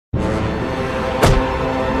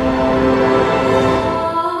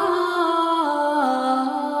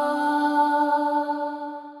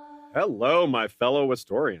Hello, my fellow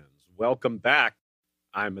Westorians. Welcome back.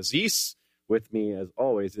 I'm Aziz. With me, as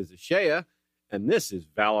always, is Ashaya, and this is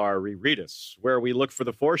Valar Reread, where we look for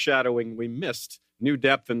the foreshadowing we missed, new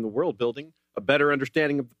depth in the world building, a better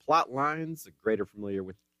understanding of the plot lines, a greater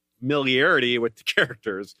familiarity with the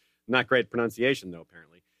characters, not great pronunciation, though,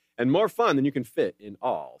 apparently, and more fun than you can fit in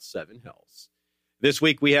all 7 hells. This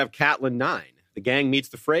week, we have Catelyn 9. The gang meets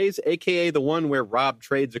the Freys, a.k.a. the one where Robb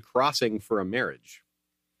trades a crossing for a marriage.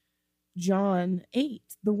 Jon 8,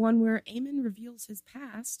 the one where Aemon reveals his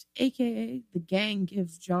past, a.k.a. the gang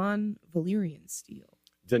gives Jon Valyrian steel.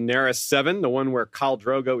 Daenerys 7, the one where Khal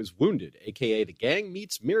Drogo is wounded, a.k.a. the gang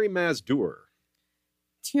meets Mirri Maz Duur.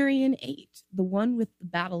 Tyrion 8, the one with the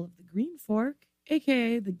Battle of the Green Fork,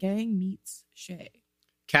 a.k.a. the gang meets Shae.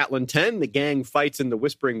 Catelyn 10, the gang fights in the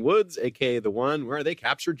Whispering Woods, a.k.a. the one where they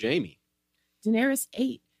capture Jaime. Daenerys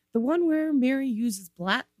 8, the one where Mary uses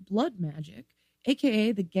blood magic,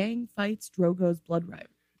 a.k.a. the gang fights Drogo's blood rival.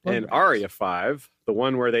 And Arya 5, the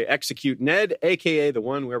one where they execute Ned, a.k.a. the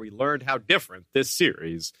one where we learned how different this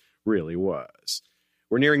series really was.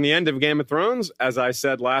 We're nearing the end of Game of Thrones. As I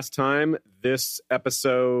said last time, this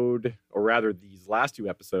episode, or rather these last 2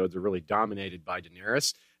 episodes, are really dominated by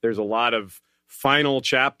Daenerys. There's a lot of final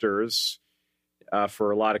chapters for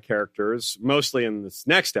a lot of characters, mostly in this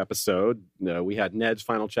next episode. We had Ned's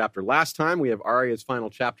final chapter last time. We have Arya's final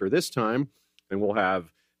chapter this time. And we'll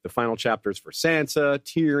have the final chapters for Sansa,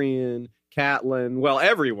 Tyrion, Catelyn, well,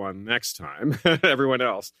 everyone next time, everyone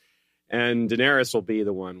else. And Daenerys will be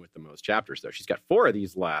the one with the most chapters, though. She's got 4 of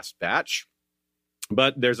these last batch.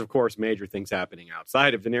 But there's, of course, major things happening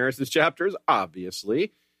outside of Daenerys' chapters,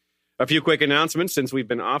 obviously. A few quick announcements since we've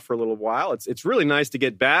been off for a little while. It's really nice to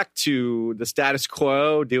get back to the status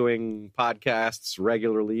quo, doing podcasts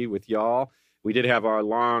regularly with y'all. We did have our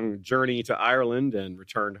long journey to Ireland and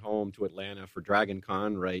returned home to Atlanta for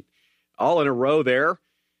DragonCon, right? All in a row there.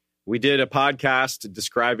 We did a podcast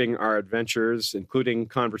describing our adventures, including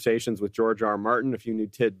conversations with George R. R. Martin, a few new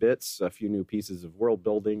tidbits, a few new pieces of world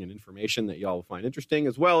building and information that y'all will find interesting,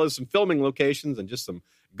 as well as some filming locations and just some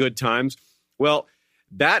good times. Well,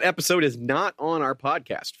 that episode is not on our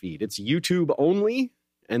podcast feed. It's YouTube only,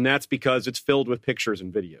 and that's because it's filled with pictures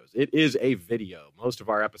and videos. It is a video. Most of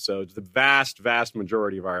our episodes, the vast, vast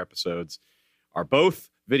majority of our episodes are both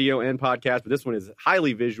video and podcast, but this one is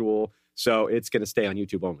highly visual, so it's going to stay on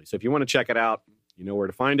YouTube only. So if you want to check it out, you know where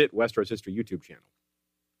to find it, Westeros History YouTube channel.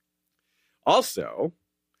 Also,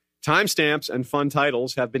 timestamps and fun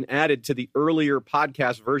titles have been added to the earlier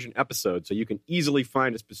podcast version episode, so you can easily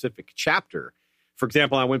find a specific chapter. For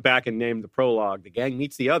example, I went back and named the prologue, The Gang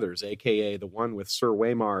Meets the Others, a.k.a. the one with Sir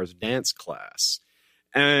Waymar's dance class.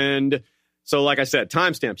 And so, like I said,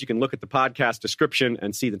 timestamps. You can look at the podcast description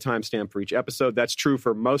and see the timestamp for each episode. That's true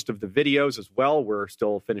for most of the videos as well. We're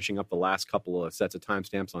still finishing up the last couple of sets of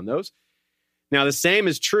timestamps on those. Now, the same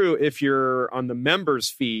is true if you're on the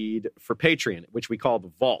members feed for Patreon, which we call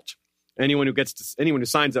the Vault. Anyone who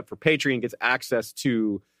signs up for Patreon gets access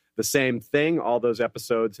to the same thing. All those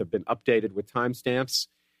episodes have been updated with timestamps.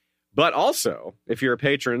 But also, if you're a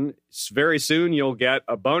patron, very soon you'll get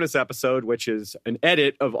a bonus episode, which is an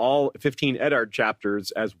edit of all 15 Eddard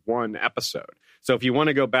chapters as one episode. So if you want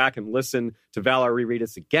to go back and listen to Valar Reread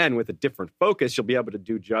Us again with a different focus, you'll be able to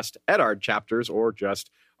do just Eddard chapters or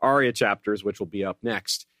just Arya chapters, which will be up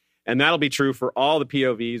next. And that'll be true for all the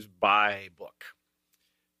POVs by book.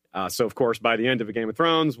 So, of course, by the end of A Game of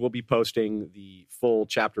Thrones, we'll be posting the full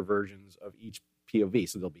chapter versions of each POV.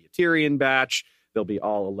 So there'll be a Tyrion batch, there'll be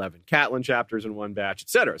all 11 Catelyn chapters in one batch,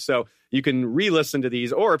 etc. So you can re-listen to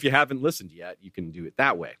these, or if you haven't listened yet, you can do it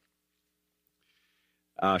that way.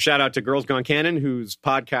 Shout out to Girls Gone Canon, whose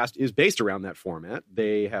podcast is based around that format.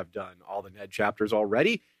 They have done all the Ned chapters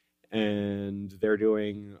already, and they're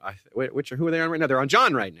doing, who are they on right now? They're on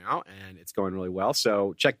Jon right now, and it's going really well.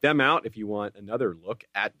 So check them out if you want another look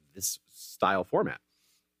at this style format.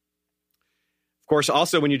 Of course,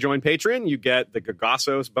 also when you join Patreon, you get the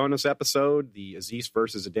Gagossos bonus episode, the Aziz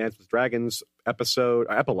versus A Dance with Dragons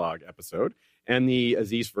epilogue episode, and the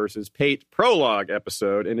Aziz versus Pate prologue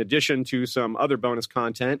episode, in addition to some other bonus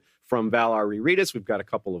content from Valar Reread Us. We've got a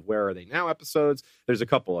couple of Where Are They Now episodes. There's a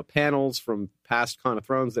couple of panels from past Con of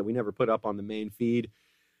Thrones that we never put up on the main feed,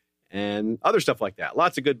 and other stuff like that.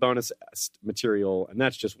 Lots of good bonus material, and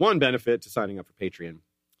that's just one benefit to signing up for Patreon.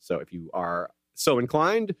 So if you are so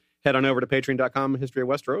inclined, head on over to patreon.com, History of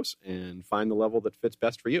Westeros, and find the level that fits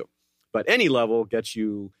best for you. But any level gets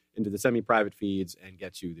you into the semi-private feeds and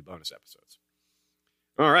gets you the bonus episodes.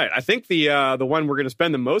 All right, I think the one we're going to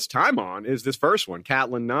spend the most time on is this first one,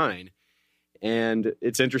 Catelyn 9. And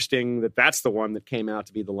it's interesting that that's the one that came out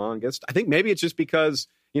to be the longest. I think maybe it's just because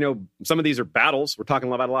some of these are battles. We're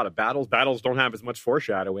talking about a lot of battles. Battles don't have as much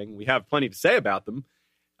foreshadowing. We have plenty to say about them.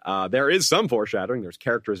 There is some foreshadowing. There's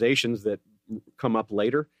characterizations that come up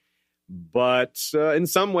later. But in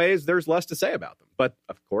some ways, there's less to say about them. But,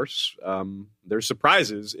 of course, there's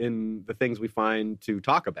surprises in the things we find to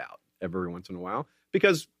talk about every once in a while.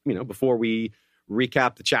 Because, before we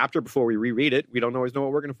recap the chapter, before we reread it, we don't always know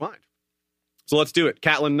what we're going to find. So let's do it.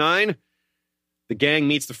 Catelyn 9, the gang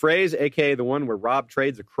meets the Freys, a.k.a. the one where Robb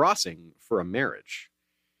trades a crossing for a marriage.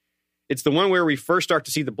 It's the one where we first start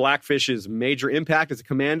to see the Blackfish's major impact as a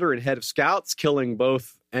commander and head of scouts, killing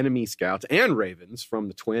both enemy scouts and ravens from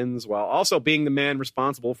the twins, while also being the man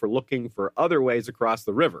responsible for looking for other ways across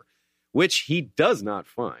the river, which he does not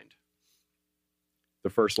find. The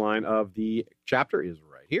first line of the chapter is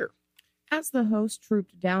right here. As the host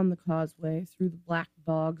trooped down the causeway through the black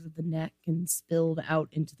bogs of the neck and spilled out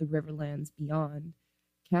into the riverlands beyond,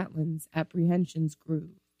 Catelyn's apprehensions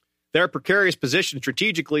grew. Their precarious position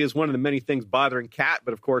strategically is one of the many things bothering Cat,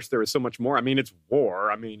 but of course there is so much more. It's war.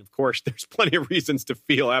 Of course there's plenty of reasons to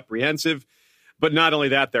feel apprehensive, but not only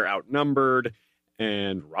that, they're outnumbered,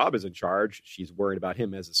 and Robb is in charge. She's worried about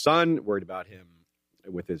him as a son, worried about him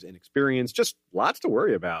with his inexperience, just lots to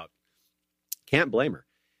worry about. Can't blame her.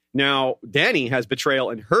 Now, Dany has betrayal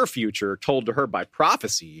in her future told to her by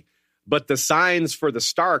prophecy, but the signs for the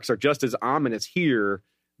Starks are just as ominous here,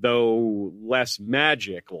 though less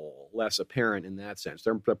magical, less apparent in that sense.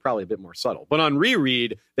 They're probably a bit more subtle. But on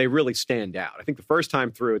reread, they really stand out. I think the first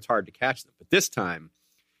time through, it's hard to catch them. But this time,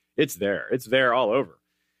 it's there. It's there all over.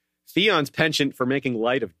 Theon's penchant for making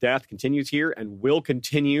light of death continues here and will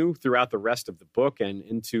continue throughout the rest of the book and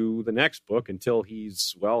into the next book until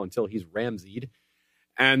he's Ramsayed.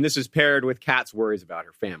 And this is paired with Cat's worries about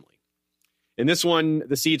her family. In this one,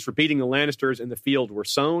 the seeds for beating the Lannisters in the field were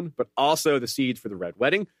sown, but also the seeds for the Red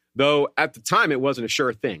Wedding, though at the time it wasn't a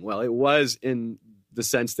sure thing. Well, it was in the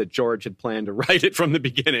sense that George had planned to write it from the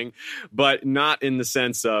beginning, but not in the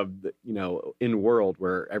sense of, in world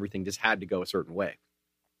where everything just had to go a certain way.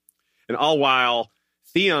 And all while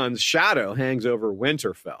Theon's shadow hangs over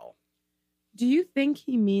Winterfell. Do you think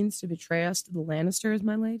he means to betray us to the Lannisters,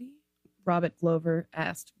 my lady? Robert Glover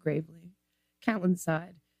asked gravely. Catelyn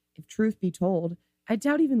sighed. If truth be told, I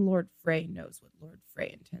doubt even Lord Frey knows what Lord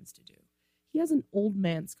Frey intends to do. He has an old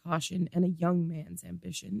man's caution and a young man's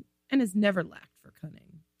ambition, and has never lacked for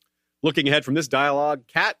cunning. Looking ahead from this dialogue,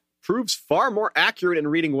 Cat proves far more accurate in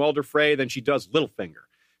reading Walder Frey than she does Littlefinger,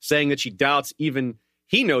 saying that she doubts even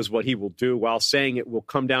he knows what he will do, while saying it will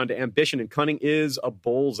come down to ambition and cunning is a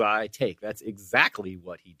bullseye take. That's exactly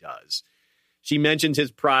what he does. She mentions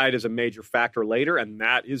his pride as a major factor later, and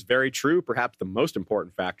that is very true, perhaps the most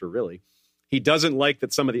important factor, really. He doesn't like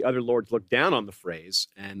that some of the other lords look down on the Freys,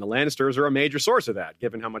 and the Lannisters are a major source of that,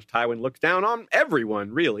 given how much Tywin looks down on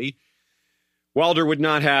everyone, really. Walder would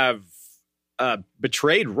not have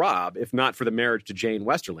betrayed Robb if not for the marriage to Jane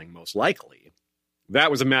Westerling, most likely.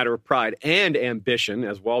 That was a matter of pride and ambition,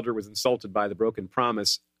 as Walder was insulted by the broken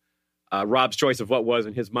promise, Robb's choice of what was,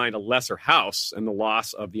 in his mind, a lesser house and the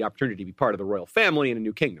loss of the opportunity to be part of the royal family in a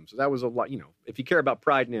new kingdom. So that was a lot, if you care about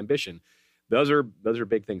pride and ambition, those are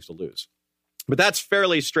big things to lose. But that's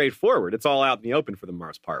fairly straightforward. It's all out in the open for the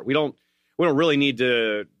Mars part. We don't really need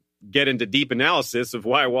to get into deep analysis of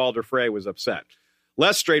why Walder Frey was upset.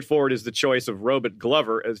 Less straightforward is the choice of Robert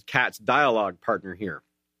Glover as Cat's dialogue partner here.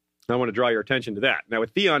 I want to draw your attention to that. Now,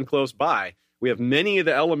 with Theon close by, we have many of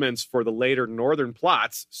the elements for the later northern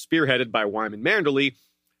plots spearheaded by Wyman Manderly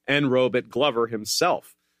and Robert Glover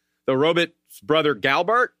himself. Though Robert's brother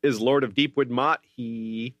Galbart is Lord of Deepwood Mott,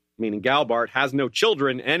 he, meaning Galbart, has no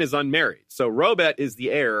children and is unmarried. So Robert is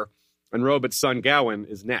the heir, and Robert's son Gawain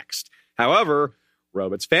is next. However,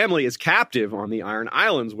 Robert's family is captive on the Iron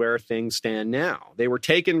Islands where things stand now. They were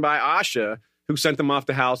taken by Asha, who sent them off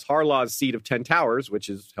to House Harlaw's seat of 10 Towers, which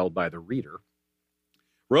is held by the reader.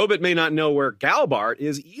 Robert may not know where Galbart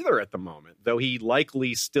is either at the moment, though he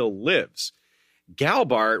likely still lives.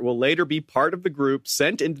 Galbart will later be part of the group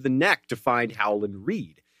sent into the Neck to find Howland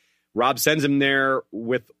Reed. Robb sends him there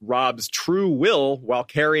with Robb's true will while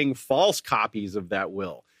carrying false copies of that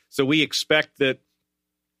will. So we expect that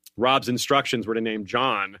Robb's instructions were to name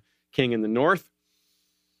Jon king in the north.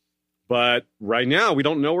 But right now, we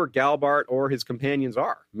don't know where Galbart or his companions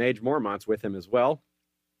are. Mage Mormont's with him as well.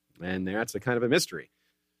 And that's a kind of a mystery.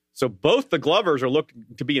 So both the Glovers are looking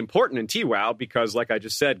to be important in TWOW because, like I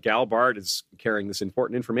just said, Galbart is carrying this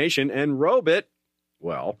important information. And Robert,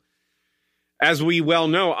 well, as we well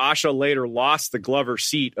know, Asha later lost the Glover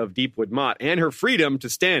seat of Deepwood Mott and her freedom to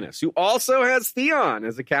Stannis, who also has Theon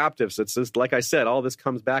as a captive. So it's just, like I said, all this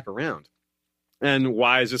comes back around. And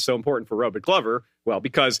why is this so important for Robert Glover? Well,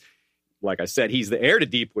 because, like I said, he's the heir to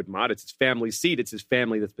Deepwood Motte. It's his family's seat. It's his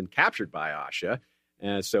family that's been captured by Asha.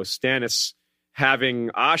 And so Stannis having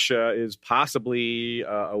Asha is possibly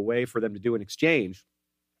a way for them to do an exchange.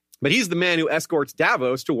 But he's the man who escorts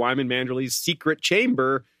Davos to Wyman Manderly's secret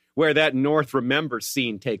chamber where that North Remembers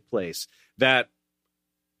scene take place. That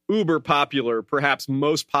uber popular, perhaps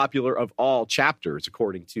most popular of all chapters,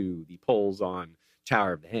 according to the polls on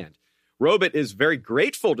Tower of the Hand. Robert is very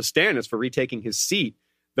grateful to Stannis for retaking his seat,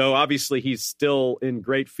 though obviously he's still in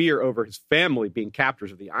great fear over his family being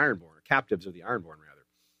captives of the Ironborn.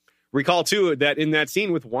 Recall, too, that in that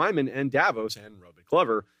scene with Wyman and Davos and Robert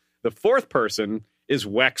Glover, the fourth person is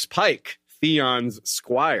Wex Pike, Theon's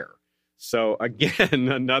squire. So again,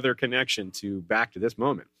 another connection back to this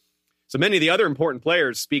moment. So many of the other important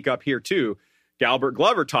players speak up here, too. Galbert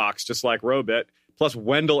Glover talks, just like Robert, plus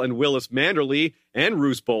Wendell and Willis Manderly and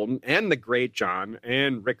Roose Bolton and the Great John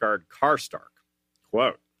and Rickard Karstark.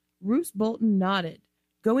 Quote, Roose Bolton nodded.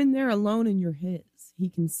 Go in there alone and you're his. He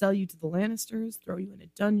can sell you to the Lannisters, throw you in a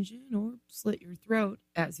dungeon, or slit your throat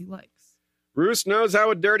as he likes. Roose knows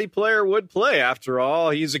how a dirty player would play. After all,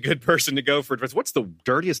 he's a good person to go for advice. What's the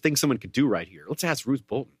dirtiest thing someone could do right here? Let's ask Roose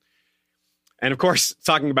Bolton. And, of course,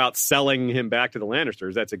 talking about selling him back to the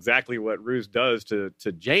Lannisters, that's exactly what Roose does to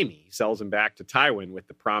Jaime. He sells him back to Tywin with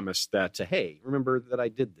the promise that, hey, remember that I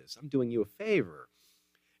did this. I'm doing you a favor.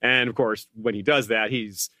 And, of course, when he does that,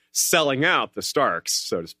 he's selling out the Starks,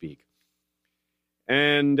 so to speak.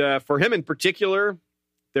 And for him in particular,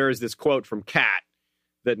 there is this quote from Kat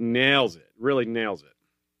that nails it, really nails it.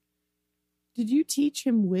 Did you teach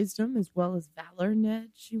him wisdom as well as valor, Ned,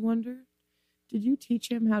 she wondered? Did you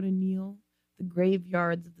teach him how to kneel? The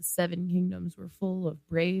graveyards of the Seven Kingdoms were full of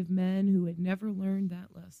brave men who had never learned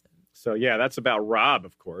that lesson. So, yeah, that's about Robb,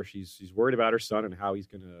 of course. She's worried about her son and how he's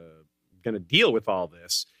gonna deal with all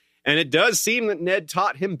this. And it does seem that Ned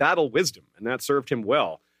taught him battle wisdom, and that served him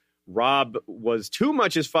well. Robb was too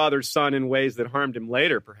much his father's son in ways that harmed him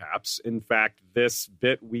later, perhaps. In fact, this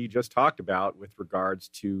bit we just talked about with regards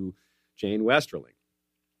to Jane Westerling.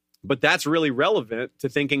 But that's really relevant to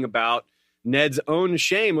thinking about Ned's own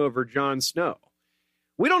shame over Jon Snow.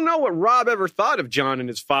 We don't know what Robb ever thought of Jon and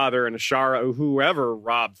his father and Ashara, or whoever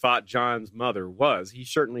Robb thought Jon's mother was. He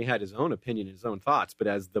certainly had his own opinion, his own thoughts, but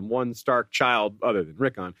as the one Stark child, other than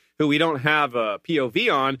Rickon, who we don't have a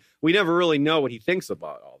POV on, we never really know what he thinks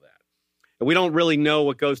about all that. And we don't really know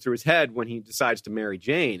what goes through his head when he decides to marry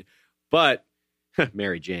Jane. But,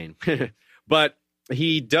 marry Jane. But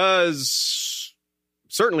he does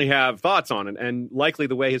certainly have thoughts on it, and likely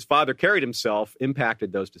the way his father carried himself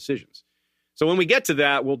impacted those decisions. So when we get to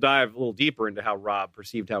that, we'll dive a little deeper into how Robb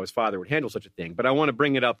perceived how his father would handle such a thing. But I want to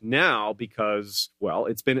bring it up now because, well,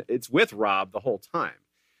 it's with Robb the whole time.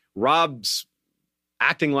 Robb's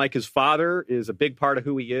acting like his father is a big part of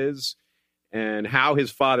who he is, and how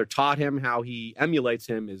his father taught him, how he emulates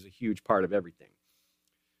him is a huge part of everything.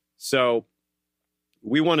 So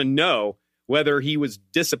we want to know whether he was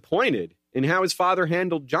disappointed in how his father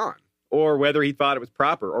handled Jon, or whether he thought it was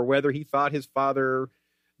proper, or whether he thought his father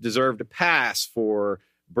deserved a pass for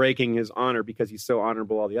breaking his honor because he's so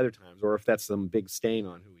honorable all the other times, or if that's some big stain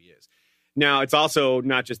on who he is. Now, it's also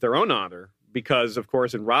not just their own honor, because, of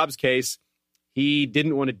course, in Robb's case, he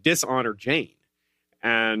didn't want to dishonor Jane.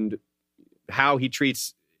 And how he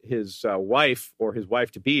treats his wife, or his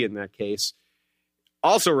wife-to-be in that case,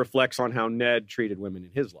 also reflects on how Ned treated women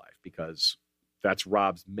in his life, because that's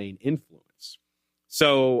Robb's main influence.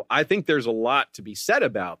 So I think there's a lot to be said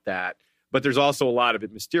about that, but there's also a lot of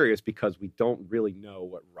it mysterious because we don't really know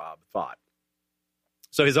what Robb thought.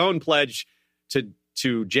 So his own pledge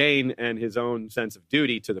to Jane and his own sense of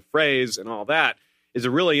duty to the Freys and all that is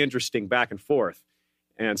a really interesting back and forth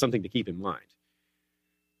and something to keep in mind.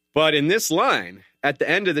 But in this line, at the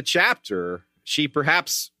end of the chapter, she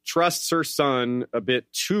perhaps trusts her son a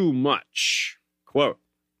bit too much. Quote,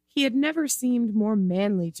 He had never seemed more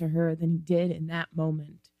manly to her than he did in that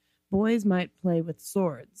moment. Boys might play with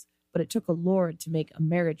swords, but it took a lord to make a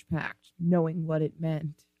marriage pact, knowing what it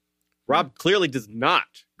meant. Robb clearly does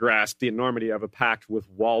not grasp the enormity of a pact with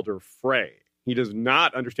Walder Frey. He does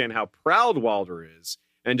not understand how proud Walder is,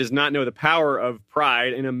 and does not know the power of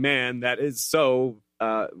pride in a man that is so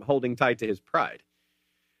holding tight to his pride.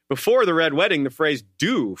 Before the Red Wedding, the Freys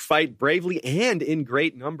do fight bravely and in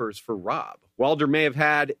great numbers for Robb. Walder may have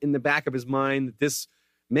had in the back of his mind that this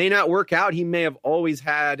may not work out. He may have always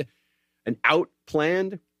had an out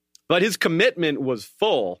planned, but his commitment was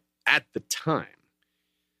full at the time.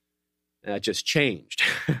 That just changed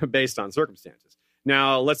based on circumstances.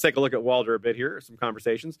 Now, let's take a look at Walder a bit here, some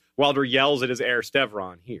conversations. Walder yells at his heir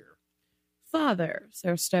Stevron here. Father,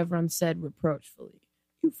 Sir Stevron said reproachfully,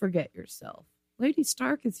 you forget yourself. Lady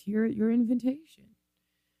Stark is here at your invitation.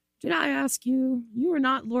 Did I ask you? You are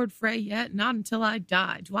not Lord Frey yet, not until I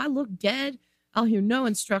die. Do I look dead? I'll hear no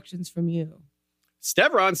instructions from you.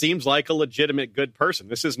 Stevron seems like a legitimate good person.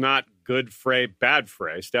 This is not good Frey, bad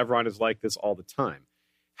Frey. Stevron is like this all the time.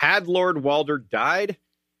 Had Lord Walder died,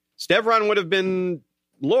 Stevron would have been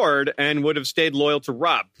Lord and would have stayed loyal to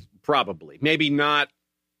Robb, probably. Maybe not.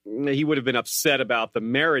 He would have been upset about the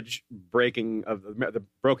marriage breaking of the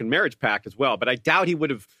broken marriage pact as well. But I doubt he would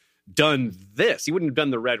have done this. He wouldn't have done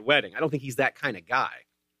the Red Wedding. I don't think he's that kind of guy.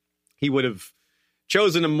 He would have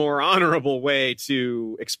chosen a more honorable way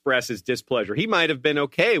to express his displeasure. He might have been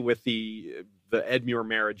okay with the Edmure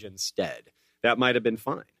marriage instead. That might have been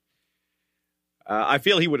fine. I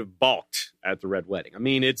feel he would have balked at the Red Wedding. I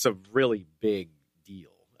mean, it's a really big deal.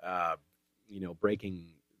 Breaking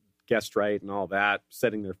guest right and all that,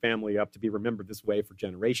 setting their family up to be remembered this way for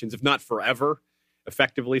generations, if not forever,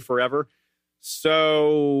 effectively forever.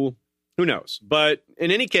 So who knows? But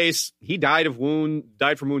in any case, he died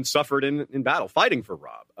from wounds suffered in battle, fighting for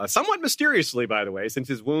Robb. Somewhat mysteriously, by the way, since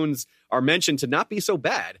his wounds are mentioned to not be so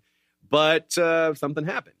bad, but something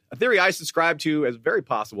happened. A theory I subscribe to as very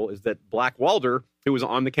possible is that Black Walder, who was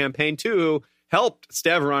on the campaign too, helped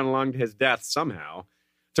Stevron along to his death somehow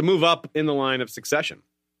to move up in the line of succession.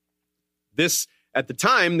 This, at the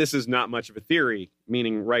time, this is not much of a theory,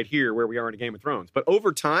 meaning right here where we are in Game of Thrones. But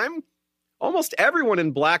over time, almost everyone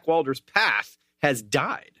in Black Walder's path has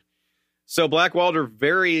died. So Black Walder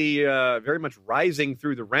very much rising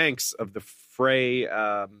through the ranks of the Frey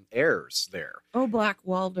heirs there. Oh, Black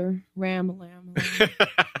Walder, ram-a-lam.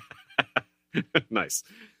 Nice.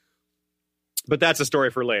 But that's a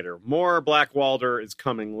story for later. More Black Walder is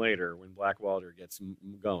coming later when Black Walder gets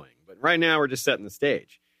going. But right now we're just setting the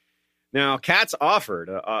stage. Now, Kat's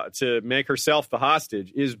offer to make herself the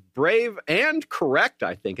hostage is brave and correct,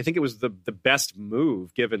 I think. I think it was the best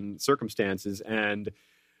move given circumstances, and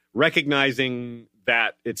recognizing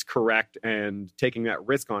that it's correct and taking that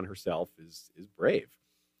risk on herself is brave.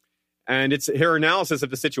 And it's her analysis of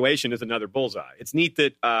the situation is another bullseye. It's neat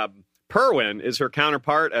that Perwyn is her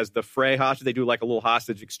counterpart as the Frey hostage. They do like a little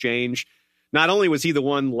hostage exchange. Not only was he the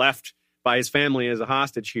one left by his family as a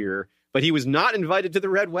hostage here, but he was not invited to the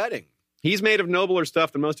Red Wedding. He's made of nobler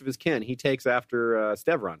stuff than most of his kin. He takes after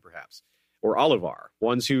Stevron, perhaps, or Olyvar,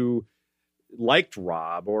 ones who liked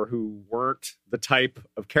Robb or who weren't the type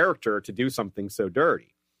of character to do something so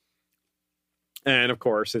dirty. And, of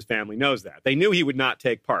course, his family knows that. They knew he would not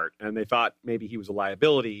take part, and they thought maybe he was a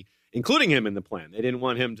liability, including him in the plan. They didn't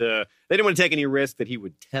want to take any risk that he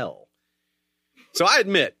would tell. So I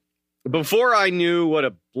admit, before I knew what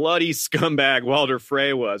a bloody scumbag Walder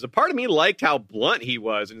Frey was, a part of me liked how blunt he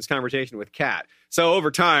was in his conversation with Kat. So over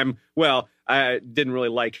time, well, I didn't really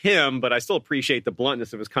like him, but I still appreciate the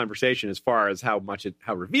bluntness of his conversation as far as how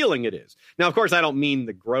revealing it is. Now, of course, I don't mean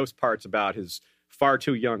the gross parts about his far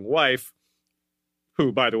too young wife,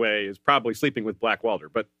 who, by the way, is probably sleeping with Black Walder.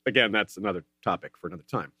 But again, that's another topic for another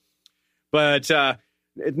time. But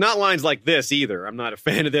it's not lines like this either. I'm not a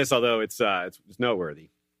fan of this, although it's noteworthy.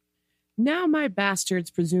 Now my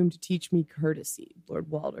bastards presume to teach me courtesy,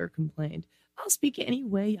 Lord Walder complained. I'll speak any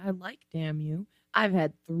way I like, damn you. I've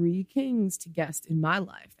had 3 kings to guest in my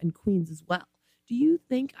life, and queens as well. Do you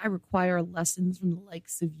think I require lessons from the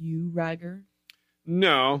likes of you, Rhaegar?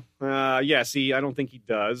 No. See, I don't think he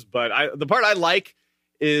does. But the part I like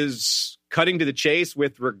is cutting to the chase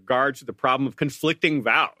with regard to the problem of conflicting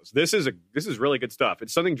vows. This is really good stuff.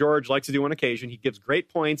 It's something George likes to do on occasion. He gives great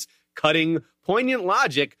points, cutting poignant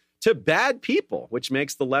logic to bad people, which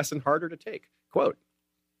makes the lesson harder to take. Quote,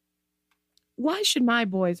 why should my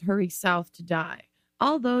boys hurry south to die?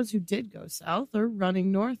 All those who did go south are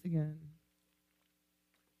running north again.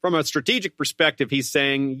 From a strategic perspective, he's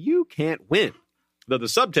saying, you can't win. Though the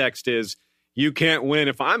subtext is, you can't win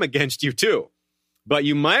if I'm against you too. But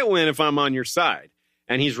you might win if I'm on your side.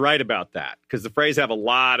 And he's right about that, because the Freys have a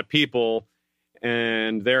lot of people,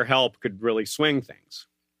 and their help could really swing things.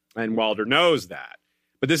 And Walder knows that.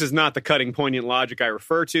 But this is not the cutting, poignant logic I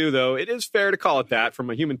refer to, though it is fair to call it that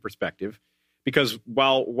from a human perspective. Because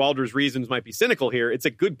while Walder's reasons might be cynical here, it's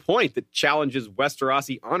a good point that challenges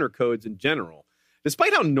Westerosi honor codes in general.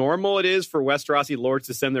 Despite how normal it is for Westerosi lords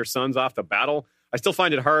to send their sons off to battle, I still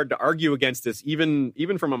find it hard to argue against this, even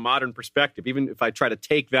from a modern perspective, even if I try to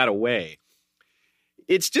take that away.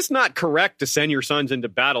 It's just not correct to send your sons into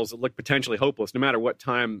battles that look potentially hopeless, no matter what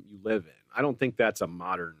time you live in. I don't think that's a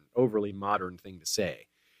overly modern thing to say.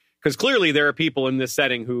 Because clearly there are people in this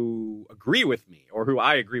setting who agree with me, or who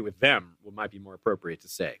I agree with them, what might be more appropriate to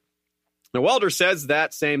say. Now, Walder says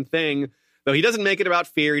that same thing Though he doesn't make it about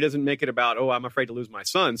fear. He doesn't make it about, oh, I'm afraid to lose my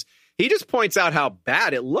sons. He just points out how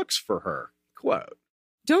bad it looks for her. Quote,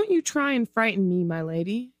 "Don't you try and frighten me, my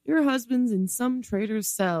lady. Your husband's in some traitor's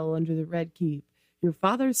cell under the Red Keep. Your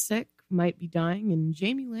father's sick, might be dying, and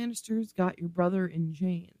Jaime Lannister's got your brother in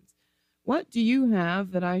chains. What do you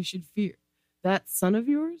have that I should fear? That son of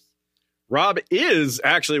yours?" Robb is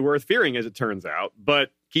actually worth fearing, as it turns out,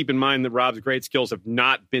 but keep in mind that Robb's great skills have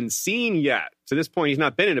not been seen yet. To this point, he's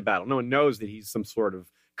not been in a battle. No one knows that he's some sort of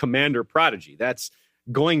commander prodigy. That's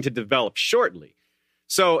going to develop shortly.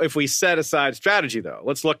 So if we set aside strategy, though,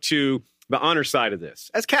 let's look to the honor side of this,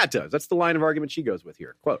 as Kat does. That's the line of argument she goes with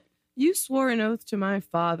here. Quote, "You swore an oath to my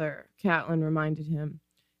father," Catelyn reminded him.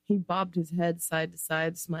 He bobbed his head side to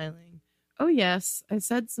side, smiling. "Oh, yes, I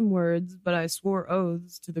said some words, but I swore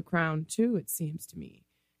oaths to the crown, too, it seems to me.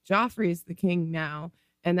 Joffrey's the king now,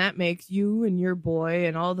 and that makes you and your boy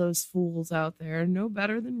and all those fools out there no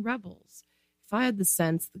better than rebels. If I had the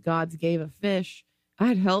sense the gods gave a fish,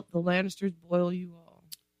 I'd help the Lannisters boil you all."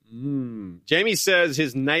 Jaime says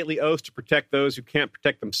his knightly oath to protect those who can't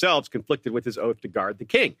protect themselves conflicted with his oath to guard the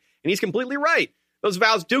king. And he's completely right. Those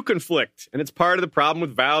vows do conflict, and it's part of the problem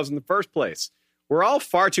with vows in the first place. We're all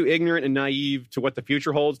far too ignorant and naive to what the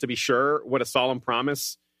future holds to be sure what a solemn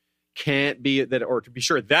promise can't be, that, or to be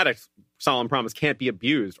sure that a solemn promise can't be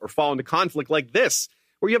abused or fall into conflict like this,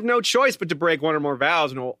 where you have no choice but to break one or more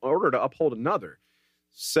vows in order to uphold another.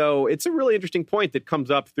 So it's a really interesting point that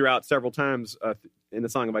comes up throughout several times in the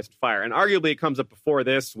Song of Ice and Fire. And arguably it comes up before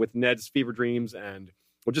this with Ned's fever dreams and,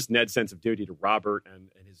 well, just Ned's sense of duty to Robert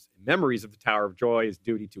and his memories of the Tower of Joy, his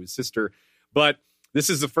duty to his sister. But this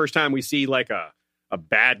is the first time we see like a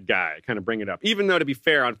bad guy kind of bring it up. Even though, to be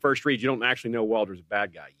fair, on first read, you don't actually know Walder's a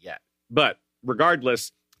bad guy yet. But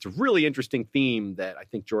regardless, it's a really interesting theme that I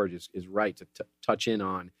think George is right to touch in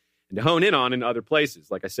on and to hone in on in other places.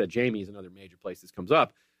 Like I said, Jaime's another major place this comes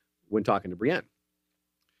up when talking to Brienne.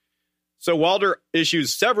 So Walder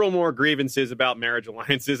issues several more grievances about marriage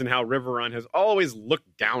alliances and how Riverrun has always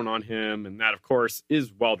looked down on him. And that, of course,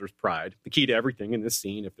 is Walder's pride, the key to everything in this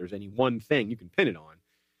scene. If there's any one thing you can pin it on.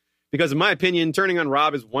 Because in my opinion, turning on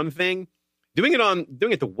Robb is one thing. Doing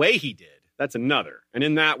it the way he did, that's another. And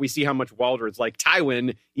in that, we see how much Walder is like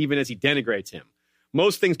Tywin, even as he denigrates him.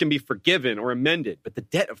 Most things can be forgiven or amended, but the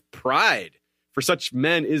debt of pride for such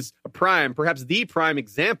men is perhaps the prime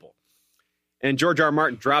example. And George R. R.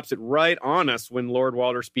 Martin drops it right on us when Lord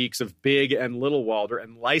Walder speaks of Big and Little Walder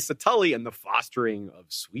and Lysa Tully and the fostering of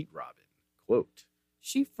Sweet Robin. Quote,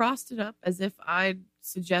 "She frosted up as if I'd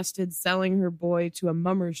suggested selling her boy to a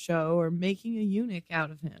mummers show or making a eunuch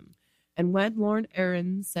out of him. And when Lord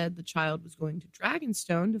Arryn said the child was going to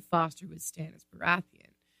Dragonstone to foster with Stannis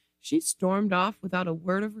Baratheon, she stormed off without a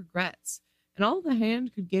word of regrets, and all the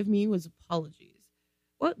hand could give me was apologies.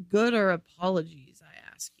 What good are apologies, I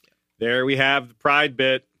ask you?" There we have the pride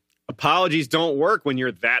bit. Apologies don't work when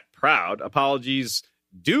you're that proud. Apologies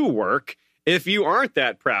do work if you aren't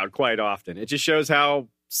that proud quite often. It just shows how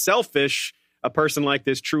selfish a person like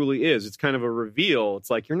this truly is. It's kind of a reveal. It's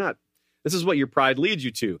like, this is what your pride leads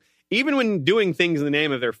you to. Even when doing things in the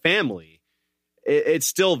name of their family, it's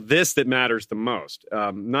still this that matters the most.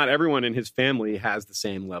 Not everyone in his family has the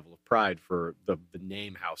same level of pride for the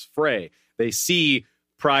name House Frey. They see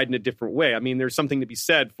pride in a different way. I mean, there's something to be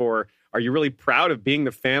said for, are you really proud of being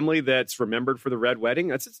the family that's remembered for the Red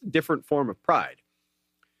Wedding? It's a different form of pride.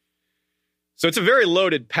 So it's a very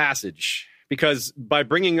loaded passage, because by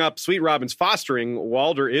bringing up Sweet Robin's fostering,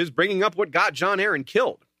 Walder is bringing up what got Jon Arryn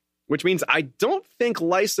killed, which means I don't think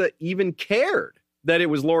Lysa even cared that it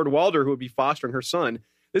was Lord Walder who would be fostering her son.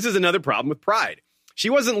 This is another problem with pride.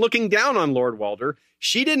 She wasn't looking down on Lord Walder.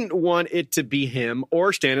 She didn't want it to be him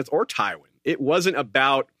or Stannis or Tywin. It wasn't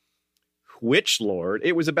about which lord.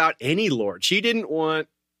 It was about any lord. She didn't want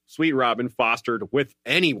Sweet Robin fostered with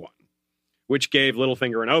anyone, which gave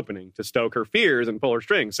Littlefinger an opening to stoke her fears and pull her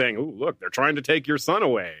strings, saying, "Ooh, look, they're trying to take your son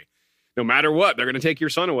away. No matter what, they're going to take your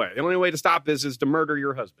son away. The only way to stop this is to murder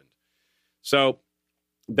your husband." So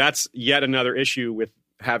that's yet another issue with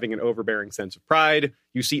having an overbearing sense of pride.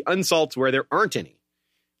 You see insults where there aren't any.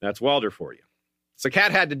 That's Walder for you. So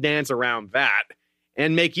Kat had to dance around that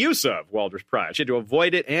and make use of Walder's pride. She had to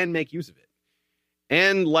avoid it and make use of it.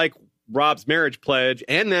 And like Robb's marriage pledge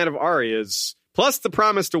and that of Arya's, plus the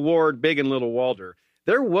promise to ward Big and Little Walder,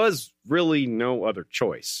 there was really no other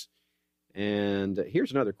choice. And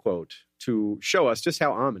here's another quote to show us just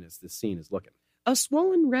how ominous this scene is looking. "A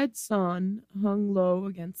swollen red sun hung low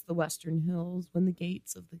against the western hills when the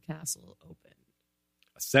gates of the castle opened."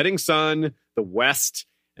 A setting sun, the west,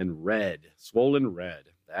 and red, swollen red.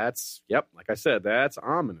 That's, like I said, that's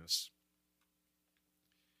ominous.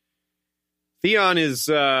 Theon is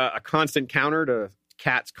a constant counter to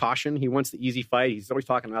Kat's caution. He wants the easy fight. He's always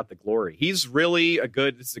talking about the glory. He's really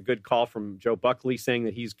this is a good call from Joe Buckley, saying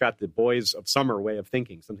that he's got the boys of summer way of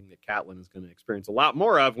thinking, something that Catelyn is going to experience a lot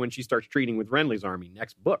more of when she starts treating with Renly's army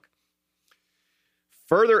next book.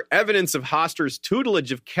 Further evidence of Hoster's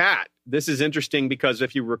tutelage of Kat. This is interesting because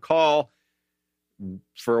if you recall,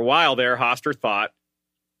 for a while there, Hoster thought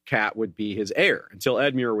Kat would be his heir until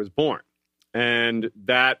Edmure was born. And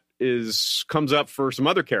that comes up for some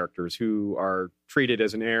other characters who are treated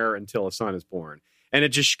as an heir until a son is born. And it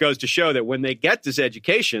just goes to show that when they get this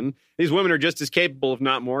education, these women are just as capable, if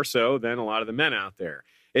not more so, than a lot of the men out there.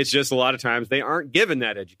 It's just a lot of times they aren't given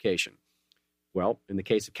that education. Well, in the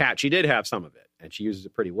case of Kat, she did have some of it, and she uses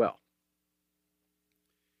it pretty well.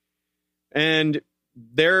 And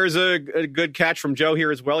there's a good catch from Joe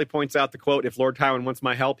here as well. He points out the quote, "If Lord Tywin wants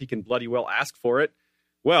my help, he can bloody well ask for it."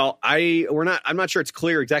 Well, I'm not sure it's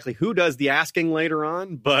clear exactly who does the asking later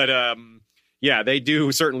on, but yeah, they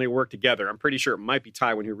do certainly work together. I'm pretty sure it might be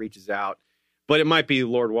Tywin who reaches out, but it might be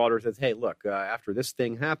Lord Walder who says, "Hey, look, after this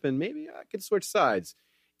thing happened, maybe I could switch sides."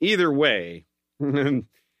 Either way,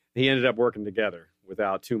 he ended up working together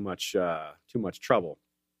without too much trouble.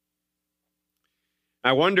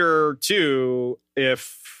 I wonder too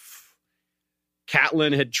if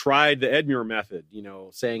Catelyn had tried the Edmure method,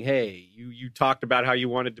 saying, "Hey, you talked about how you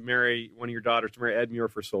wanted to marry one of your daughters to marry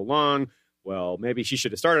Edmure for so long. Well, maybe she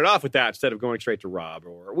should have started off with that instead of going straight to Robb."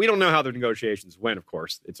 Or we don't know how the negotiations went. Of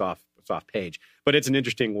course, it's off page, but it's an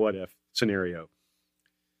interesting what if scenario.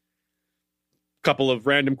 Couple of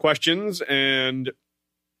random questions and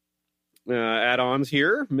add-ons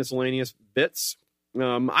here, miscellaneous bits.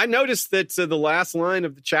 I noticed that the last line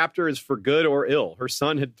of the chapter is "for good or ill. Her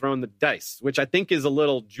son had thrown the dice," which I think is a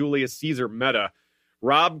little Julius Caesar meta.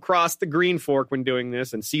 Robb crossed the Green Fork when doing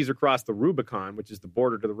this, and Caesar crossed the Rubicon, which is the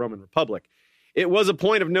border to the Roman Republic. It was a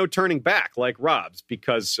point of no turning back, like Robb's,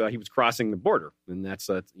 because he was crossing the border, and that's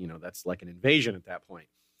like an invasion at that point.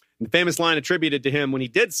 And the famous line attributed to him when he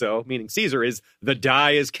did so, meaning Caesar, is "the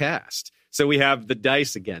die is cast." So we have the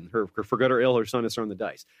dice again. Her for good or ill, her son has thrown the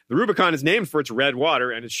dice. The Rubicon is named for its red water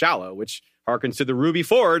and is shallow, which harkens to the Ruby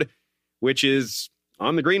Ford, which is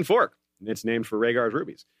on the Green Fork. And it's named for Rhaegar's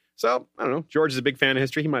rubies. So, I don't know. George is a big fan of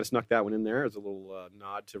history. He might have snuck that one in there as a little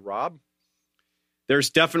nod to Robb. There's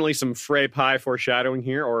definitely some Frey pie foreshadowing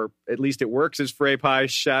here, or at least it works as Frey pie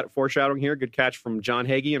foreshadowing here. Good catch from John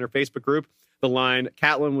Hagee in her Facebook group. The line,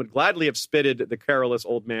 "Catelyn would gladly have spitted the querulous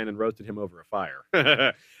old man and roasted him over a fire."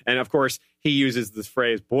 And, of course, he uses this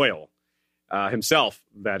phrase, "boil," himself,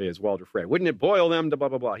 that is, Walder Frey. "Wouldn't it boil them to blah,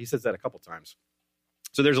 blah, blah?" He says that a couple times.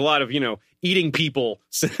 So there's a lot of, eating people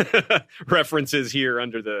references here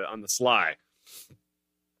on the sly.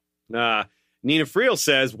 Nina Friel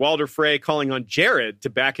says, Walder Frey calling on Jared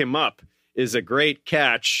to back him up is a great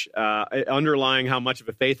catch, underlying how much of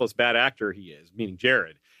a faithless bad actor he is, meaning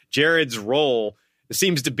Jared. Jared's role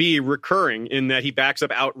seems to be recurring in that he backs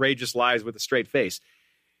up outrageous lies with a straight face.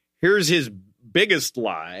 Here's his biggest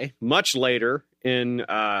lie, much later in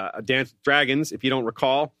Dance with Dragons, if you don't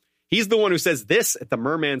recall. He's the one who says this at the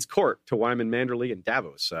Merman's court to Wyman Manderley and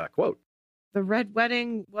Davos. Quote, "The Red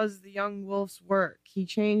Wedding was the young wolf's work. He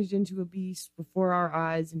changed into a beast before our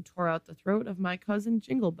eyes and tore out the throat of my cousin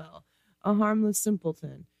Jinglebell, a harmless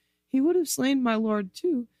simpleton. He would have slain my lord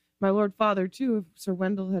father too, if Sir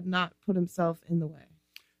Wendell had not put himself in the way."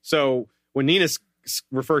 So when Nina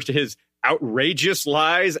refers to his outrageous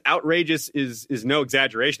lies, outrageous is no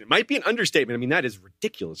exaggeration. It might be an understatement. I mean, that is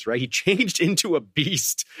ridiculous, right? He changed into a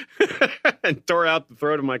beast and tore out the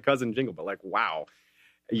throat of my cousin Jinglebell. Like, wow.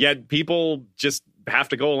 Yet people just have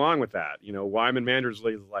to go along with that. Wyman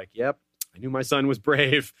Manderley is like, "Yep, I knew my son was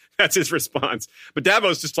brave." That's his response. But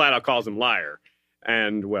Davos just flat out calls him liar.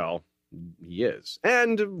 And, well, he is.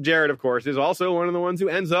 And Jared, of course, is also one of the ones who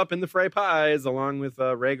ends up in the Frey pies along with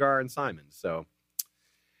Rhaegar and Simon. So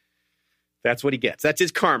that's what he gets. That's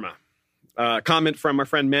his karma. Comment from our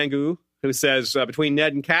friend Mangu, who says, between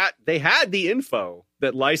Ned and Kat, they had the info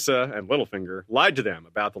that Lysa and Littlefinger lied to them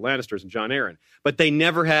about the Lannisters and Jon Arryn, but they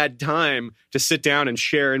never had time to sit down and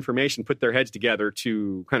share information, put their heads together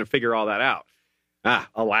to kind of figure all that out.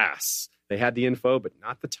 Alas, they had the info, but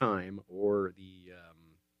not the time or the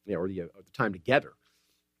time together.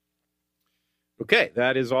 Okay,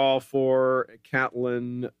 that is all for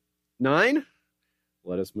Catelyn 9.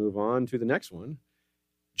 Let us move on to the next one.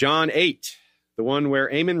 Jon 8, the one where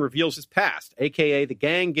Aemon reveals his past, a.k.a. the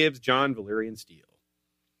gang gives Jon Valyrian steel.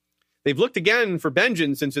 They've looked again for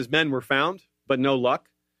Benjen since his men were found, but no luck.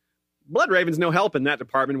 Bloodraven's no help in that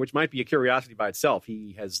department, which might be a curiosity by itself.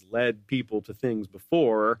 He has led people to things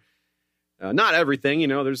before. Not everything,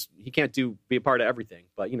 he can't be a part of everything.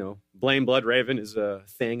 But, Blame Bloodraven is a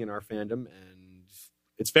thing in our fandom, and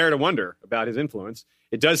it's fair to wonder about his influence.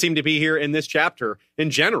 It does seem to be here in this chapter in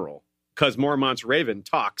general, because Mormont's Raven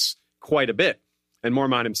talks quite a bit. And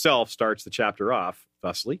Mormont himself starts the chapter off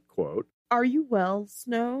thusly, quote, "Are you well,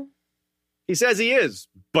 Snow?" He says he is,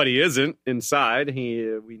 but he isn't inside,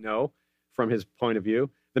 we know from his point of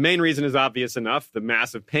view. The main reason is obvious enough, the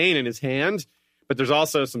massive pain in his hand. But there's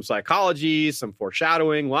also some psychology, some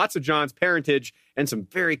foreshadowing, lots of Jon's parentage, and some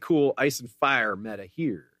very cool ice and fire meta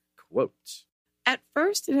here. Quote, "At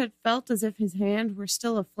first it had felt as if his hand were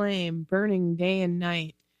still aflame, burning day and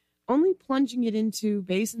night. Only plunging it into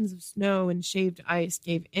basins of snow and shaved ice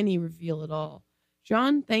gave any reveal at all.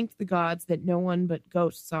 Jon thanked the gods that no one but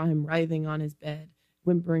ghosts saw him writhing on his bed,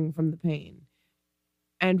 whimpering from the pain.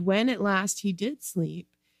 And when at last he did sleep,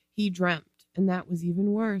 he dreamt, and that was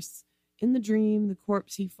even worse. In the dream, the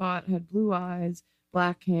corpse he fought had blue eyes,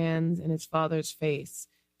 black hands, and his father's face,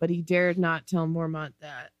 but he dared not tell Mormont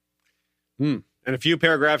that." And a few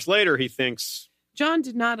paragraphs later, he thinks, Jon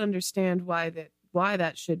did not understand why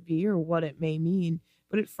that should be or what it may mean,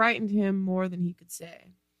 but it frightened him more than he could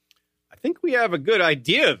say. I think we have a good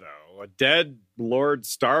idea, though. A dead Lord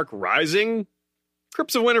Stark rising?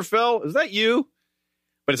 Crypts of Winterfell, is that you?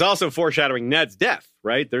 But it's also foreshadowing Ned's death,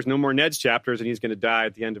 right? There's no more Ned's chapters, and he's going to die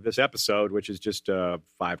at the end of this episode, which is just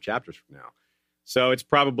 5 chapters from now. So it's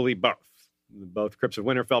probably both Crypts of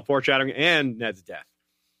Winterfell foreshadowing and Ned's death.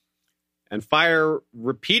 And fire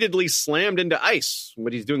repeatedly slammed into ice,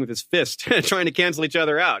 what he's doing with his fist, trying to cancel each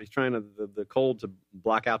other out. He's trying the cold to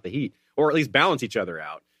block out the heat, or at least balance each other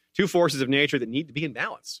out. Two forces of nature that need to be in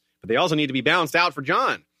balance, but they also need to be balanced out for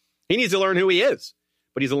Jon. He needs to learn who he is,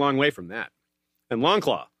 but he's a long way from that. And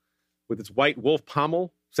Longclaw, with its white wolf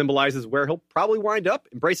pommel, symbolizes where he'll probably wind up,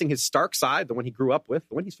 embracing his Stark side, the one he grew up with,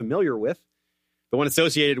 the one he's familiar with, the one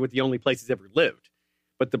associated with the only place he's ever lived.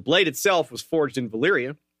 But the blade itself was forged in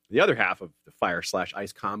Valyria, the other half of the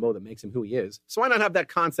fire/ice combo that makes him who he is. So why not have that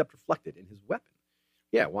concept reflected in his weapon?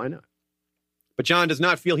 Yeah, why not? But Jon does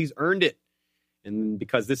not feel he's earned it. And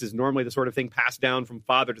because this is normally the sort of thing passed down from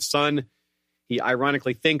father to son, he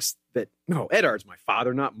ironically thinks that, no, Eddard's my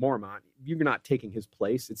father, not Mormont. You're not taking his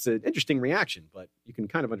place. It's an interesting reaction, but you can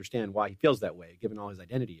kind of understand why he feels that way, given all his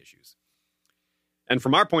identity issues. And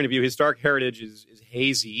from our point of view, his Stark heritage is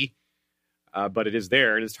hazy, but it is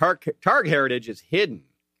there. And his Targ heritage is hidden.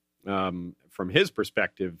 From his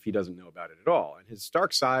perspective, he doesn't know about it at all. And his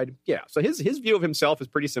Stark side, yeah. So his view of himself is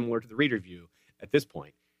pretty similar to the reader view at this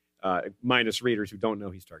point, minus readers who don't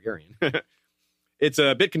know he's Targaryen. It's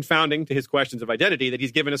a bit confounding to his questions of identity that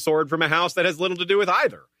he's given a sword from a house that has little to do with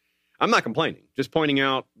either. I'm not complaining, just pointing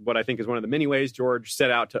out what I think is one of the many ways George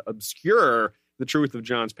set out to obscure the truth of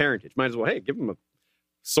Jon's parentage. Might as well, hey, give him a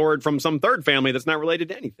sword from some third family that's not related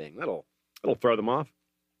to anything. That'll throw them off.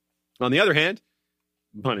 On the other hand,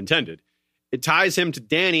 pun intended, it ties him to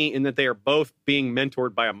Dany in that they are both being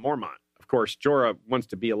mentored by a Mormont. Of course, Jorah wants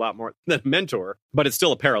to be a lot more than a mentor, but it's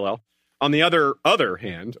still a parallel. On the other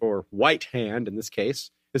hand, or white hand in this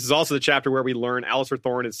case, this is also the chapter where we learn Alliser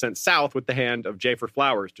Thorne is sent south with the hand of Jafer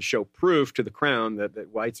Flowers to show proof to the crown that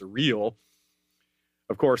whites are real.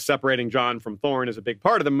 Of course, separating Jon from Thorne is a big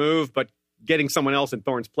part of the move, but getting someone else in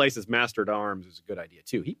Thorne's place as Master at Arms is a good idea,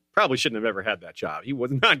 too. He probably shouldn't have ever had that job. He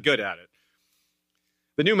was not good at it.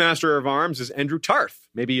 The new Master of Arms is Endru Tarth,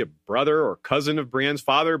 maybe a brother or cousin of Brienne's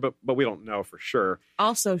father, but we don't know for sure.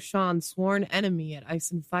 Also Sean's sworn enemy at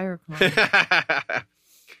Ice and Fire Con.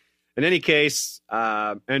 In any case,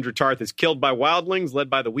 Endru Tarth is killed by wildlings, led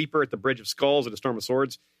by the Weeper at the Bridge of Skulls at a Storm of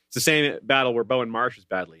Swords. It's the same battle where Bowen Marsh is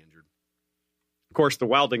badly injured. Of course, the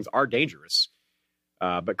wildlings are dangerous,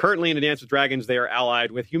 but currently in A Dance with Dragons, they are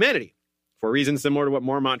allied with humanity, for reasons similar to what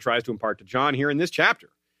Mormont tries to impart to Jon here in this chapter.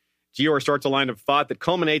 Gior starts a line of thought that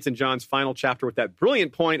culminates in Jon's final chapter with that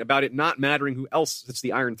brilliant point about it not mattering who else sits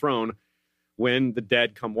the Iron Throne when the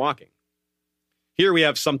dead come walking. Here we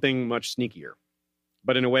have something much sneakier.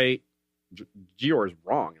 But in a way, Gior is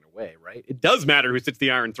wrong in a way, right? It does matter who sits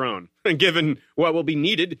the Iron Throne. And given what will be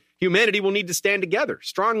needed, humanity will need to stand together.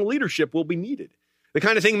 Strong leadership will be needed. The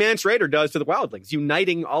kind of thing Mance Rayder does to the wildlings,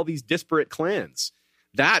 uniting all these disparate clans.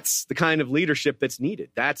 That's the kind of leadership that's needed.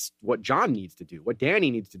 That's what Jon needs to do, what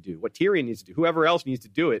Dany needs to do, what Tyrion needs to do, whoever else needs to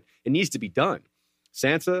do it. It needs to be done.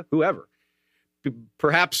 Sansa, whoever.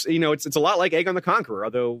 Perhaps, it's a lot like Aegon the Conqueror,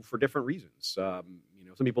 although for different reasons.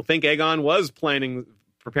 Some people think Aegon was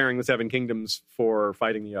preparing the Seven Kingdoms for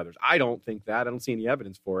fighting the others. I don't think that. I don't see any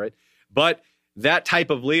evidence for it. But that type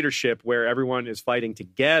of leadership where everyone is fighting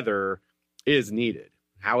together is needed.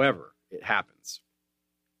 However, it happens.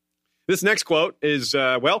 This next quote is,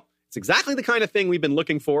 it's It's exactly the kind of thing we've been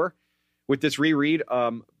looking for with this reread.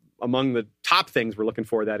 Among the top things we're looking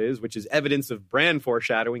for, that is, which is evidence of Bran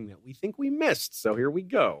foreshadowing that we think we missed. So here we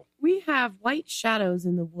go. We have white shadows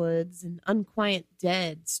in the woods and unquiet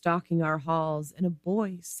dead stalking our halls, and a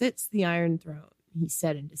boy sits the Iron Throne, he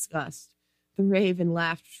said in disgust. The raven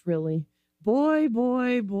laughed shrilly. Boy,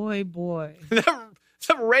 boy, boy, boy.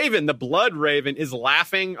 The raven, the blood raven, is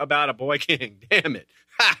laughing about a boy king. Damn it.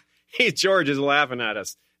 Ha! George is laughing at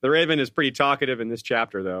us. The raven is pretty talkative in this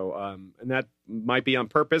chapter, though, and that might be on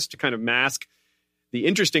purpose to kind of mask the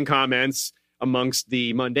interesting comments amongst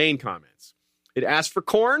the mundane comments. It asks for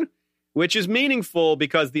corn, which is meaningful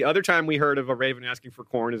because the other time we heard of a raven asking for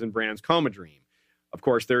corn is in Bran's coma dream. Of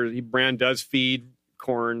course, Bran does feed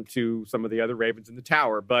corn to some of the other ravens in the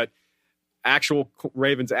tower, but actual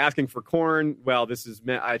ravens asking for corn, well,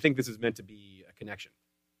 I think this is meant to be a connection.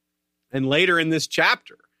 And later in this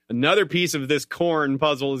chapter, another piece of this corn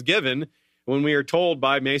puzzle is given when we are told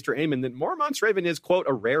by Maester Aemon that Mormont's raven is, quote,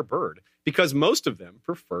 a rare bird because most of them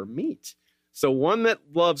prefer meat. So one that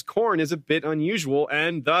loves corn is a bit unusual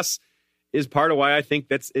and thus is part of why I think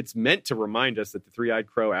it's meant to remind us that the three-eyed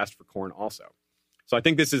crow asked for corn also. So I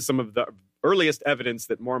think this is some of the earliest evidence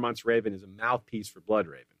that Mormont's raven is a mouthpiece for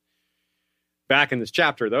Bloodraven. Back in this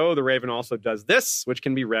chapter, though, the raven also does this, which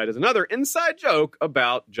can be read as another inside joke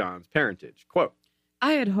about Jon's parentage. Quote,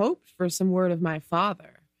 I had hoped for some word of my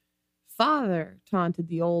father. Father, taunted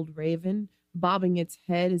the old raven, bobbing its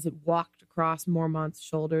head as it walked across Mormont's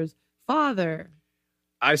shoulders. Father.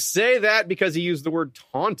 I say that because he used the word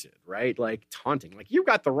taunted, right? Like taunting. Like you've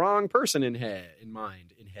got the wrong person in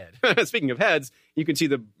mind. Speaking of heads, you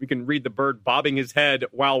can read the bird bobbing his head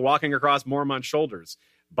while walking across Mormont's shoulders.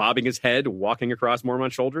 Bobbing his head, walking across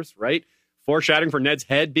Mormont's shoulders, right? Foreshadowing for Ned's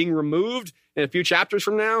head being removed in a few chapters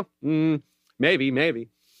from now? Maybe.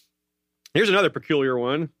 Here's another peculiar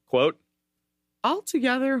one. Quote,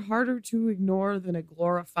 altogether harder to ignore than a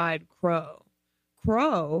glorified crow.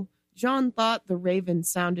 Crow? Jon thought the raven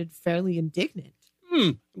sounded fairly indignant.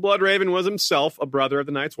 Bloodraven was himself a brother of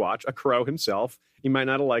the Night's Watch, a crow himself. He might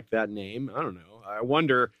not have liked that name. I don't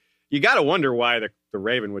know. You got to wonder why the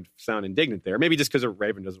raven would sound indignant there. Maybe just because a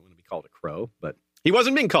raven doesn't want to be called a crow, but he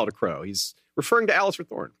wasn't being called a crow. He's referring to Alistair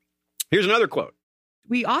Thorne. Here's another quote.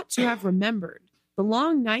 We ought to have remembered. The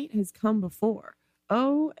long night has come before.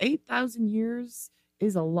 8,000 years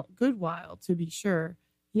is a good while, to be sure.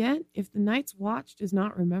 Yet, if the Night's Watch does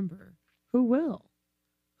not remember, who will?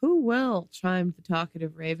 Who will? Chimed the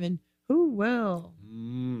talkative raven. Who will?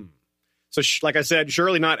 So, like I said,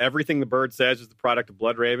 surely not everything the bird says is the product of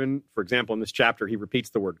Bloodraven. For example, in this chapter, he repeats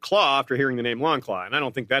the word claw after hearing the name Longclaw, and I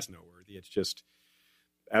don't think that's noteworthy. It's just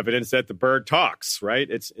evidence that the bird talks, right?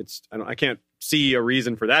 I can't see a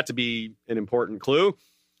reason for that to be an important clue.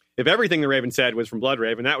 If everything the raven said was from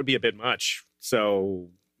Bloodraven, that would be a bit much.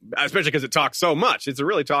 So, especially because it talks so much. It's a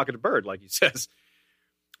really talkative bird, like he says.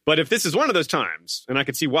 But if this is one of those times, and I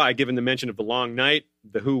could see why, given the mention of the long night,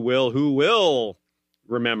 the who will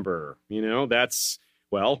remember, that's,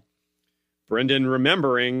 well, Brendan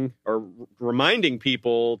remembering or reminding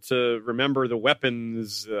people to remember the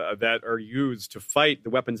weapons that are used to fight, the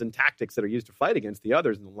weapons and tactics that are used to fight against the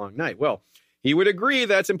others in the long night. Well, he would agree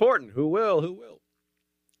that's important. Who will?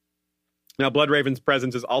 Now, Bloodraven's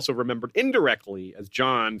presence is also remembered indirectly as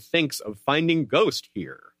Jon thinks of finding Ghost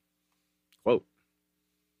here. Quote,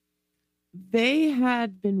 they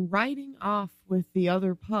had been riding off with the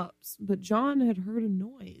other pups, but Jon had heard a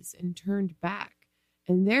noise and turned back,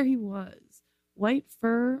 and there he was, white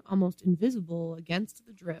fur almost invisible against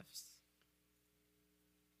the drifts.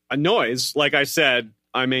 A noise, like I said,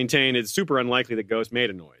 I maintain it's super unlikely that Ghost made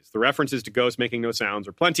a noise. The references to Ghost making no sounds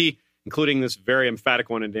are plenty, including this very emphatic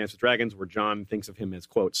one in Dance with Dragons where Jon thinks of him as,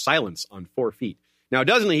 quote, silence on 4 feet. Now,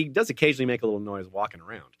 he does occasionally make a little noise walking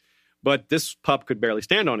around, but this pup could barely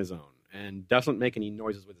stand on his own and doesn't make any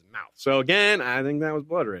noises with his mouth. So again, I think that was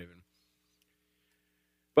Bloodraven.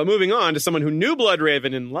 But moving on to someone who knew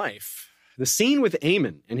Bloodraven in life, the scene with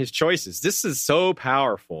Aemon and his choices. This is so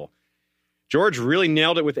powerful. George really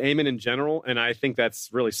nailed it with Aemon in general, and I think that's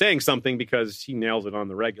really saying something because he nails it on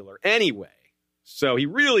the regular anyway. So he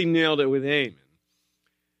really nailed it with Aemon.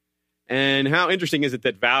 And how interesting is it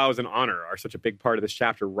that vows and honor are such a big part of this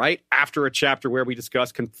chapter, right after a chapter where we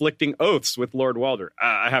discuss conflicting oaths with Lord Walder?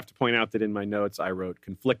 I have to point out that in my notes I wrote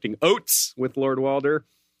conflicting oaths with Lord Walder.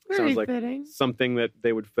 Very Sounds like fitting. Something that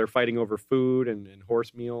they're fighting over food and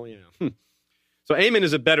horse meal. So Aemon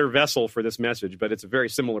is a better vessel for this message, but it's a very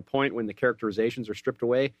similar point when the characterizations are stripped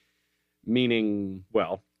away, meaning,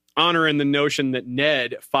 well, honor in the notion that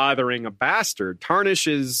Ned fathering a bastard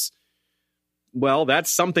tarnishes well, that's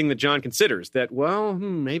something that Jon considers, that, well,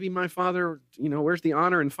 maybe my father, where's the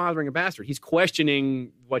honor in fathering a bastard? He's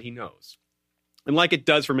questioning what he knows. And like it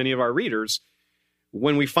does for many of our readers,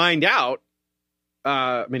 when we find out,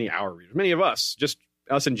 many of us, just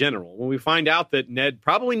us in general, when we find out that Ned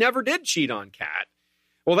probably never did cheat on Kat,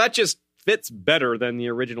 well, that just fits better than the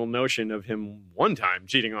original notion of him one time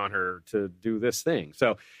cheating on her to do this thing.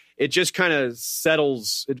 So it just kind of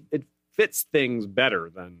settles, it fits things better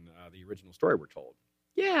than the original story we're told.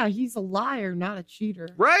 Yeah, he's a liar, not a cheater.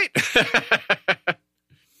 Right?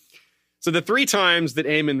 So the 3 times that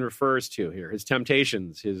Aemon refers to here, his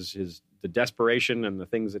temptations, the desperation and the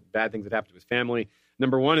bad things that happened to his family.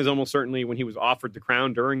 Number 1 is almost certainly when he was offered the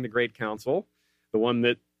crown during the Great Council, the one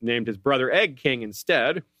that named his brother Egg King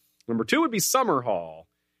instead. Number 2 would be Summerhall.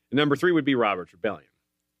 And number 3 would be Robert's Rebellion.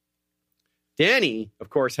 Dany, of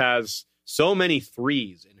course, has so many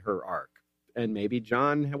 3s in her arc. And maybe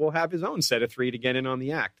Jon will have his own set of 3 to get in on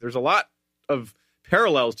the act. There's a lot of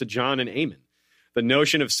parallels to Jon and Aemon. The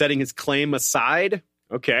notion of setting his claim aside.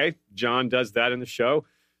 Okay, Jon does that in the show.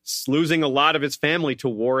 Losing a lot of his family to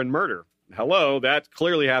war and murder. Hello, that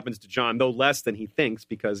clearly happens to Jon, though less than he thinks,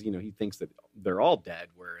 because, he thinks that they're all dead,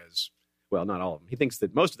 whereas, well, not all of them. He thinks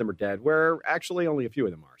that most of them are dead, where actually only a few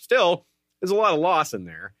of them are. Still, there's a lot of loss in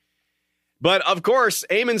there. But, of course,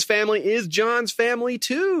 Aemon's family is Jon's family,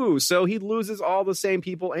 too. So he loses all the same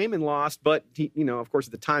people Aemon lost. But, of course,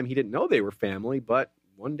 at the time, he didn't know they were family. But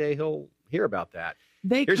one day he'll hear about that.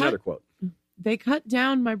 Here's another quote. They cut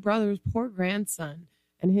down my brother's poor grandson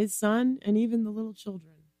and his son and even the little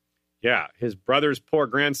children. Yeah, his brother's poor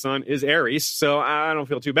grandson is Aerys, so I don't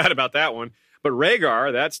feel too bad about that one. But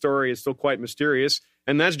Rhaegar, that story is still quite mysterious,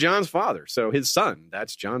 and that's Jon's father. So his son,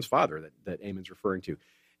 that's Jon's father that Aemon's referring to.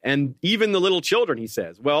 And even the little children, he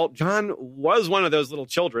says. Well, Jon was one of those little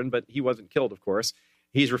children, but he wasn't killed, of course.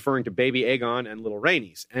 He's referring to baby Aegon and little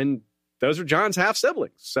Rhaenys. And those are Jon's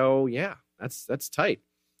half-siblings. So, yeah, that's tight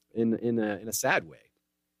in a sad way.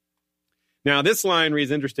 Now, this line reads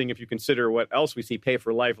interesting if you consider what else we see pay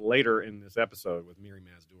for life later in this episode with Mirri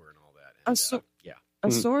Maz Duur and all that. And,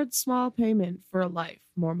 A sword's small payment for a life,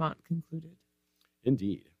 Mormont concluded.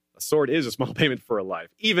 Indeed. A sword is a small payment for a life,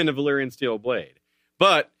 even a Valyrian steel blade.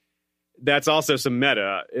 But that's also some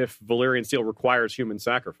meta if Valyrian steel requires human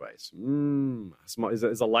sacrifice.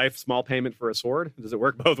 Is a life small payment for a sword? Does it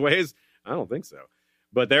work both ways? I don't think so.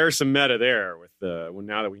 But there's some meta there with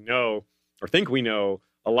now that we know, or think we know,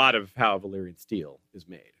 a lot of how Valyrian steel is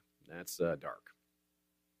made. That's dark.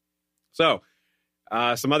 So,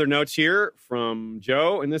 some other notes here from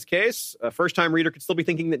Joe in this case. A first-time reader could still be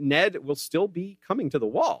thinking that Ned will still be coming to the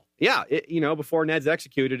wall. Yeah, before Ned's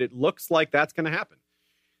executed, it looks like that's going to happen.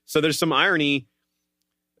 So there's some irony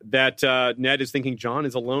that Ned is thinking Jon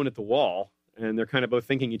is alone at the wall, and they're kind of both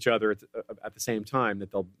thinking each other at the same time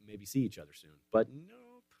that they'll maybe see each other soon. But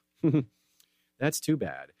nope. That's too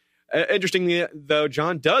bad. Interestingly, though,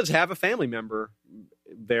 Jon does have a family member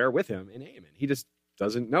there with him in Aemon. He just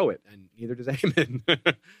doesn't know it, and neither does Aemon.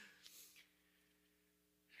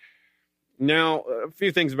 Now, a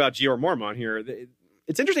few things about Jeor Mormont here.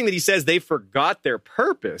 It's interesting that he says they forgot their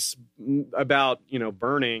purpose about,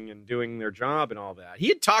 burning and doing their job and all that. He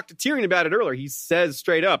had talked to Tyrion about it earlier. He says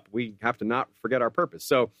straight up, we have to not forget our purpose.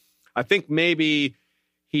 So I think maybe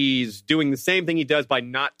he's doing the same thing he does by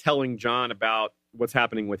not telling Jon about what's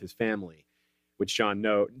happening with his family, which Jon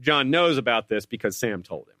knows about this because Sam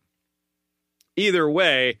told him. Either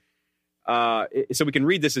way, so we can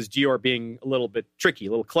read this as Jeor being a little bit tricky, a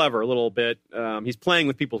little clever, a little bit. He's playing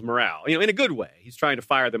with people's morale, in a good way. He's trying to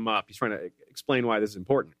fire them up. He's trying to explain why this is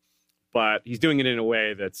important, but he's doing it in a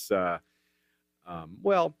way that's,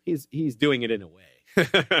 he's doing it in a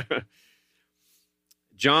way.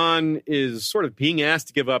 Jon is sort of being asked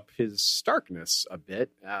to give up his Starkness a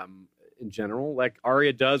bit, in general, like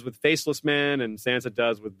Arya does with Faceless Man and Sansa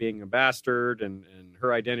does with being a bastard and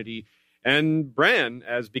her identity. And Bran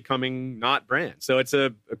as becoming not Bran. So it's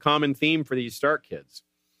a common theme for these Stark kids.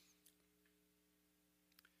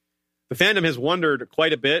 The fandom has wondered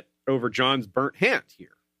quite a bit over Jon's burnt hand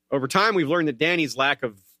here. Over time, we've learned that Dany's lack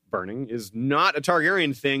of burning is not a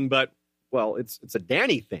Targaryen thing, but, well, it's a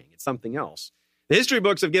Dany thing. It's something else. The history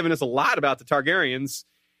books have given us a lot about the Targaryens.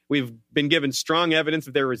 We've been given strong evidence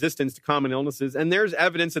of their resistance to common illnesses, and there's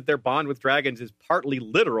evidence that their bond with dragons is partly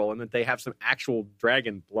literal and that they have some actual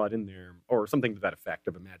dragon blood in there, or something to that effect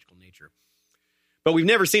of a magical nature. But we've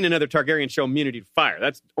never seen another Targaryen show immunity to fire.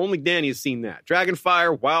 That's only Dany has seen that. Dragon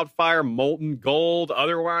fire, wildfire, molten gold,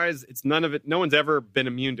 otherwise, it's none of it. No one's ever been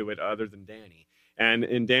immune to it other than Dany. And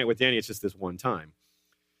with Dany, it's just this one time.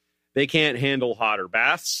 They can't handle hot or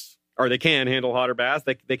baths, or they can handle hotter baths.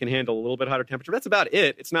 They can handle a little bit hotter temperature. That's about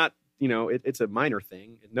it. It's not, it's a minor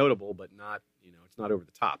thing, notable, but not, it's not over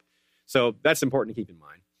the top. So that's important to keep in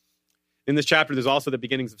mind. In this chapter, there's also the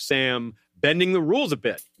beginnings of Sam bending the rules a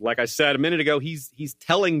bit. Like I said a minute ago, he's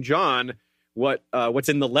telling Jon what's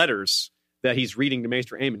in the letters that he's reading to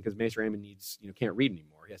Maester Aemon, because Maester Aemon can't read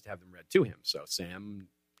anymore. He has to have them read to him. So Sam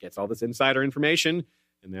gets all this insider information,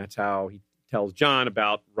 and that's how he tells Jon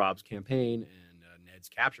about Robb's campaign and Ned's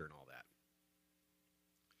capture and all that.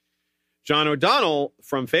 John O'Donnell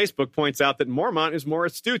from Facebook points out that Mormont is more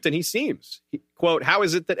astute than he seems. Quote, how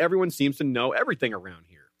is it that everyone seems to know everything around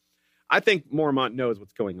here? I think Mormont knows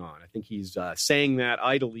what's going on. I think he's saying that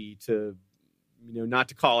idly to, not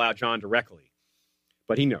to call out Jon directly.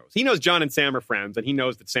 But he knows. He knows Jon and Sam are friends, and he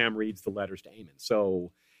knows that Sam reads the letters to Aemon.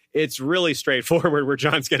 So it's really straightforward where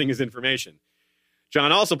Jon's getting his information.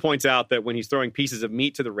 Jon also points out that when he's throwing pieces of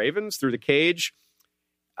meat to the ravens through the cage,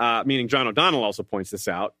 meaning John O'Donnell also points this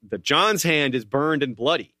out, that Jon's hand is burned and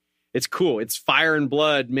bloody. It's cool. It's fire and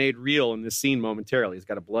blood made real in this scene momentarily. He's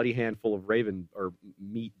got a bloody handful of raven or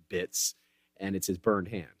meat bits, and it's his burned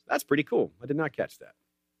hand. That's pretty cool. I did not catch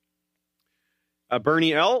that.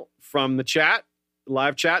 Bernie L. from the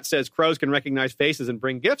live chat says crows can recognize faces and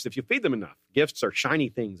bring gifts if you feed them enough. Gifts are shiny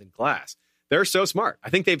things in glass. They're so smart. I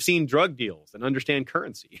think they've seen drug deals and understand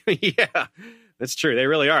currency. Yeah, that's true. They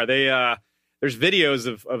really are. There's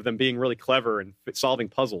videos of them being really clever and solving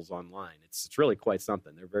puzzles online. It's really quite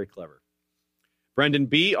something. They're very clever. Brendan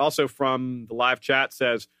B., also from the live chat,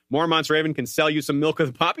 says, Mormont's Raven can sell you some milk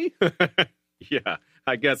of the poppy? Yeah,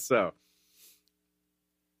 I guess so.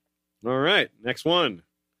 All right, next one.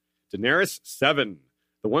 Daenerys 7,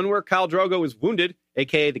 the one where Khal Drogo is wounded,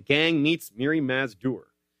 a.k.a. the gang meets Mirri Maz Duur.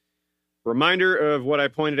 Reminder of what I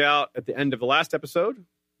pointed out at the end of the last episode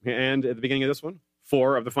and at the beginning of this one.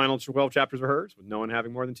 4 of the final 12 chapters are hers, with no one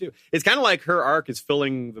having more than 2. It's kind of like her arc is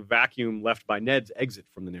filling the vacuum left by Ned's exit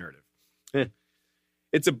from the narrative.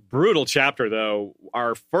 It's a brutal chapter, though.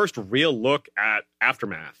 Our first real look at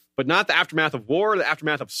aftermath, but not the aftermath of war, the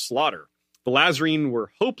aftermath of slaughter. The Lázarine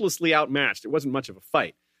were hopelessly outmatched. It wasn't much of a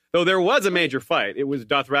fight. Though there was a major fight. It was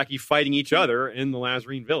Dothraki fighting each other in the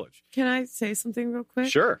Lázarine village. Can I say something real quick?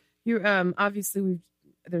 Sure. You obviously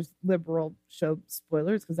there's liberal show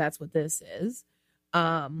spoilers because that's what this is.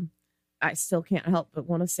 I still can't help but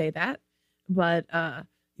want to say that. But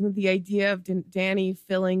the idea of Dany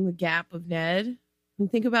filling the gap of Ned. I mean,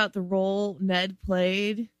 think about the role Ned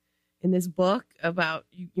played in this book about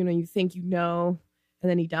you think and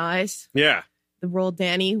then he dies. Yeah. The role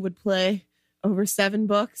Dany would play over 7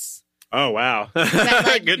 books. Oh, wow.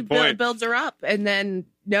 That, good point. Builds her up, and then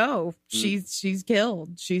she's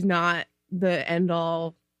killed. She's not the end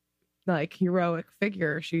all heroic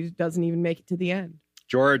figure. She doesn't even make it to the end.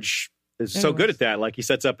 George is so good at that. Like, he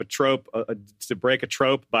sets up a trope to break a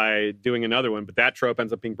trope by doing another one, but that trope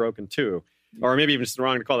ends up being broken too. Or maybe even it's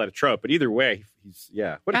wrong to call that a trope, but either way,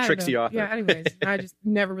 what a tricksy author. Yeah, anyways, I just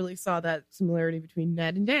never really saw that similarity between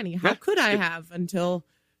Ned and Dany. How could I have until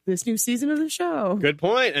this new season of the show? Good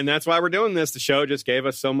point, and that's why we're doing this. The show just gave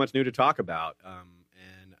us so much new to talk about,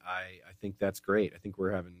 and I think that's great. I think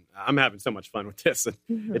I'm having so much fun with this.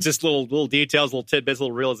 Mm-hmm. It's just little details, little tidbits,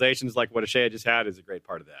 little realizations like what Ashea just had is a great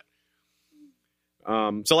part of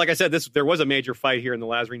that. So like I said, there was a major fight here in the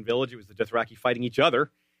Lázarine village. It was the Dothraki fighting each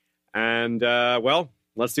other. And,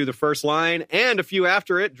 let's do the first line and a few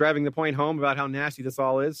after it, driving the point home about how nasty this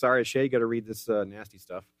all is. Sorry, Ashea, you got to read this nasty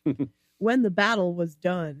stuff. When the battle was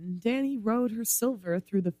done, Dany rode her silver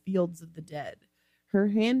through the fields of the dead. Her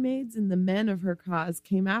handmaids and the men of her cause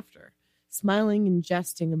came after, smiling and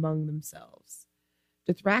jesting among themselves.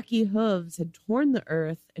 Dothraki hooves had torn the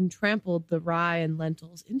earth and trampled the rye and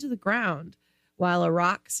lentils into the ground, while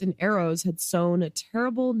Arroks and arrows had sown a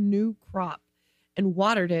terrible new crop and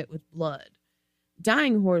watered it with blood.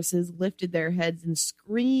 Dying horses lifted their heads and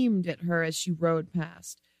screamed at her as she rode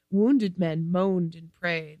past. Wounded men moaned and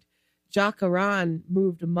prayed. Jaqaran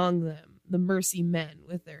moved among them, the mercy men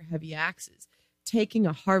with their heavy axes, taking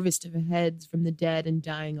a harvest of heads from the dead and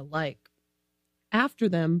dying alike. After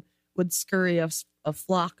them would scurry a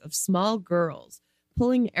flock of small girls,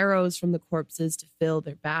 pulling arrows from the corpses to fill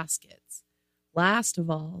their baskets. Last of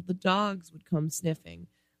all, the dogs would come sniffing,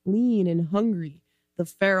 lean and hungry, the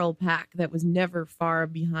feral pack that was never far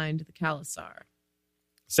behind the Khalasar.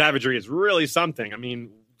 Savagery is really something. I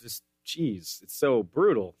mean, it's so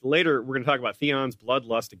brutal. Later, we're going to talk about Theon's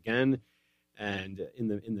bloodlust again, and in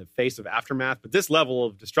the face of aftermath. But this level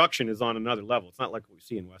of destruction is on another level. It's not like what we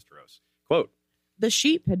see in Westeros. Quote, the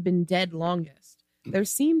sheep had been dead longest. There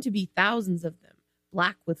seemed to be thousands of them,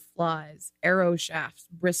 black with flies, arrow shafts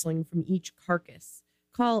bristling from each carcass.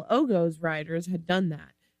 Khal Ogo's riders had done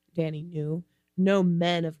that, Dany knew. No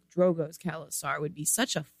men of Drogo's Khalasar would be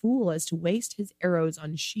such a fool as to waste his arrows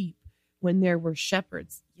on sheep when there were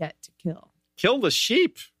shepherds yet to kill. Kill the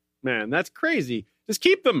sheep? Man, that's crazy. Just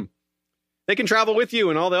keep them. They can travel with you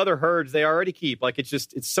and all the other herds they already keep. Like, it's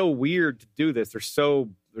so weird to do this. They're so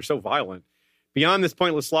violent. Beyond this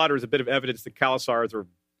pointless slaughter is a bit of evidence that Khalasars are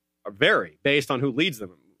vary based on who leads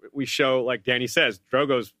them. We show, like Dany says,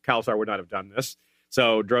 Drogo's Khalasar would not have done this.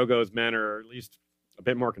 So Drogo's men are at least a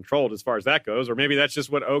bit more controlled as far as that goes. Or maybe that's just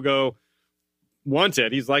what Ogo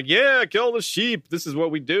wanted. He's like, yeah, kill the sheep. This is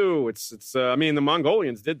what we do. I mean, the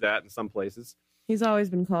Mongolians did that in some places. He's always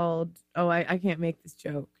been called, I can't make this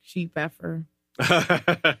joke, sheep effer.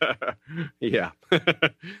 Yeah.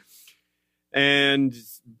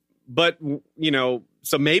 But,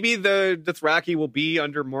 so maybe the Dothraki will be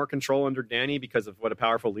under more control under Dany because of what a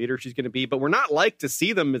powerful leader she's going to be. But we're not like to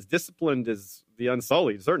see them as disciplined as the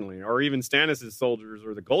Unsullied, certainly, or even Stannis' soldiers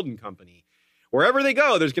or the Golden Company. Wherever they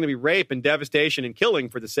go, there's going to be rape and devastation and killing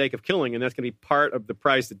for the sake of killing. And that's going to be part of the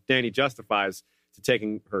price that Dany justifies to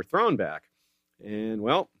taking her throne back. And,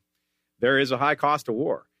 well, there is a high cost of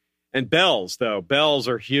war. And bells, though. Bells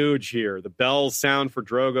are huge here. The bells sound for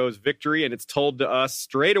Drogo's victory, and it's told to us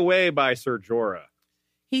straight away by Ser Jorah.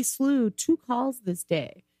 He slew 2 Khals this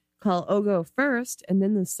day. Khal Ogo first, and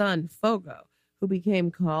then the son, Fogo, who became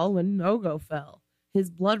Khal when Ogo fell. His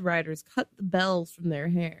blood riders cut the bells from their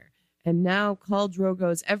hair, and now Khal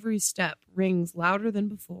Drogo's every step rings louder than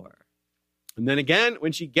before. And then again,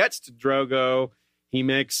 when she gets to Drogo, he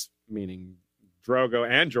makes, meaning Drogo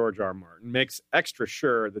and George R. Martin, makes extra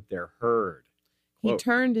sure that they're heard. He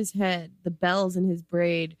turned his head, the bells in his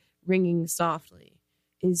braid ringing softly.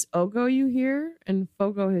 Is Ogo you hear? And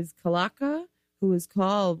Fogo his Kalaka, who was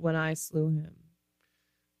called when I slew him.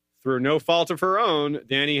 Through no fault of her own,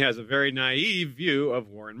 Dany has a very naive view of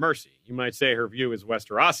War and Mercy. You might say her view is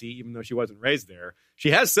Westerosi, even though she wasn't raised there.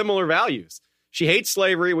 She has similar values. She hates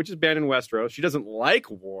slavery, which is banned in Westeros. She doesn't like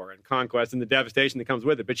war and conquest and the devastation that comes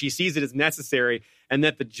with it, but she sees it as necessary and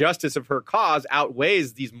that the justice of her cause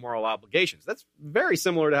outweighs these moral obligations. That's very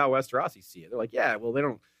similar to how Westerosi see it. They're like, yeah, well, they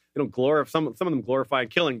don't glorify, some of them glorify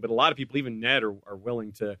killing, but a lot of people, even Ned, are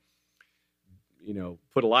willing to,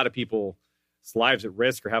 put a lot of people's lives at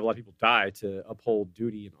risk or have a lot of people die to uphold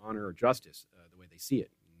duty and honor or justice the way they see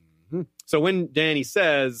it. Mm-hmm. So when Dany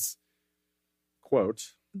says,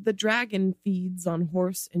 quote, the dragon feeds on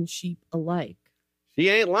horse and sheep alike. She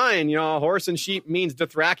ain't lying, y'all. Horse and sheep means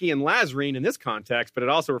Dothraki and Lazarene in this context, but it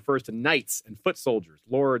also refers to knights and foot soldiers,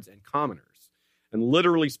 lords and commoners. And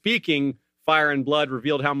literally speaking, Fire and Blood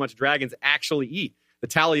revealed how much dragons actually eat. The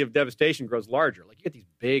tally of devastation grows larger. Like, you get these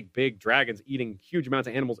big, big dragons eating huge amounts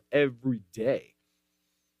of animals every day.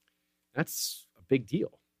 That's a big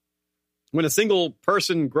deal. When a single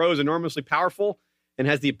person grows enormously powerful and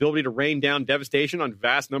has the ability to rain down devastation on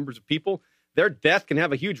vast numbers of people, their death can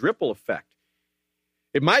have a huge ripple effect.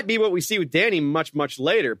 It might be what we see with Dany much, much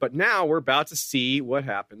later, but now we're about to see what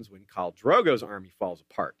happens when Khal Drogo's army falls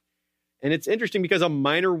apart. And it's interesting because a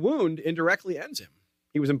minor wound indirectly ends him.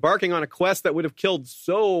 He was embarking on a quest that would have killed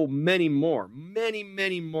so many more. Many,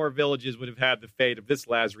 many more villages would have had the fate of this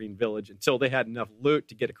Lazarene village until they had enough loot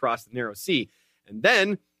to get across the Narrow Sea. And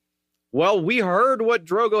then, well, we heard what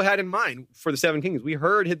Drogo had in mind for the Seven Kingdoms. We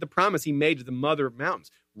heard the promise he made to the Mother of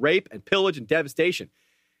Mountains. Rape and pillage and devastation.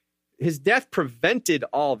 His death prevented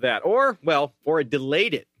all that. Or it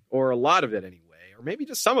delayed it. Or a lot of it anyway. Or maybe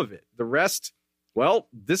just some of it. The rest, well,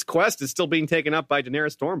 this quest is still being taken up by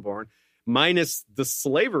Daenerys Stormborn. Minus the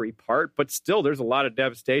slavery part, but still there's a lot of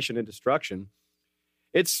devastation and destruction.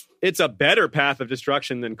 It's a better path of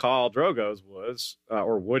destruction than Khal Drogo's was,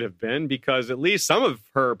 or would have been, because at least some of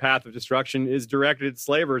her path of destruction is directed at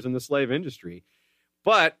slavers in the slave industry.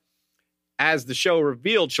 But as the show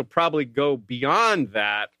revealed, she'll probably go beyond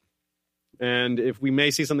that. And if we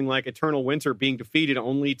may see something like Eternal Winter being defeated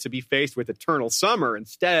only to be faced with Eternal Summer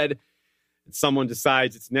instead, someone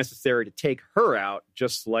decides it's necessary to take her out,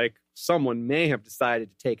 just like someone may have decided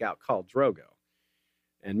to take out Khal Drogo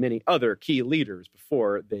and many other key leaders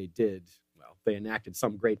before they enacted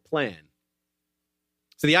some great plan.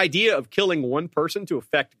 So the idea of killing one person to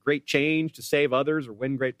effect great change, to save others, or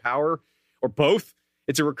win great power, or both,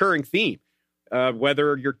 it's a recurring theme.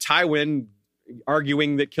 Whether you're Tywin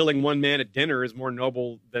arguing that killing one man at dinner is more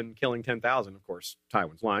noble than killing 10,000. Of course,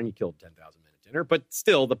 Tywin's lying. He killed 10,000 men at dinner. But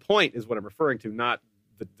still, the point is what I'm referring to, not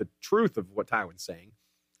the truth of what Tywin's saying.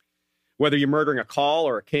 Whether you're murdering a Khal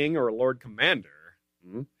or a king or a Lord Commander,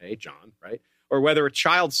 hey, John, right? or whether a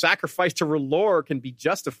child sacrificed to R'hllor can be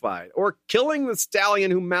justified, or killing the stallion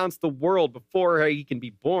who mounts the world before he can be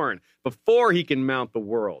born, before he can mount the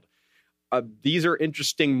world. These are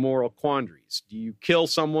interesting moral quandaries. Do you kill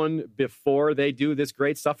someone before they do this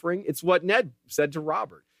great suffering? It's what Ned said to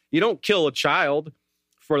Robert. You don't kill a child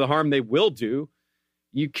for the harm they will do.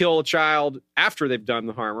 You kill a child after they've done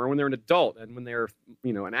the harm, or when they're an adult and when they're,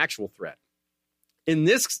 an actual threat. In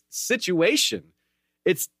this situation,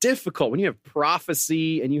 it's difficult when you have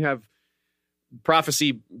prophecy and you have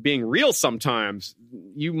prophecy being real sometimes.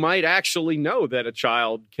 You might actually know that a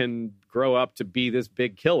child can grow up to be this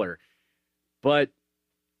big killer. But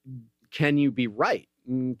can you be right?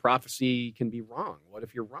 Prophecy can be wrong. What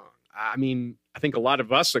if you're wrong? I mean, I think a lot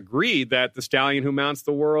of us agree that the stallion who mounts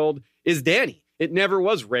the world is Dany. It never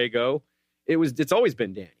was Rhaego. It's always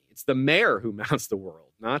been Dany. It's the mare who mounts the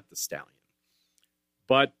world, not the stallion.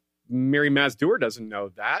 But Mirri Maz Duur doesn't know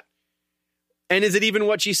that. And is it even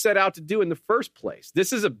what she set out to do in the first place?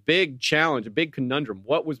 This is a big challenge, a big conundrum.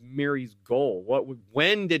 What was Mirri's goal?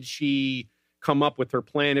 When did she come up with her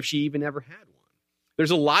plan, if she even ever had one?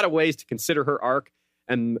 There's a lot of ways to consider her arc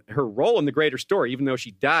and her role in the greater story. Even though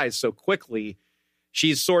she dies so quickly,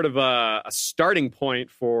 she's sort of a starting point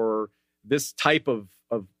for this type of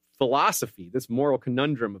philosophy, this moral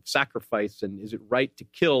conundrum of sacrifice. And is it right to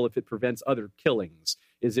kill if it prevents other killings?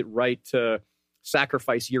 Is it right to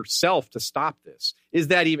sacrifice yourself to stop this? Is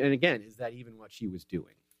that even what she was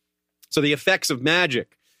doing? So the effects of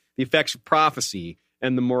magic, the effects of prophecy,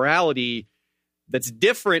 and the morality that's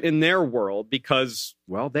different in their world because,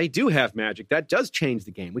 well, they do have magic. That does change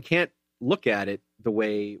the game. We can't look at it the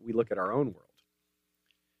way we look at our own world.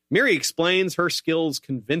 Mirri explains her skills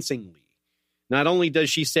convincingly. Not only does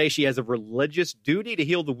she say she has a religious duty to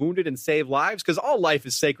heal the wounded and save lives, because all life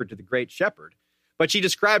is sacred to the Great Shepherd, but she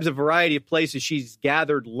describes a variety of places she's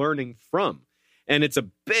gathered learning from. And it's a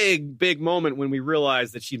big, big moment when we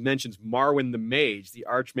realize that she mentions Marwyn the Mage, the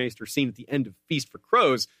Archmaester seen at the end of Feast for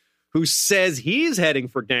Crows, who says he's heading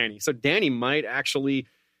for Dany. So Dany might actually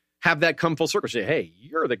have that come full circle. Say, hey,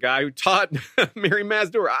 you're the guy who taught Mirri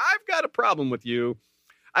Maz Duur. I've got a problem with you.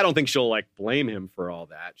 I don't think she'll blame him for all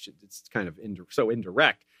that. It's kind of so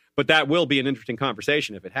indirect. But that will be an interesting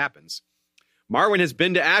conversation if it happens. Marwyn has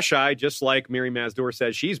been to Asshai, just like Mirri Maz Duur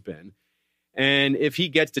says she's been. And if he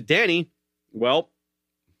gets to Dany, well,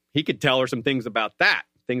 he could tell her some things about that.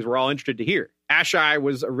 Things we're all interested to hear. Asshai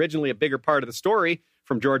was originally a bigger part of the story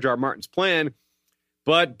from George R. Martin's plan,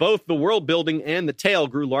 but both the world building and the tale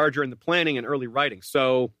grew larger in the planning and early writing.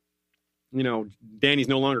 So, Dany's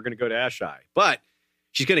no longer going to go to Asshai, but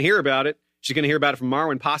she's going to hear about it. She's going to hear about it from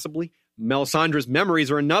Marwyn, possibly. Melisandre's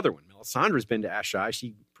memories are another one. Melisandre's been to Asshai.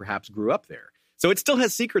 She perhaps grew up there. So it still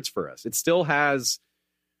has secrets for us. It still has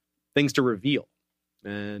things to reveal.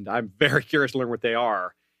 And I'm very curious to learn what they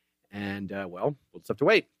are. And, we'll just have to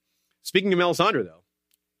wait. Speaking of Melisandre, though,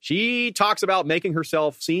 she talks about making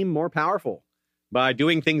herself seem more powerful by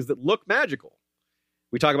doing things that look magical.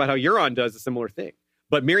 We talk about how Euron does a similar thing.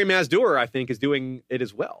 But Mirri Maz Duur, I think, is doing it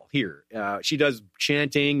as well here. She does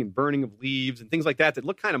chanting and burning of leaves and things like that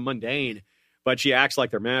look kind of mundane, but she acts like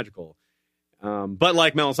they're magical. But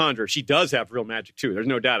like Melisandre, she does have real magic, too. There's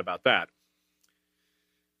no doubt about that.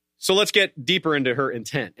 So let's get deeper into her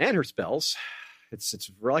intent and her spells.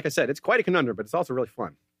 It's like I said, it's quite a conundrum, but it's also really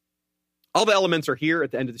fun. All the elements are here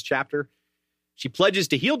at the end of this chapter. She pledges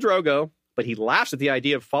to heal Drogo, but he laughs at the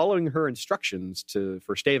idea of following her instructions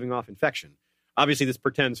for staving off infection. Obviously, this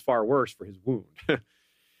portends far worse for his wound.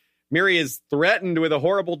 Mirri is threatened with a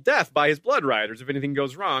horrible death by his Blood Riders if anything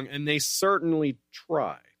goes wrong, and they certainly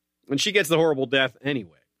try. And she gets the horrible death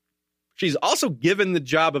anyway. She's also given the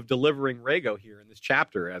job of delivering Rhaego here in this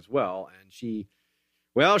chapter as well, and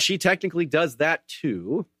she technically does that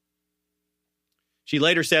too. She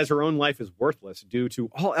later says her own life is worthless due to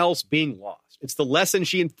all else being lost. It's the lesson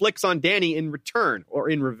she inflicts on Dany in return, or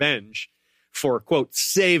in revenge, for, quote,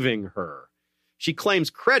 saving her. She claims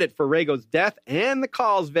credit for Rhaego's death and the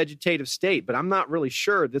Khale's vegetative state, but I'm not really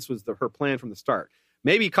sure this was her plan from the start.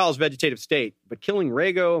 Maybe Khale's vegetative state, but killing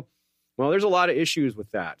Rhaego, well, there's a lot of issues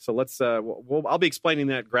with that. So I'll be explaining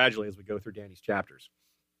that gradually as we go through Dany's chapters.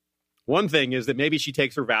 One thing is that maybe she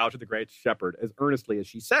takes her vow to the Great Shepherd as earnestly as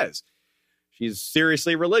she says. She's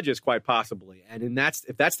seriously religious, quite possibly. And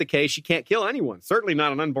if that's the case, she can't kill anyone, certainly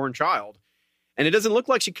not an unborn child. And it doesn't look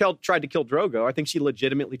like she tried to kill Drogo. I think she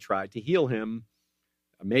legitimately tried to heal him.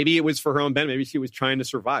 Maybe it was for her own benefit. Maybe she was trying to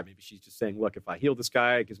survive. Maybe she's just saying, look, if I heal this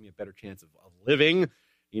guy, it gives me a better chance of living.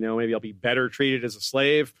 Maybe I'll be better treated as a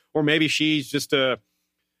slave. Or maybe she's just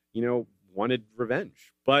wanted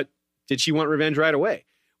revenge. But did she want revenge right away?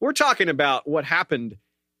 We're talking about what happened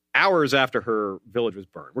hours after her village was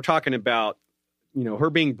burned. We're talking about, her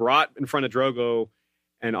being brought in front of Drogo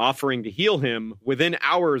and offering to heal him within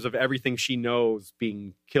hours of everything she knows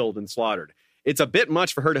being killed and slaughtered. It's a bit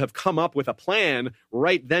much for her to have come up with a plan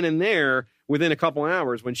right then and there within a couple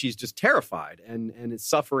hours when she's just terrified and is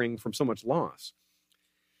suffering from so much loss.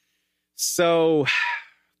 So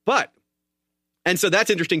that's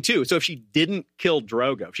interesting too. So if she didn't kill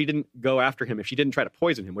Drogo, if she didn't go after him, if she didn't try to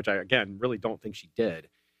poison him, which I, again, really don't think she did,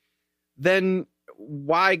 then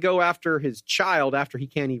why go after his child after he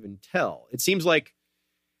can't even tell? It seems like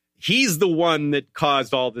he's the one that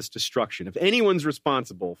caused all this destruction. If anyone's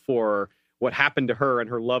responsible for what happened to her and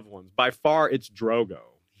her loved ones, by far it's Drogo.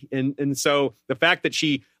 And so the fact that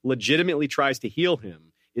she legitimately tries to heal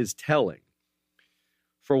him is telling.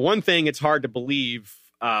 For one thing, it's hard to believe.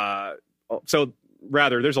 There's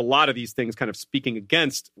a lot of these things kind of speaking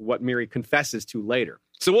against what Miri confesses to later.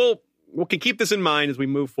 So we can keep this in mind as we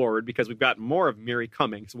move forward, because we've got more of Miri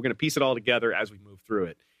coming. So we're going to piece it all together as we move through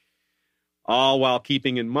it, all while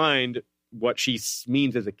keeping in mind what she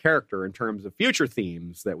means as a character in terms of future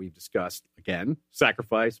themes that we've discussed. Again,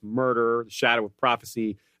 sacrifice, murder, the shadow of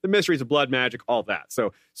prophecy, the mysteries of blood magic, all that.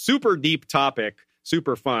 So super deep topic,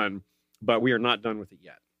 super fun, but we are not done with it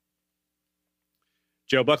yet.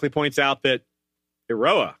 Joe Buckley points out that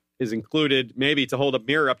Iroha is included maybe to hold a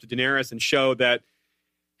mirror up to Daenerys and show that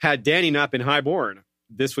had Dany not been highborn,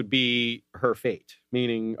 this would be her fate,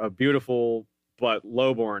 meaning a beautiful but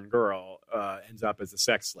lowborn girl ends up as a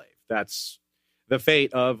sex slave. That's the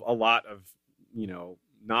fate of a lot of,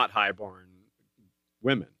 not highborn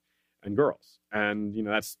women and girls. And,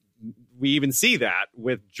 we even see that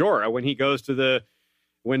with Jorah when he goes to the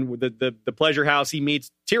pleasure house he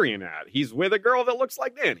meets Tyrion at. He's with a girl that looks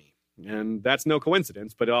like Dany. And that's no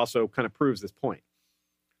coincidence, but it also kind of proves this point.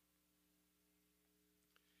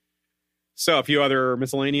 So a few other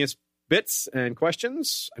miscellaneous bits and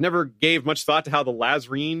questions. I never gave much thought to how the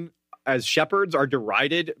Lazarene as shepherds are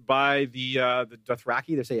derided by the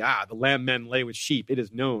Dothraki. They say, the lamb men lay with sheep. It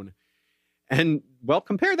is known. And, well,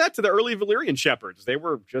 compare that to the early Valyrian shepherds. They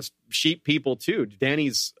were just sheep people, too.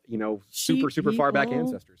 Dany's, super far back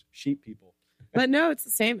ancestors. Sheep people. But no, it's the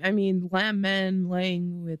same. I mean, lamb men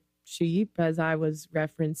laying with sheep, as I was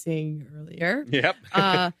referencing earlier. Yep.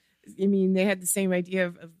 They had the same idea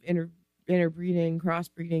of interbreeding,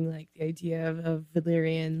 crossbreeding, like the idea of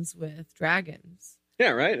Valyrians with dragons. Yeah,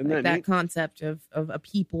 right. And like that concept of a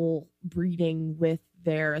people breeding with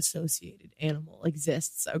their associated animal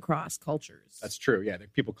exists across cultures. That's true. Yeah,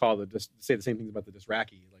 people say the same things about the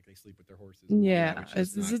Dothraki, like they sleep with their horses. Yeah,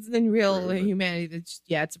 it's in real humanity.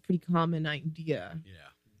 It's a pretty common idea. Yeah,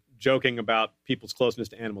 joking about people's closeness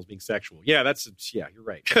to animals being sexual. Yeah, you're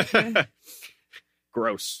right.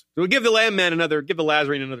 Gross. So we'll give the Lazarene another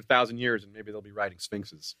 1,000 years, and maybe they'll be riding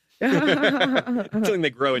sphinxes. Something they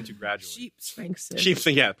grow into gradually. Sheep sphinxes.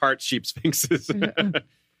 Part sheep sphinxes.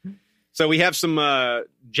 So we have some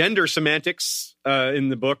gender semantics in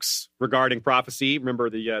the books regarding prophecy. Remember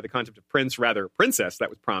the concept of princess that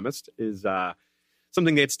was promised is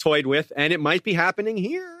something that's toyed with, and it might be happening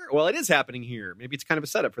here. Well, it is happening here. Maybe it's kind of a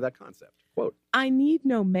setup for that concept. Quote, "I need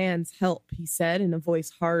no man's help," he said in a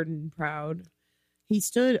voice hard and proud. He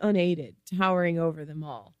stood unaided, towering over them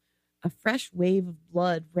all. A fresh wave of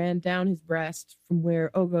blood ran down his breast from where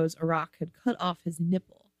Ogo's Arak had cut off his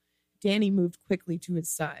nipple. Dany moved quickly to his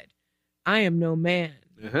side. "I am no man."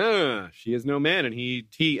 She is no man, and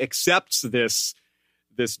he accepts this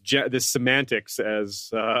semantics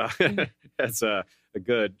as as a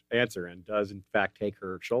good answer, and does in fact take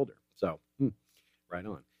her shoulder. So right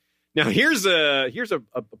on. Now here's a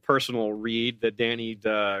personal read that Dany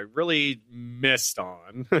really missed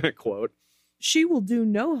on. Quote, "She will do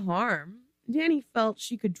no harm." Dany felt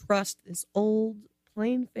she could trust this old,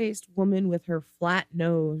 plain-faced woman with her flat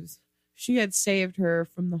nose. She had saved her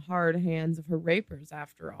from the hard hands of her rapers,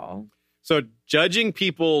 after all. So judging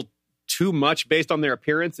people too much based on their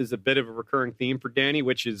appearance is a bit of a recurring theme for Dany,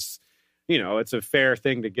 which is, it's a fair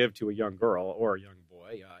thing to give to a young girl or a young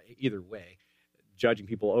boy. Either way, judging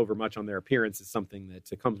people over much on their appearance is something that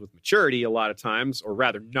comes with maturity a lot of times, or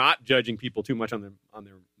rather not judging people too much on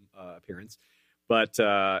their appearance. But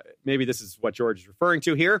maybe this is what George is referring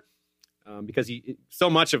to here. Because so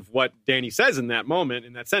much of what Dany says in that moment,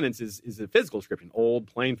 in that sentence, is a physical description. Old,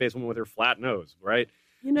 plain-faced woman with her flat nose, right?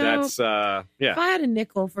 That's, if I had a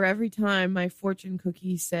nickel for every time my fortune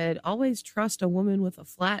cookie said, "Always trust a woman with a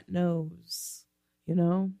flat nose,"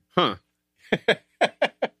 Huh.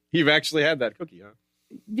 You've actually had that cookie, huh?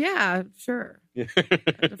 Yeah, sure.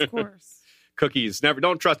 Of course. Cookies.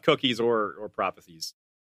 Don't trust cookies or prophecies.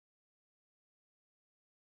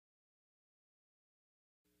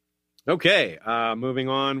 Okay, moving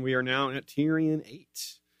on. We are now at Tyrion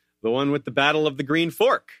 8, the one with the Battle of the Green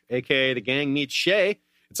Fork, a.k.a. the gang meets Shay.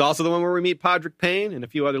 It's also the one where we meet Podrick Payne and a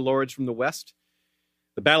few other lords from the West.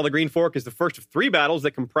 The Battle of the Green Fork is the first of 3 battles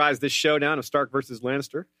that comprise this showdown of Stark versus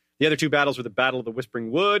Lannister. The other 2 battles were the Battle of the Whispering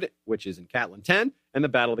Wood, which is in Catelyn 10, and the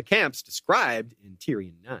Battle of the Camps, described in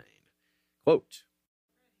Tyrion 9. Quote,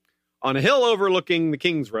 on a hill overlooking the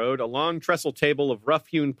King's Road, a long trestle table of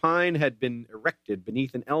rough-hewn pine had been erected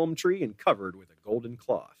beneath an elm tree and covered with a golden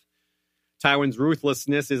cloth. Tywin's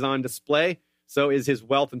ruthlessness is on display, so is his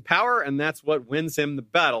wealth and power, and that's what wins him the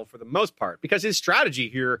battle for the most part, because his strategy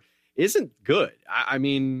here isn't good. I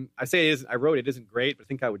mean, I say it isn't, I wrote it isn't great, but I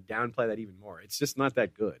think I would downplay that even more. It's just not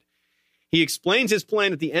that good. He explains his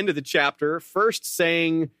plan at the end of the chapter, first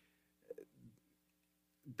saying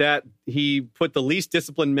that he put the least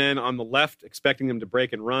disciplined men on the left, expecting them to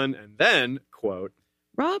break and run, and then, quote,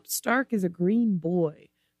 Robb Stark is a green boy,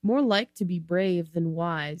 more like to be brave than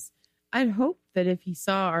wise. I'd hoped that if he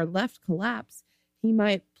saw our left collapse, he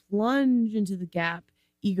might plunge into the gap,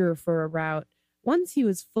 eager for a rout. Once he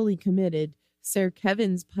was fully committed, Sir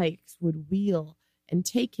Kevin's pikes would wheel and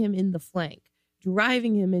take him in the flank,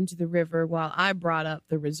 driving him into the river while I brought up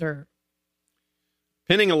the reserve.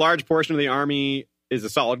 Pinning a large portion of the army is a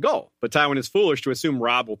solid goal, but Tywin is foolish to assume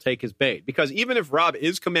Robb will take his bait, because even if Robb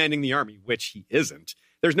is commanding the army, which he isn't,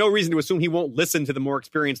 there's no reason to assume he won't listen to the more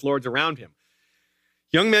experienced lords around him.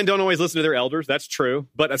 Young men don't always listen to their elders, that's true,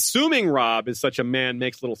 but assuming Robb is such a man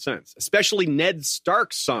makes little sense, especially Ned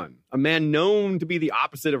Stark's son, a man known to be the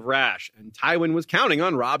opposite of rash, and Tywin was counting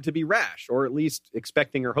on Robb to be rash, or at least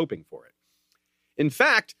expecting or hoping for it. In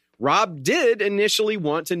fact, Robb did initially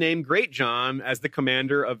want to name Greatjon as the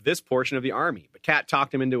commander of this portion of the army, but Cat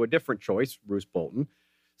talked him into a different choice, Roose Bolton.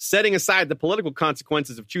 Setting aside the political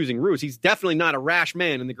consequences of choosing Roose, he's definitely not a rash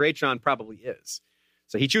man, and the Greatjon probably is.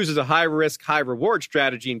 So he chooses a high-risk, high-reward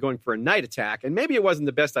strategy in going for a night attack, and maybe it wasn't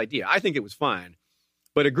the best idea. I think it was fine.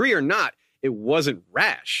 But agree or not, it wasn't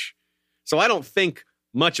rash. So I don't think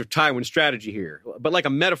much of Tywin's strategy here. But like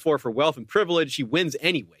a metaphor for wealth and privilege, he wins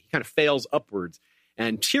anyway. He kind of fails upwards.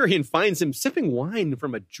 And Tyrion finds him sipping wine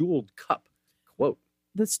from a jeweled cup. Quote,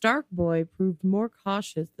 The Stark boy proved more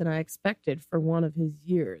cautious than I expected for one of his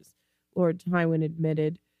years, Lord Tywin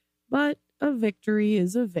admitted. But a victory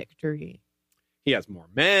is a victory. He has more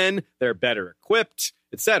men, they're better equipped,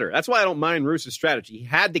 etc. That's why I don't mind Roose's strategy. He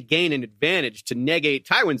had to gain an advantage to negate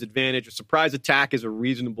Tywin's advantage. A surprise attack is a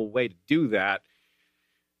reasonable way to do that.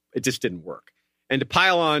 It just didn't work. And to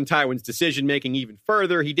pile on Tywin's decision-making even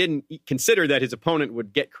further, he didn't consider that his opponent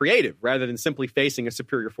would get creative rather than simply facing a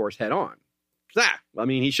superior force head-on. I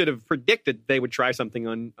mean, he should have predicted they would try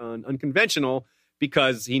something unconventional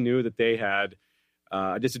because he knew that they had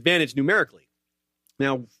a disadvantage numerically.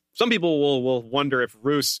 Now, some people will wonder if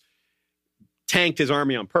Roose tanked his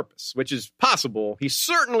army on purpose, which is possible. He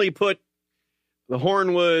certainly put the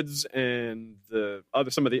Hornwoods and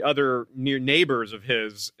some of the other near neighbors of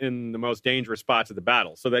his in the most dangerous spots of the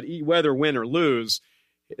battle, so that whether win or lose,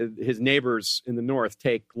 his neighbors in the north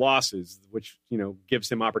take losses, which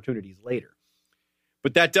gives him opportunities later.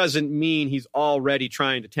 But that doesn't mean he's already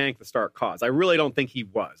trying to tank the Stark cause. I really don't think he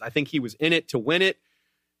was. I think he was in it to win it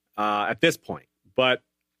at this point. But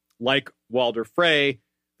like Walder Frey,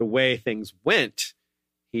 the way things went,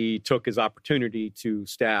 he took his opportunity to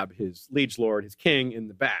stab his liege lord, his king, in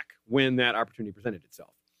the back when that opportunity presented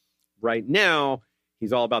itself. Right now,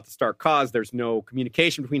 he's all about the Stark cause. There's no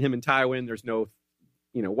communication between him and Tywin. There's no,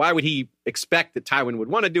 why would he expect that Tywin would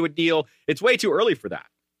want to do a deal? It's way too early for that.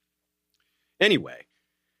 Anyway,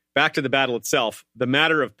 back to the battle itself. The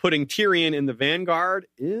matter of putting Tyrion in the vanguard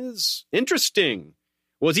is interesting.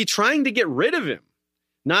 Was he trying to get rid of him?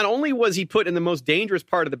 Not only was he put in the most dangerous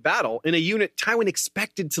part of the battle, in a unit Tywin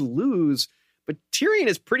expected to lose, but Tyrion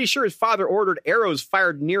is pretty sure his father ordered arrows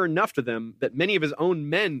fired near enough to them that many of his own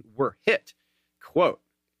men were hit. Quote,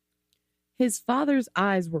 His father's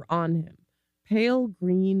eyes were on him, pale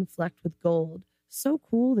green flecked with gold, so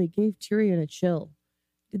cool they gave Tyrion a chill.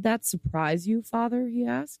 Did that surprise you, father? He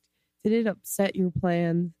asked. Did it upset your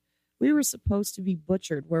plans? We were supposed to be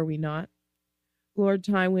butchered, were we not? Lord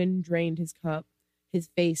Tywin drained his cup, his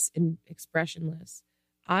face expressionless.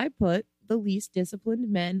 I put the least disciplined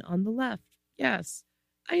men on the left. Yes,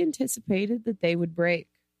 I anticipated that they would break.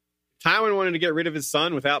 Tywin wanted to get rid of his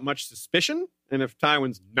son without much suspicion, and if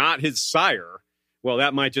Tywin's not his sire, well,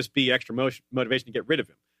 that might just be extra motivation to get rid of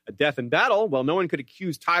him. A death in battle, well, no one could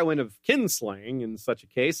accuse Tywin of kinslaying in such a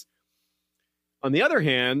case. On the other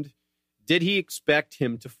hand, did he expect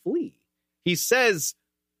him to flee? He says,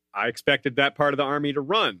 I expected that part of the army to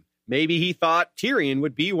run. maybe he thought Tyrion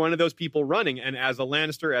would be one of those people running. And as a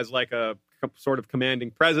Lannister, as like a sort of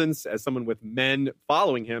commanding presence, as someone with men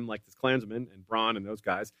following him, like this clansman and Bronn and those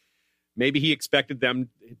guys, maybe he expected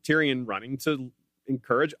Tyrion running, to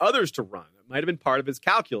encourage others to run. It might have been part of his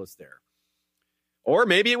calculus there. Or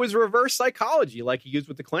maybe it was reverse psychology like he used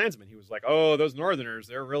with the clansmen. He was like, oh, those Northerners,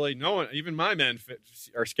 they're really, no one, even my men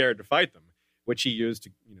are scared to fight them, which he used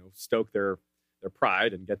to, stoke their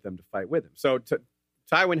pride and get them to fight with him. So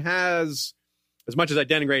Tywin has, as much as I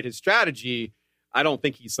denigrate his strategy, I don't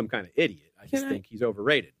think he's some kind of idiot. I just think he's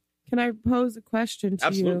overrated. Can I pose a question to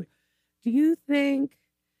Absolutely. you? Do you think,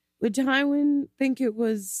 would Tywin think it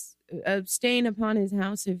was a stain upon his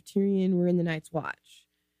house if Tyrion were in the Night's Watch?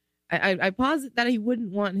 I posit that he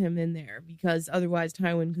wouldn't want him in there because otherwise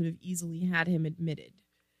Tywin could have easily had him admitted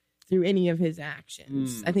through any of his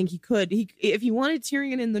actions. I think he could. If he wanted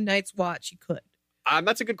Tyrion in the Night's Watch, he could.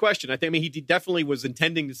 That's a good question. I mean, he definitely was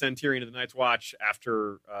intending to send Tyrion to the Night's Watch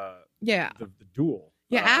after the duel.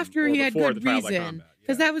 Yeah, after he had good reason.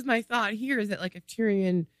 Because that was my thought here, is that like if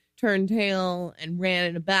Tyrion turned tail and ran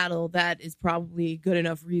in a battle, that is probably good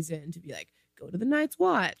enough reason to be like, go to the Night's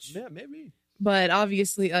Watch. Yeah, maybe. But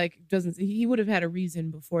obviously, he would have had a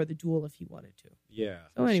reason before the duel if he wanted to. Yeah.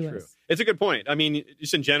 So anyways. True. It's a good point. I mean,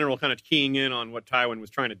 just in general, kind of keying in on what Tywin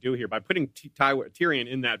was trying to do here by putting Tyrion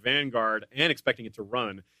in that vanguard and expecting it to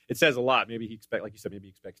run. It says a lot. Maybe he expects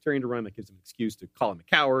Tyrion to run. That gives him an excuse to call him a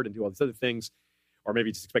coward and do all these other things. Or maybe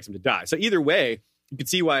he just expects him to die. So either way, you can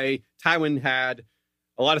see why Tywin had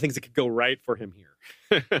a lot of things that could go right for him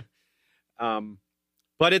here.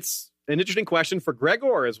 But it's an interesting question for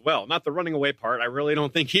Gregor as well. Not the running away part. I really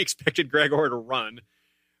don't think he expected Gregor to run.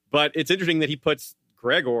 But it's interesting that he puts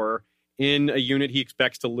Gregor in a unit he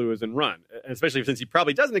expects to lose and run. Especially since he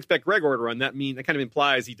probably doesn't expect Gregor to run. That kind of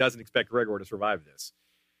implies he doesn't expect Gregor to survive this.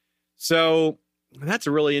 So that's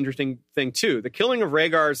a really interesting thing, too. The killing of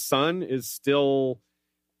Rhaegar's son is still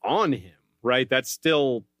on him, right? That's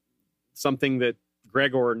still something that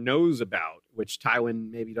Gregor knows about, which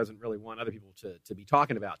Tywin maybe doesn't really want other people to be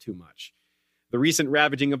talking about too much. The recent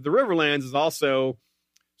ravaging of the Riverlands is also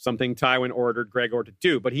something Tywin ordered Gregor to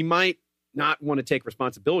do, but he might not want to take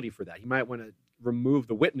responsibility for that. He might want to remove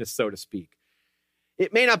the witness, so to speak.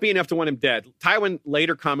 It may not be enough to want him dead. Tywin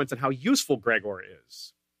later comments on how useful Gregor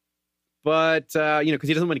is. But, because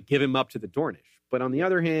he doesn't want to give him up to the Dornish. But on the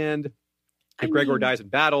other hand, if Gregor dies in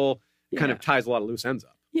battle, it kind of ties a lot of loose ends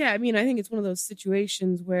up. Yeah, I mean, I think it's one of those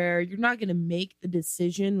situations where you're not going to make the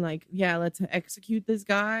decision like, yeah, let's execute this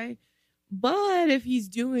guy. But if he's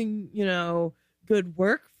doing, good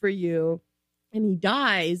work for you and he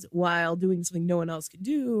dies while doing something no one else can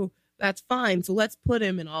do, that's fine. So let's put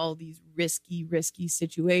him in all these risky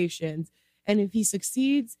situations. And if he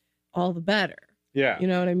succeeds, all the better. Yeah. You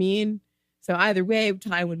know what I mean? So either way,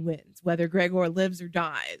 Tywin wins, whether Gregor lives or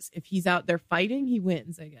dies. If he's out there fighting, he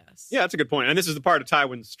wins, I guess. Yeah, that's a good point. And this is the part of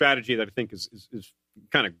Tywin's strategy that I think is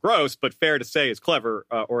kind of gross, but fair to say is clever,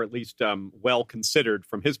 or at least well considered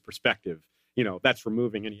from his perspective. That's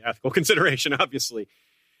removing any ethical consideration, obviously.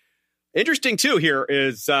 Interesting, too, here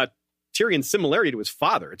is Tyrion's similarity to his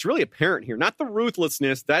father. It's really apparent here. Not the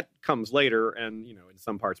ruthlessness, that comes later and, in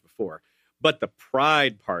some parts before. But the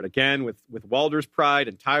pride part, again, with Walder's pride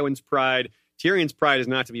and Tywin's pride, Tyrion's pride is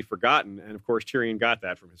not to be forgotten. And, of course, Tyrion got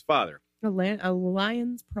that from his father. A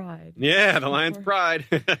lion's pride. Yeah, the lion's pride.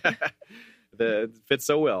 It fits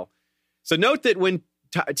so well. So note that when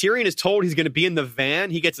Tyrion is told he's going to be in the van,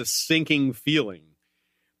 he gets a sinking feeling.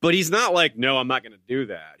 But he's not like, no, I'm not going to do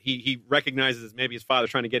that. He recognizes maybe his father's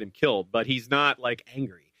trying to get him killed, but he's not,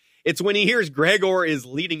 angry. It's when he hears Gregor is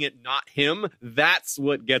leading it, not him. That's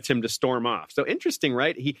what gets him to storm off. So interesting,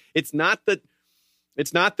 right? It's not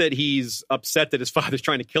that he's upset that his father's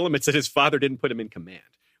trying to kill him. It's that his father didn't put him in command,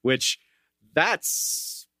 which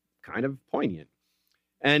that's kind of poignant.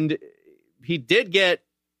 And he did get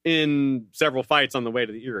in several fights on the way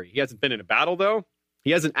to the Eyrie. He hasn't been in a battle, though.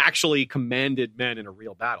 He hasn't actually commanded men in a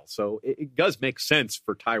real battle. So it does make sense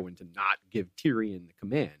for Tywin to not give Tyrion the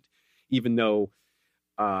command, even though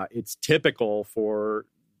it's typical for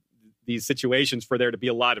these situations for there to be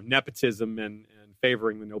a lot of nepotism and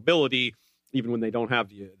favoring the nobility, even when they don't have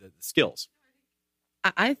the skills.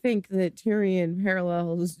 I think that Tyrion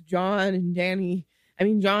parallels Jon and Dany. I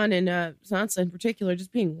mean, Jon and Sansa in particular,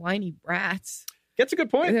 just being whiny brats. That's a good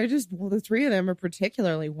point. They're just, well, the three of them are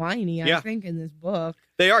particularly whiny, I think, in this book.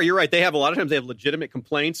 They are. You're right. They have a lot of times they have legitimate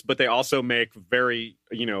complaints, but they also make very,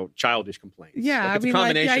 childish complaints. Yeah, like, I mean,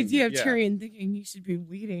 like the idea of Tyrion thinking he should be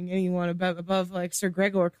leading anyone above like Sir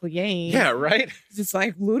Gregor Clegane. Yeah, right. It's just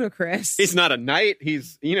like ludicrous. He's not a knight.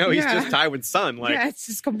 He's, he's just Tywin's son. Like, yeah, it's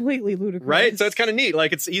just completely ludicrous. Right. So it's kind of neat.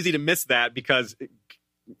 Like, it's easy to miss that because,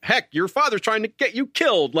 heck, your father's trying to get you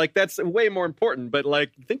killed. Like, that's way more important. But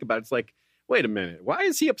like, think about it. It's like, wait a minute. Why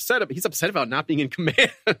is he upset? He's upset about not being in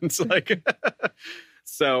command. It's like,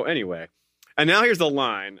 so anyway. And now here's the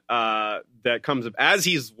line that comes up as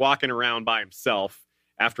he's walking around by himself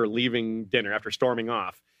after leaving dinner, after storming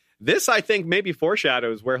off. This, I think, maybe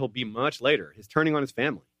foreshadows where he'll be much later. His turning on his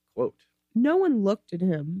family. Quote. No one looked at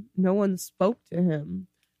him. No one spoke to him.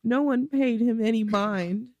 No one paid him any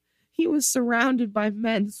mind. He was surrounded by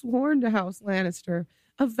men sworn to House Lannister,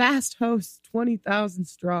 a vast host, 20,000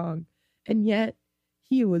 strong. And yet,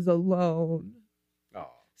 he was alone.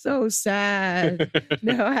 Oh. So sad.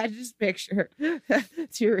 No, I just picture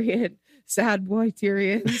Tyrion, sad boy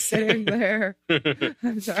Tyrion, sitting there.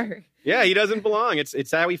 I'm sorry. Yeah, he doesn't belong.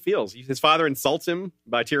 It's how he feels. His father insults him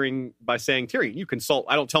by saying, Tyrion, you consult.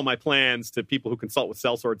 I don't tell my plans to people who consult with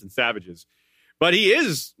sellswords and savages. But he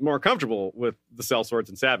is more comfortable with the sellswords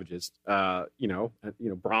and savages. Bronn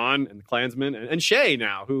and the clansmen and Shae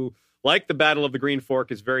now, who, like the Battle of the Green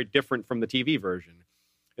Fork, is very different from the TV version.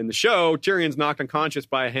 In the show, Tyrion's knocked unconscious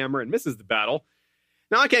by a hammer and misses the battle.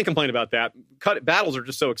 Now, I can't complain about that. Battles are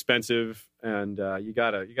just so expensive, and you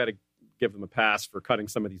gotta give them a pass for cutting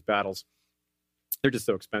some of these battles. They're just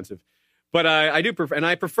so expensive. But I do prefer, and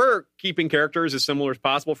I prefer keeping characters as similar as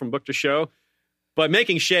possible from book to show. But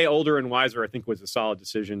making Shae older and wiser, I think, was a solid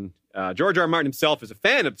decision. George R. R. Martin himself is a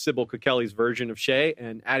fan of Sybil Kelly's version of Shae,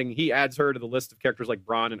 and he adds her to the list of characters like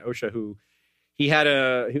Bronn and Osha, who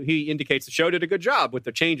he indicates the show did a good job with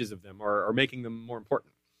the changes of them or making them more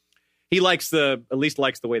important. He at least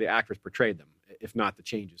likes the way the actress portrayed them, if not the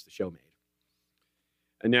changes the show made.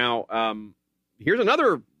 And now, here's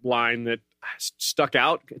another line that stuck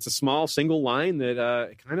out. It's a small single line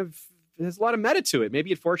that kind of has a lot of meta to it.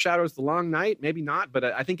 Maybe it foreshadows the long night, maybe not, but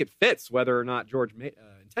I think it fits whether or not George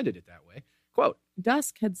intended it that way. Quote,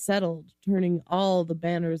 dusk had settled, turning all the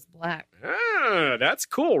banners black. That's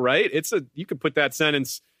cool, right? You could put that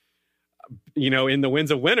sentence, in the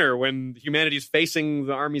Winds of Winter when humanity's facing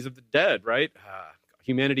the armies of the dead, right?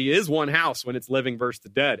 Humanity is one house when it's living versus the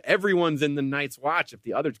dead. Everyone's in the Night's Watch if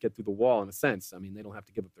the others get through the wall, in a sense. I mean, they don't have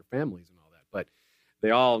to give up their families and all that, but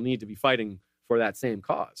they all need to be fighting for that same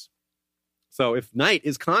cause. So if night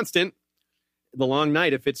is constant, the long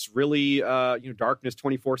night, if it's really, darkness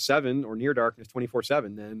 24/7 or near darkness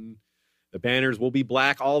 24/7, then the banners will be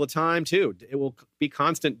black all the time too. It will be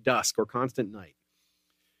constant dusk or constant night.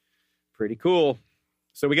 Pretty cool.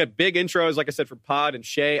 So we got big intros, like I said, for Pod and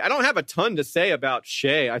Shae. I don't have a ton to say about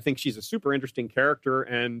Shae. I think she's a super interesting character,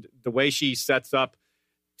 and the way she sets up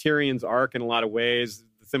Tyrion's arc in a lot of ways,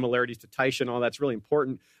 the similarities to Tysha and all that's really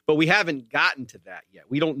important. But we haven't gotten to that yet.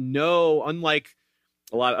 We don't know, unlike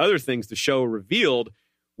a lot of other things the show revealed,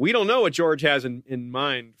 we don't know what George has in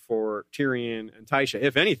mind for Tyrion and Tysha,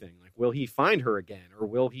 if anything. Like, will he find her again? Or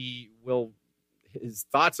will his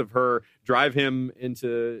thoughts of her drive him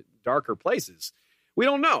into darker places? We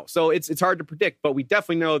don't know. So it's hard to predict, but we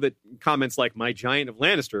definitely know that comments like "my giant of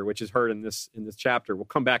Lannister," which is heard in this chapter, will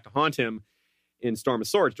come back to haunt him in Storm of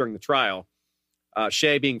Swords during the trial.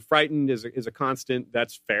 Shae being frightened is a constant.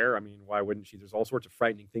 That's fair. I mean, why wouldn't she? There's all sorts of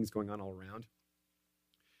frightening things going on all around.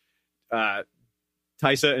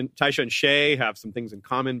 Tysha and Shae have some things in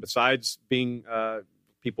common besides being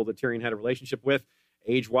people that Tyrion had a relationship with,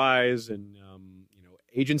 age-wise and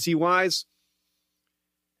agency-wise.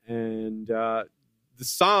 And the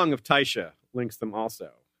song of Tysha links them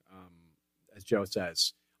also, as Joe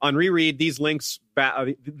says. On reread, this links back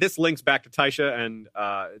to Tysha, and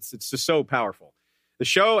it's just so powerful. The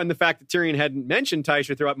show and the fact that Tyrion hadn't mentioned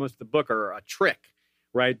Tysha throughout most of the book are a trick,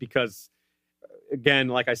 right? Because, again,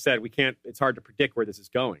 like I said, it's hard to predict where this is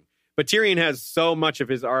going. But Tyrion has so much of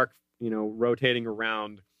his arc, rotating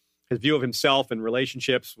around his view of himself and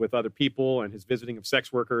relationships with other people and his visiting of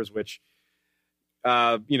sex workers, which,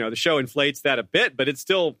 the show inflates that a bit, but it's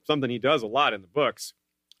still something he does a lot in the books.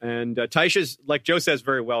 And Tysha's, like Joe says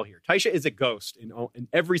very well here, Tysha is a ghost in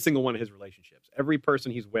every single one of his relationships. Every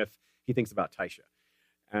person he's with, he thinks about Tysha.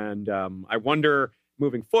 And I wonder,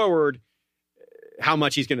 moving forward, how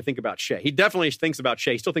much he's going to think about Shae. He definitely thinks about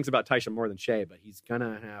Shae. He still thinks about Tysha more than Shae, but he's going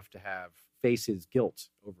to have face his guilt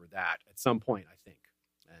over that at some point, I think,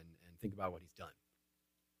 and think about what he's done.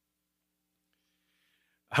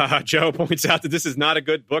 Joe points out that this is not a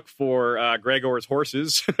good book for Gregor's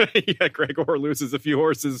horses. Yeah, Gregor loses a few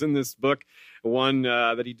horses in this book. One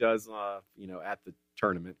that he does, at the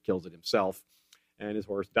tournament, kills it himself, and his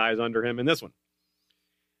horse dies under him in this one.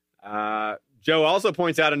 Joe also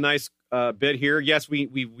points out a nice bit here. Yes,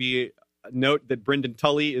 we note that Brynden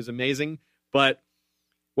Tully is amazing, but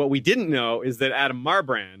what we didn't know is that Adam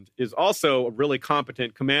Marbrand is also a really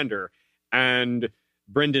competent commander, and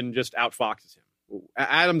Brynden just outfoxes him.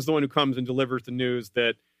 Adam's the one who comes and delivers the news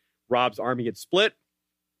that Robb's army had split.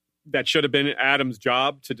 That should have been Adam's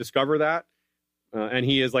job to discover that. And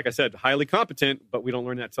he is, like I said, highly competent, but we don't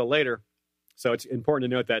learn that till later. So it's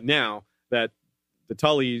important to note that now that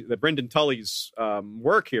Brynden Tully's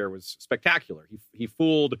work here was spectacular. He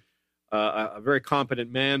fooled a very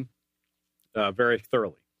competent man very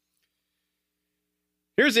thoroughly.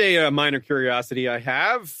 Here's a minor curiosity I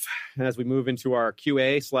have as we move into our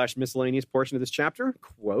QA/miscellaneous portion of this chapter.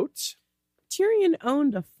 Quote, Tyrion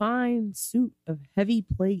owned a fine suit of heavy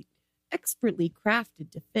plate, expertly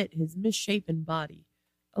crafted to fit his misshapen body.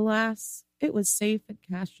 Alas, it was safe at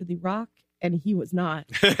Casterly Rock, and he was not.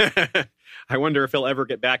 I wonder if he'll ever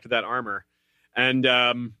get back to that armor, and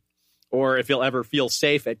or if he'll ever feel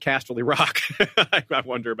safe at Casterly Rock. I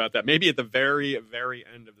wonder about that. Maybe at the very, very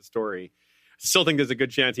end of the story. Still think there's a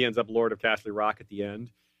good chance he ends up Lord of Casterly Rock at the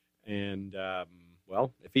end. And,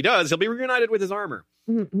 if he does, he'll be reunited with his armor.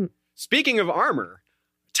 Mm-hmm. Speaking of armor,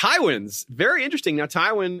 Tywin's very interesting. Now,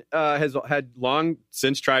 Tywin has had long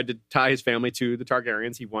since tried to tie his family to the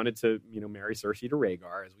Targaryens. He wanted to, marry Cersei to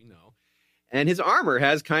Rhaegar, as we know. And his armor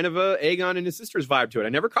has kind of a Aegon and his sister's vibe to it. I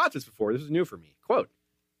never caught this before. This is new for me. Quote,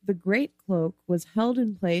 The great cloak was held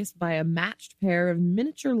in place by a matched pair of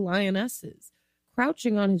miniature lionesses,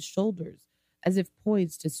 crouching on his shoulders, as if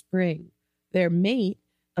poised to spring. Their mate,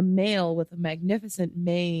 a male with a magnificent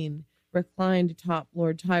mane, reclined atop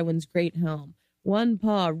Lord Tywin's great helm, one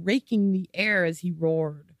paw raking the air as he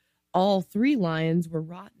roared. All three lions were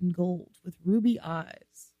wrought in gold with ruby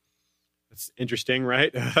eyes. That's interesting,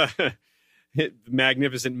 right? The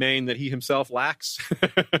magnificent mane that he himself lacks.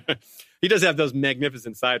 He does have those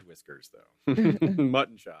magnificent side whiskers, though.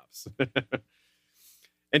 Mutton chops.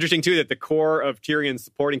 Interesting, too, that the core of Tyrion's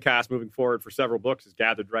supporting cast moving forward for several books is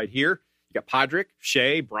gathered right here. You got Podrick,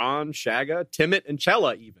 Shae, Bronn, Shagga, Timett, and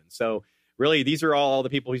Chella even. So really, these are all the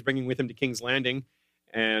people he's bringing with him to King's Landing,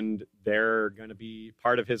 and they're going to be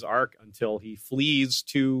part of his arc until he flees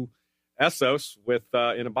to Essos with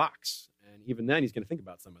in a box. And even then, he's going to think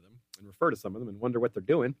about some of them and refer to some of them and wonder what they're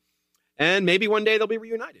doing. And maybe one day they'll be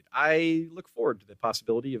reunited. I look forward to the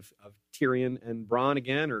possibility of Tyrion and Bronn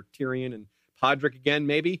again, or Tyrion and Podrick again,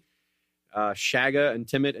 maybe. Shagga and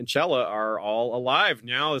Timett and Chella are all alive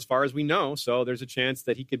now, as far as we know. So there's a chance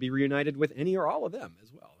that he could be reunited with any or all of them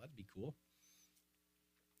as well. That'd be cool.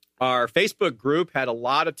 Our Facebook group had a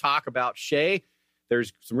lot of talk about Shae.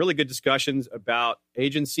 There's some really good discussions about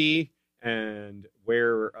agency and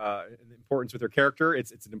where the importance with her character.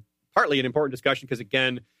 It's partly an important discussion because,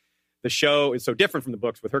 again, the show is so different from the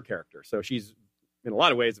books with her character. So she's, in a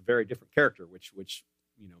lot of ways, a very different character, which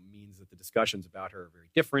means that the discussions about her are very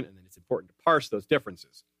different, and then it's important to parse those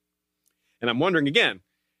differences. And I'm wondering, again,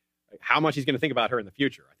 how much he's going to think about her in the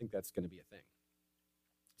future. I think that's going to be a thing.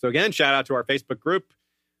 So again, shout out to our Facebook group.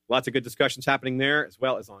 Lots of good discussions happening there, as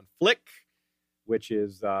well as on Flick, which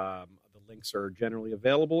is the links are generally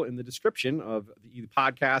available in the description of the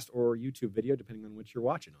podcast or YouTube video, depending on which you're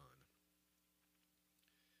watching on.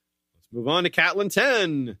 Let's move on to Catelyn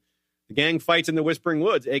 10. The gang fights in the Whispering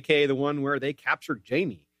Woods, a.k.a. the one where they captured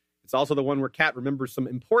Jaime. It's also the one where Cat remembers some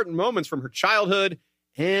important moments from her childhood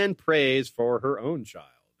and prays for her own child.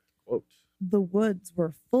 Quote, The woods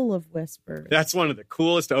were full of whispers. That's one of the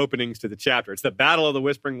coolest openings to the chapter. It's the Battle of the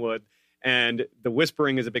Whispering Wood, and the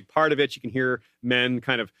whispering is a big part of it. You can hear men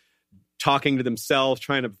kind of talking to themselves,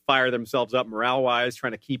 trying to fire themselves up morale-wise,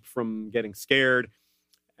 trying to keep from getting scared.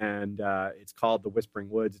 And it's called the Whispering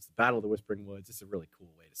Woods. It's the Battle of the Whispering Woods. It's a really cool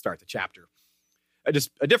way to start the chapter.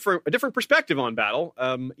 Just a different perspective on battle.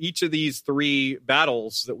 Each of these three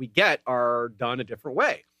battles that we get are done a different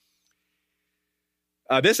way.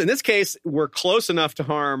 In this case, we're close enough to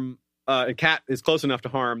harm. Cat is close enough to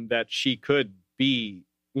harm that she could be,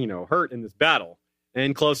 hurt in this battle,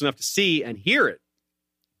 and close enough to see and hear it.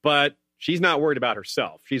 But she's not worried about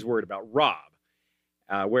herself. She's worried about Robb.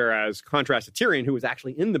 Whereas, contrast to Tyrion, who was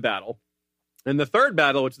actually in the battle. And the third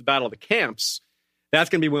battle, which is the Battle of the Camps, that's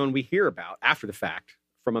going to be one we hear about after the fact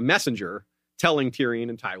from a messenger telling Tyrion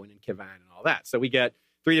and Tywin and Kivan and all that. So we get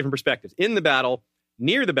three different perspectives: in the battle,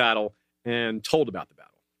 near the battle, and told about the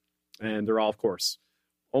battle. And they're all, of course,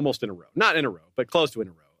 almost in a row. Not in a row, but close to in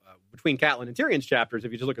a row. between Catelyn and Tyrion's chapters,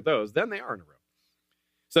 if you just look at those, then they are in a row.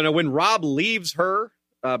 So now when Robb leaves her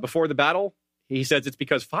before the battle, he says it's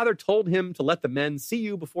because Father told him to let the men see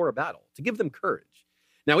you before a battle, to give them courage.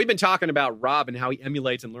 Now, we've been talking about Robb and how he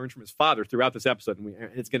emulates and learns from his father throughout this episode,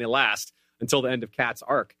 and it's going to last until the end of Kat's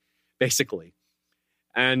arc, basically.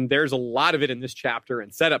 And there's a lot of it in this chapter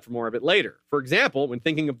and set up for more of it later. For example, when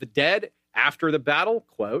thinking of the dead after the battle,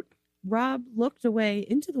 quote, Robb looked away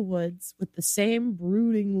into the woods with the same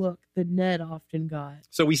brooding look that Ned often got.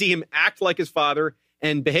 So we see him act like his father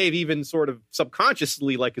and behave even sort of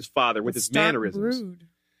subconsciously like his father with his mannerisms. Brood.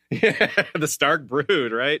 Yeah, the Stark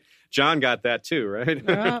brood, right? John got that too, right?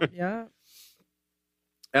 Yeah.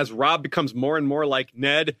 As Robb becomes more and more like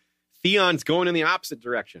Ned, Theon's going in the opposite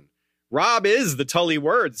direction. Robb is the Tully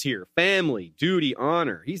words here. Family, duty,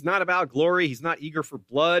 honor. He's not about glory. He's not eager for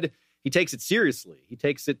blood. He takes it seriously. He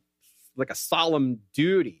takes it like a solemn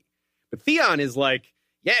duty. But Theon is like,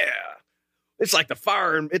 yeah, it's like the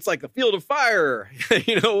fire. It's like the field of fire.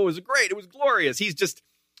 It was great. It was glorious. He's just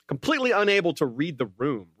completely unable to read the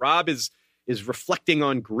room. Robb is reflecting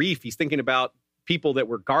on grief. He's thinking about people that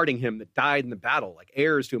were guarding him that died in the battle, like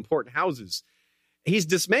heirs to important houses. He's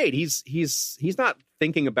dismayed. He's not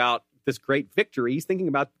thinking about this great victory. He's thinking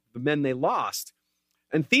about the men they lost.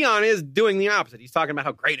 And Theon is doing the opposite. He's talking about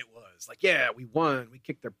how great it was. Like, yeah, we won. We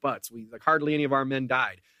kicked their butts. Hardly any of our men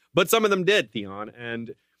died. But some of them did, Theon.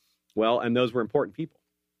 And those were important people.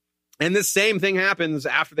 And this same thing happens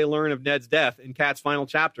after they learn of Ned's death in Kat's final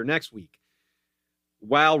chapter next week.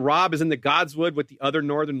 While Robb is in the Godswood with the other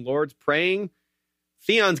Northern Lords praying,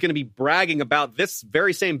 Theon's going to be bragging about this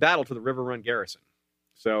very same battle to the Riverrun garrison.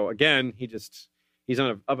 So again, he's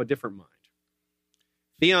of a different mind.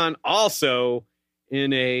 Theon also,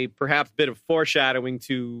 in a perhaps bit of foreshadowing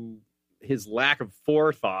to his lack of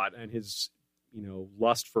forethought and his,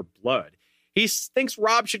 lust for blood, he thinks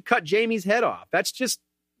Robb should cut Jaime's head off. That's just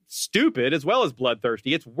stupid as well as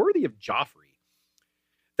bloodthirsty. It's worthy of Joffrey.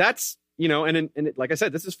 That's, like I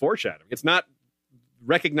said, this is foreshadowing. It's not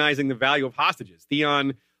recognizing the value of hostages.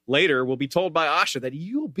 Theon later will be told by Asha that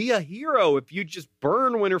you'll be a hero if you just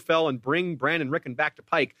burn Winterfell and bring Bran and Rickon back to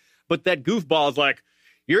Pike. But that goofball is like,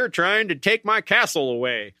 you're trying to take my castle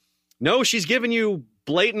away. No, she's giving you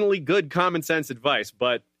blatantly good common sense advice,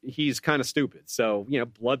 but he's kind of stupid. So,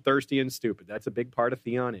 bloodthirsty and stupid. That's a big part of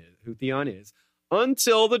who Theon is.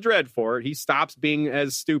 Until the Dreadfort, he stops being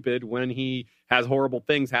as stupid when he has horrible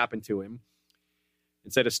things happen to him.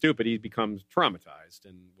 Instead of stupid, he becomes traumatized.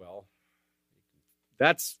 And,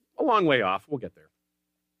 that's a long way off. We'll get there.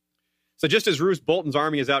 So just as Roose Bolton's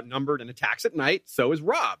army is outnumbered and attacks at night, so is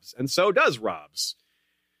Robb's. And so does Robb's.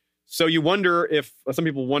 So you wonder some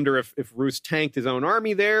people wonder if Roose tanked his own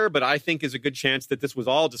army there, but I think is a good chance that this was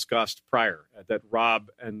all discussed prior, that Robb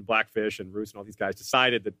and Blackfish and Roose and all these guys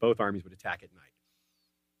decided that both armies would attack at night.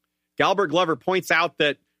 Galbert Glover points out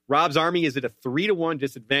that Robb's army is at a 3-1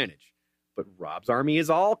 disadvantage, but Robb's army is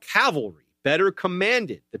all cavalry, better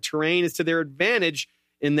commanded. The terrain is to their advantage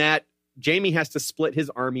in that Jaime has to split his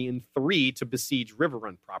army in 3 to besiege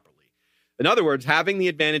Riverrun properly. In other words, having the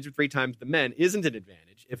advantage of 3 times the men isn't an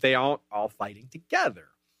advantage if they aren't all fighting together.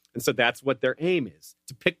 And so that's what their aim is,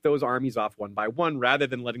 to pick those armies off one by one rather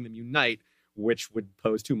than letting them unite, which would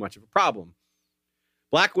pose too much of a problem.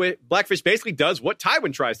 Blackfish basically does what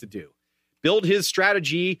Tywin tries to do, build his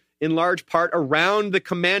strategy in large part around the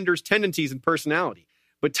commander's tendencies and personality.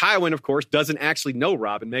 But Tywin, of course, doesn't actually know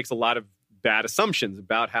Robb and makes a lot of bad assumptions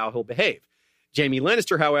about how he'll behave. Jaime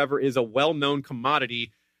Lannister, however, is a well-known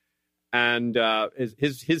commodity, and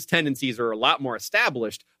his tendencies are a lot more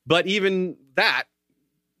established. But even that,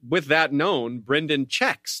 with that known, Brynden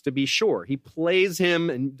checks to be sure. He plays him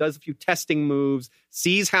and does a few testing moves,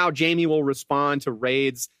 sees how Jaime will respond to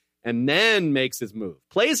raids, and then makes his move.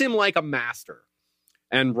 Plays him like a master.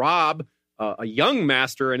 And Robb, a young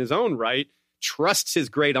master in his own right, trusts his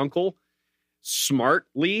great uncle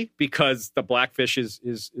smartly because the Blackfish is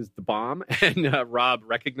the bomb, and Robb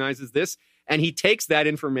recognizes this, and he takes that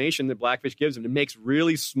information that Blackfish gives him and makes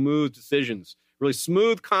really smooth decisions, really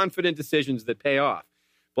smooth, confident decisions that pay off.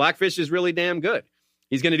 Blackfish is really damn good.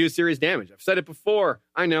 He's going to do serious damage. I've said it before.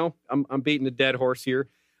 I know I'm beating a dead horse here,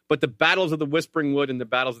 but the battles of the Whispering Wood and the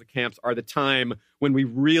battles of the camps are the time when we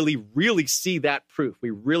really, really see that proof.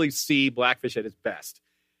 We really see Blackfish at his best.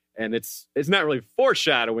 And it's not really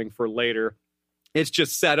foreshadowing for later. It's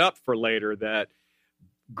just set up for later that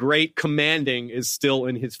great commanding is still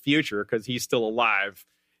in his future because he's still alive.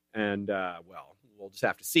 And, we'll just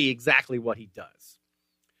have to see exactly what he does.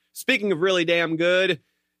 Speaking of really damn good,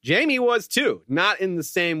 Jaime was too. Not in the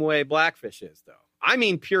same way Blackfish is, though. I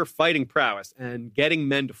mean pure fighting prowess and getting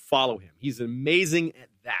men to follow him. He's amazing at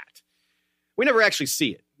that. we never actually see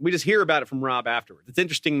it. We just hear about it from Robb afterwards. It's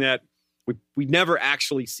interesting that we never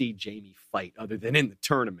actually see Jaime fight other than in the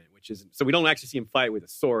tournament, so we don't actually see him fight with a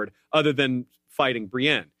sword other than fighting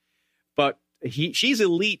Brienne. But she's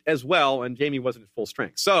elite as well, and Jaime wasn't at full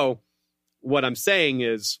strength. So what I'm saying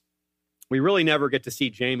is we really never get to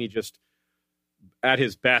see Jaime just at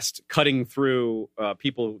his best, cutting through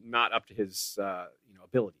people not up to his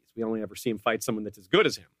abilities. We only ever see him fight someone that's as good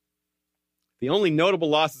as him. The only notable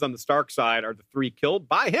losses on the Stark side are the 3 killed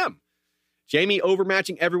by him. Jaime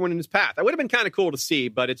overmatching everyone in his path. That would have been kind of cool to see,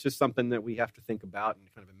 but it's just something that we have to think about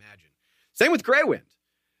and kind of imagine. Same with Grey Wind.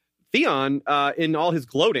 Theon, in all his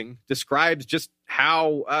gloating, describes just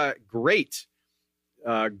how great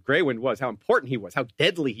Grey Wind was, how important he was, how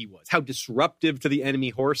deadly he was, how disruptive to the enemy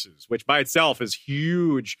horses, which by itself is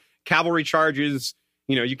huge. Cavalry charges,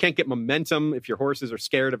 you can't get momentum if your horses are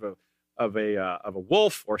scared of a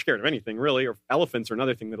wolf, or scared of anything really, or elephants are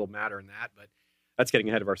another thing that'll matter in that, but that's getting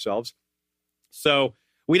ahead of ourselves. So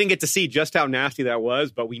we didn't get to see just how nasty that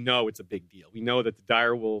was, but we know it's a big deal. We know that the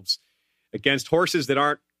direwolves, against horses that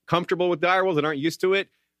aren't comfortable with direwolves, that aren't used to it,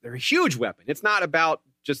 they're a huge weapon. It's not about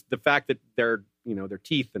just the fact that they're, their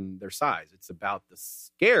teeth and their size. It's about the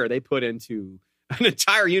scare they put into an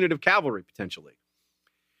entire unit of cavalry, potentially.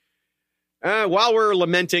 While we're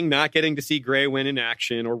lamenting not getting to see Grey Wind in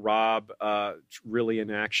action, or Robb really in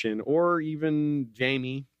action, or even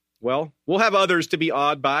Jaime, well, we'll have others to be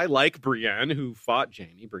awed by, like Brienne, who fought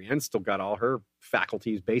Jaime. Brienne's still got all her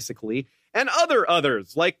faculties, basically, and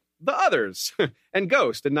others, like the others, and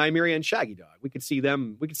Ghost, and Nymeria, and Shaggy Dog. We could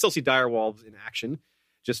still see direwolves in action,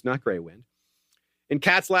 just not Grey Wind. In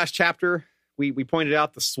Kat's last chapter, we pointed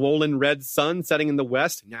out the swollen red sun setting in the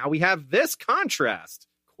west. Now we have this contrast.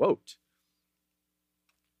 Quote,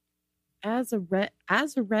 As a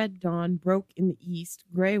red dawn broke in the east,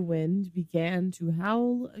 Grey Wind began to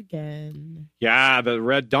howl again. Yeah, the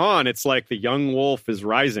red dawn, it's like the young wolf is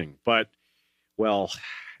rising. But, well,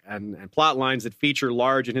 and plot lines that feature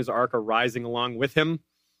Large and his arc are rising along with him.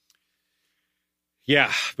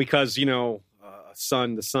 Yeah, because, the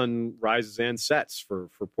sun rises and sets for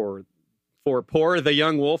poor the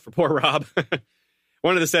young wolf, for poor Robb.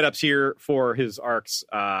 One of the setups here for his arcs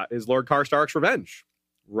is Lord Karstark's revenge.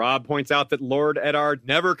 Robb points out that Lord Eddard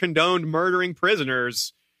never condoned murdering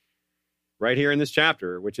prisoners right here in this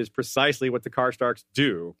chapter, which is precisely what the Karstarks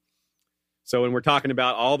do. So when we're talking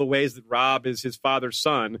about all the ways that Robb is his father's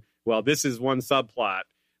son, well, this is one subplot,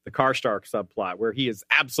 the Karstark subplot, where he is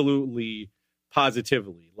absolutely,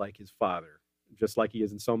 positively like his father, just like he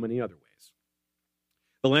is in so many other ways.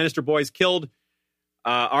 The Lannister boys killed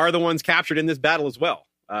are the ones captured in this battle as well.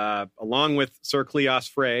 Along with Sir Cleos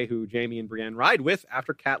Frey, who Jaime and Brienne ride with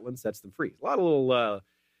after Catelyn sets them free. A lot of little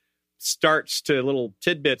starts to little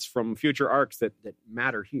tidbits from future arcs that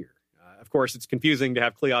matter here. Of course, it's confusing to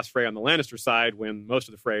have Cleos Frey on the Lannister side when most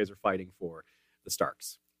of the Freys are fighting for the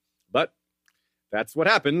Starks. But that's what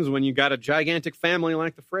happens when you got a gigantic family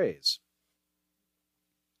like the Freys.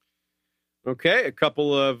 Okay, a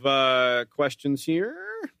couple of questions here.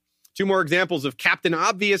 2 more examples of Captain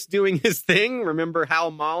Obvious doing his thing. Remember Hal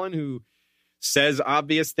Mullen, who says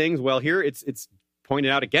obvious things? Well, here it's pointed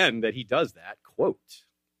out again that he does that. Quote,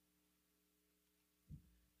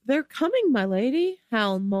 "They're coming, my lady,"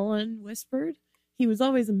 Hal Mullen whispered. He was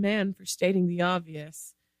always a man for stating the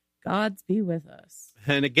obvious. Gods be with us.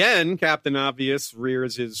 And again, Captain Obvious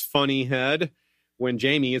rears his funny head when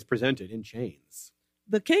Jaime is presented in chains.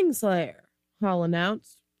 "The Kingslayer," Hal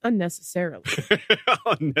announced. Unnecessarily.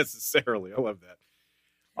 Unnecessarily. I love that.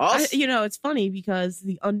 Also, it's funny because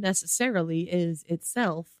the unnecessarily is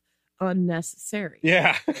itself unnecessary.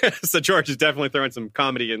 Yeah. So George is definitely throwing some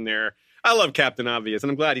comedy in there. I love Captain Obvious, and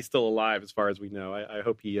I'm glad he's still alive as far as we know. I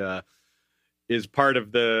hope he is part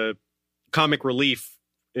of the comic relief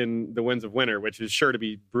in The Winds of Winter, which is sure to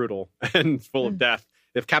be brutal and full of death.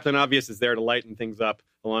 If Captain Obvious is there to lighten things up,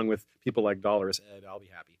 along with people like Dolorous Ed, I'll be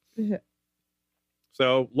happy.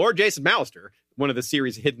 So Lord Jason Mallister, one of the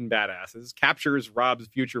series' hidden badasses, captures Robb's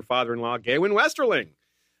future father-in-law, Gawain Westerling.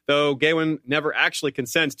 Though Gawain never actually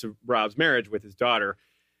consents to Robb's marriage with his daughter.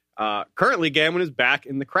 Currently, Gawain is back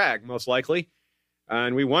in the Crag, most likely.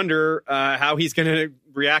 And we wonder how he's going to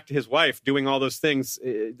react to his wife doing all those things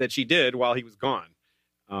that she did while he was gone.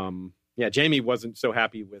 Jaime wasn't so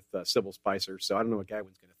happy with Sybil Spicer, so I don't know what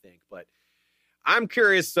Gawain's going to think. But I'm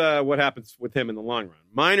curious what happens with him in the long run.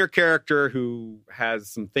 Minor character who has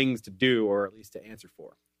some things to do, or at least to answer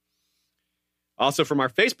for. Also from our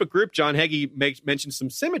Facebook group, John Heggie mentioned some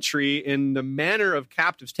symmetry in the manner of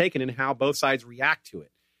captives taken and how both sides react to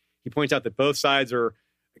it. He points out that both sides are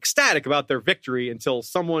ecstatic about their victory until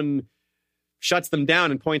someone shuts them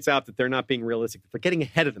down and points out that they're not being realistic, that they're getting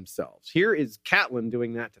ahead of themselves. Here is Catelyn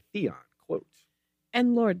doing that to Theon. Quote,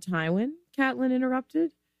 "And Lord Tywin," Catelyn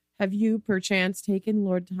interrupted. "Have you perchance taken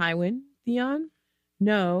Lord Tywin, Theon?"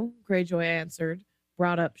 "No," Greyjoy answered,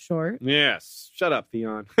 brought up short. Yes, shut up,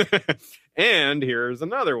 Theon. And here's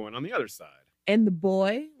another one on the other side. "And the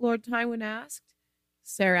boy?" Lord Tywin asked.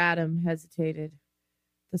 Ser Adam hesitated.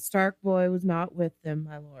 "The Stark boy was not with them,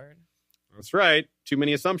 my lord." That's right. Too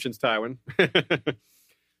many assumptions, Tywin.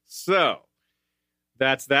 So,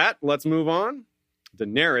 that's that. Let's move on.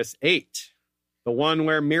 Daenerys 8. The one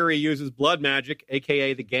where Miri uses blood magic,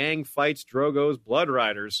 a.k.a. the gang fights Drogo's Blood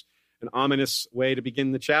Riders. An ominous way to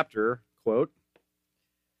begin the chapter. Quote,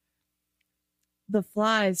 "The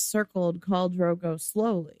flies circled Khal Drogo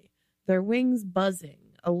slowly, their wings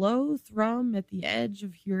buzzing, a low thrum at the edge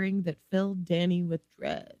of hearing that filled Dany with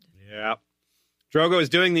dread." Yeah. Drogo is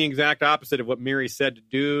doing the exact opposite of what Miri said to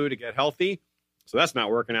do to get healthy. So that's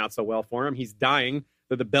not working out so well for him. He's dying.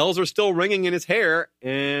 But the bells are still ringing in his hair.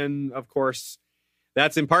 And, of course,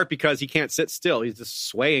 that's in part because he can't sit still. He's just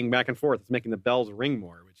swaying back and forth. It's making the bells ring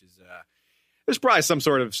more, which is, there's probably some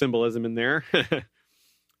sort of symbolism in there.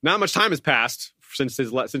 Not much time has passed since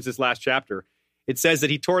this last chapter. It says that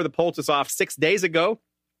he tore the poultice off 6 days ago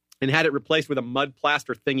and had it replaced with a mud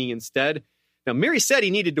plaster thingy instead. Now, Miri said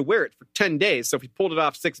he needed to wear it for 10 days, so if he pulled it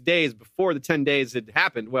off 6 days before the 10 days had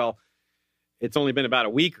happened, well, it's only been about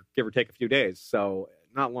a week, give or take a few days, so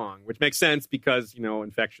not long, which makes sense because, you know,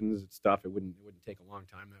 infections and stuff, it wouldn't take a long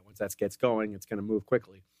time. Once that gets going, it's going to move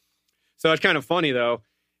quickly. So it's kind of funny, though.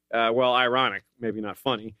 Well, ironic, maybe not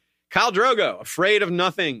funny. Khal Drogo, afraid of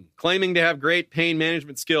nothing, claiming to have great pain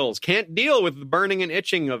management skills, can't deal with the burning and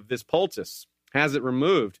itching of this poultice, has it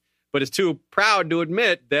removed, but is too proud to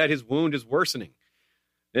admit that his wound is worsening.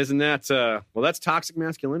 Isn't that, well, that's toxic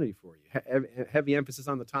masculinity for you. Heavy emphasis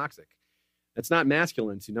on the toxic. That's not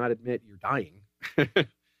masculine to not admit you're dying.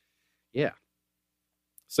 Yeah.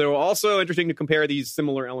 So also interesting to compare these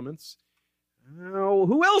similar elements.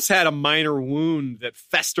 Who else had a minor wound that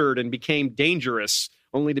festered and became dangerous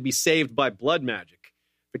only to be saved by blood magic?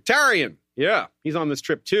 Victarion. Yeah, he's on this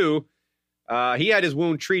trip too. He had his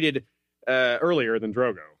wound treated earlier than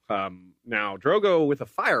Drogo. Now, Drogo with a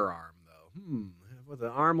firearm, though. With an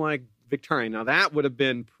arm like Victarion. Now, that would have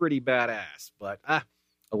been pretty badass. But,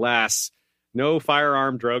 alas, no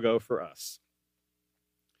firearm Drogo for us.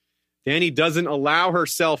 Dany doesn't allow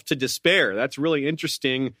herself to despair. That's really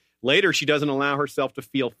interesting. Later, she doesn't allow herself to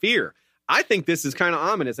feel fear. I think this is kind of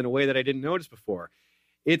ominous in a way that I didn't notice before.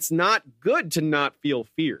 It's not good to not feel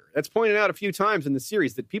fear. That's pointed out a few times in the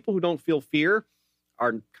series that people who don't feel fear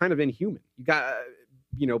are kind of inhuman. You got,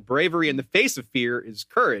 bravery in the face of fear is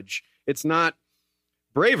courage. It's not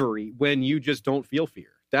bravery when you just don't feel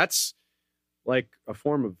fear. That's like a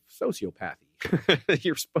form of sociopathy.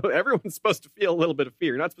 Everyone's supposed to feel a little bit of fear.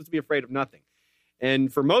 You're not supposed to be afraid of nothing.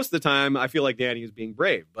 And for most of the time, I feel like Dany is being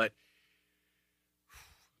brave. But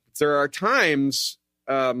there are times,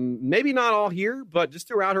 maybe not all here, but just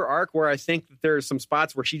throughout her arc where I think that there's some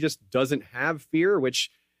spots where she just doesn't have fear,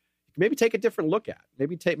 which maybe take a different look at.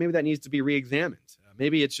 Maybe that needs to be re-examined.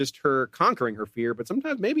 Maybe it's just her conquering her fear, but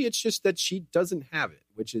sometimes maybe it's just that she doesn't have it,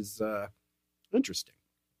 which is interesting.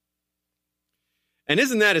 And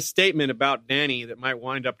isn't that a statement about Dany that might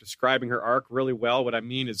wind up describing her arc really well? What I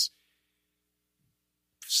mean is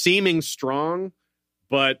seeming strong,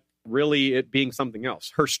 but really it being something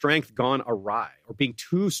else. Her strength gone awry or being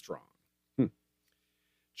too strong.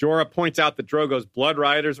 Jorah points out that Drogo's blood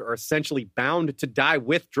riders are essentially bound to die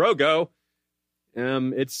with Drogo.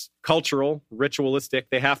 It's cultural, ritualistic.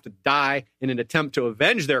 They have to die in an attempt to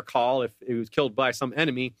avenge their call if it was killed by some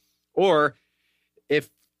enemy, or if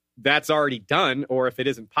that's already done, or if it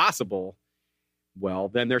isn't possible, well,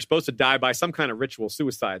 then they're supposed to die by some kind of ritual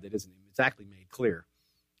suicide that isn't exactly made clear.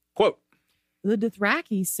 Quote, "The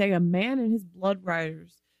Dothraki say a man and his blood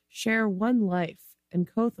riders share one life, and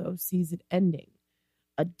Kotho sees it ending.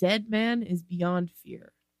 A dead man is beyond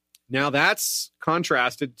fear." Now that's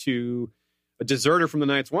contrasted to a deserter from the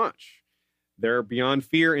Night's Watch. They're beyond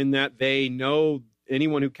fear in that they know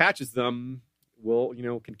anyone who catches them will,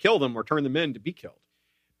 can kill them or turn them in to be killed.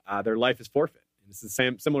 Their life is forfeit. And it's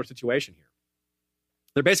the similar situation here.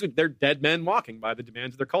 They're dead men walking by the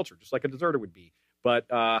demands of their culture, just like a deserter would be, but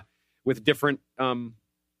with different,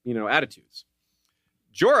 attitudes.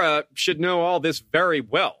 Jorah should know all this very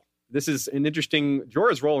well. This is an interesting.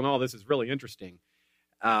 Jorah's role in all this is really interesting.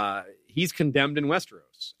 He's condemned in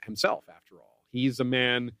Westeros himself, after all. He's a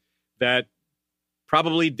man that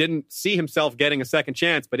probably didn't see himself getting a second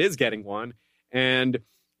chance, but is getting one. And,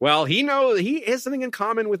 well, he knows he has something in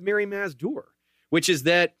common with Mirri Maz Duur, which is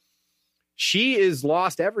that she is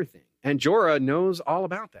lost everything. And Jorah knows all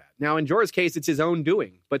about that. Now, in Jorah's case, it's his own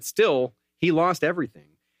doing, but still, he lost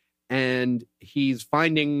everything. And he's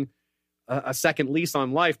finding a second lease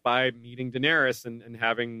on life by meeting Daenerys and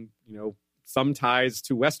having, some ties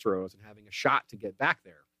to Westeros and having a shot to get back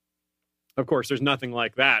there. Of course, there's nothing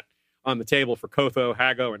like that on the table for Kotho,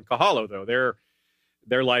 Hago, and Kahalo, though.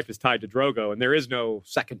 Their life is tied to Drogo, and there is no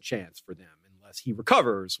second chance for them unless he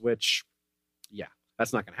recovers, which,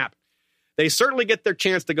 that's not going to happen. They certainly get their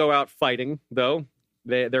chance to go out fighting, though.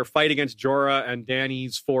 Their fight against Jorah and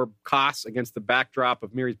Dany's 4 Khas against the backdrop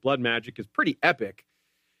of Miri's blood magic is pretty epic.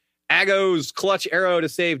 Ago's clutch arrow to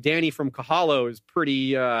save Dany from Kahalo is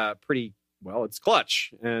pretty, it's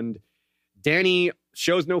clutch. And Dany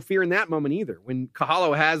shows no fear in that moment either. When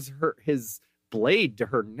Kahalo has his blade to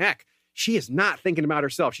her neck, she is not thinking about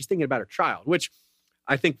herself. She's thinking about her child, which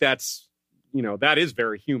I think that is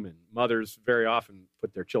very human. Mothers very often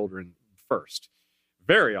put their children first,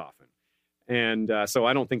 very often. And so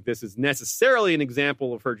I don't think this is necessarily an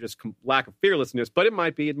example of her just lack of fearlessness, but it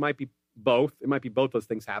might be both. It might be both those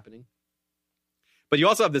things happening. But you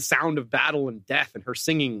also have the sound of battle and death and her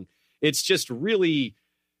singing. It's just really,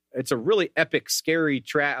 it's a really epic, scary,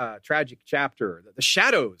 tragic chapter. The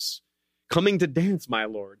shadows coming to dance, my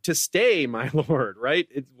lord, to stay, my lord, right?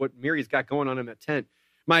 It's what Miri's got going on in that tent.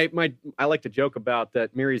 I like to joke about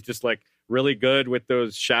that. Miri's just like really good with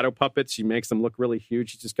those shadow puppets. She makes them look really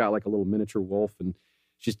huge. She's just got like a little miniature wolf, and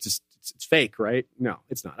she's just, it's fake, right? No,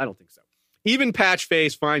 it's not. I don't think so. Even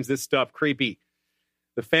Patchface finds this stuff creepy.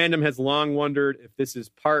 The fandom has long wondered if this is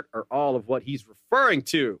part or all of what he's referring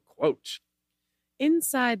to. Quote,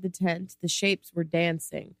 inside the tent, the shapes were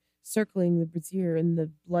dancing, circling the brazier in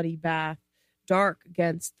the bloody bath, dark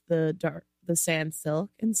against the sand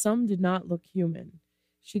silk, and some did not look human.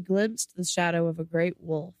 She glimpsed the shadow of a great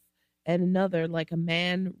wolf, and another like a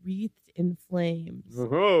man wreathed in flames.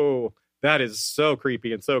 Oh, that is so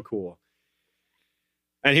creepy and so cool.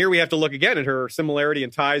 And here we have to look again at her similarity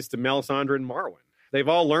and ties to Melisandre and Marwyn. They've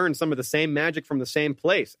all learned some of the same magic from the same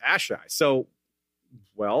place, Asshai. So,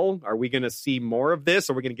 are we going to see more of this?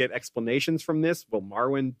 Are we going to get explanations from this? Will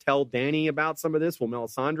Marwyn tell Dany about some of this? Will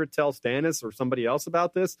Melisandre tell Stannis or somebody else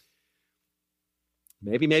about this?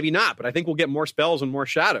 Maybe, maybe not. But I think we'll get more spells and more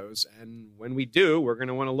shadows. And when we do, we're going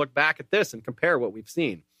to want to look back at this and compare what we've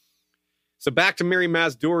seen. So back to Mirri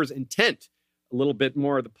Maz Duur's intent. A little bit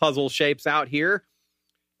more of the puzzle shapes out here.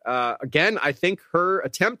 Again, I think her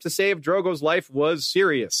attempt to save Drogo's life was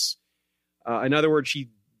serious. In other words, she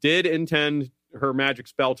did intend her magic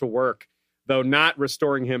spell to work, though not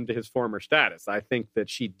restoring him to his former status. I think that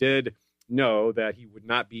she did know that he would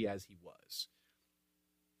not be as he was.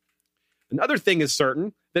 Another thing is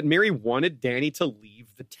certain, that Mirri wanted Dany to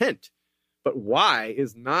leave the tent, but why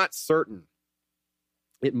is not certain.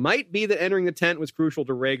 It might be that entering the tent was crucial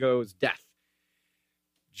to Rhaego's death.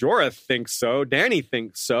 Jorah thinks so. Dany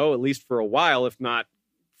thinks so, at least for a while, if not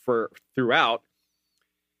for throughout.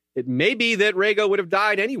 It may be that Rhaego would have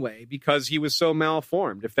died anyway because he was so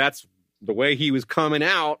malformed. If that's the way he was coming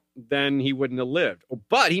out, then he wouldn't have lived.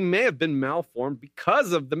 But he may have been malformed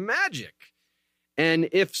because of the magic. And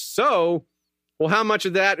if so, well, how much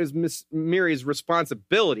of that is Miss Mirri's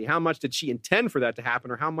responsibility? How much did she intend for that to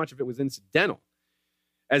happen, or how much of it was incidental?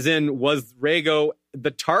 As in, was Rhaego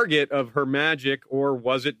the target of her magic, or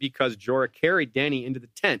was it because Jorah carried Dany into the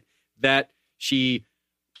tent that she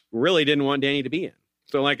really didn't want Dany to be in?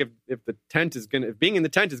 So, like, if being in the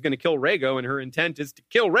tent is gonna kill Rhaego, and her intent is to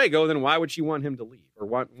kill Rhaego, then why would she want him to leave, or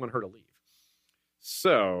want her to leave?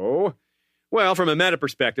 So, well, from a meta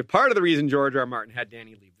perspective, part of the reason George R. R. Martin had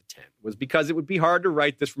Dany leave the tent was because it would be hard to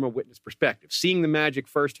write this from a witness perspective. Seeing the magic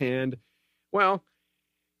firsthand, well,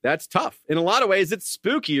 that's tough. In a lot of ways, it's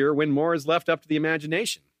spookier when more is left up to the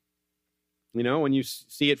imagination. You know, when you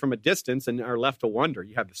see it from a distance and are left to wonder.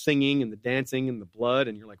 You have the singing and the dancing and the blood,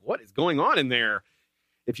 and you're like, what is going on in there?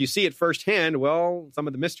 If you see it firsthand, well, some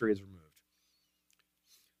of the mystery is removed.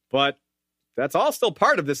 But that's all still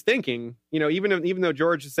part of this thinking. You know, even though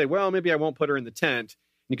George would say, well, maybe I won't put her in the tent.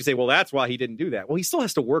 And you can say, well, that's why he didn't do that. Well, he still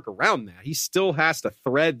has to work around that. He still has to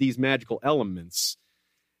thread these magical elements,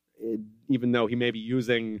 even though he may be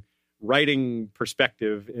using writing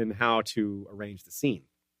perspective in how to arrange the scene.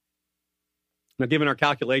 Now, given our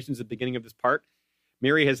calculations at the beginning of this part,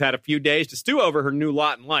 Mirri has had a few days to stew over her new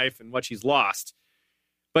lot in life and what she's lost.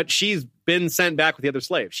 But she's been sent back with the other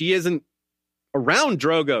slaves. She isn't around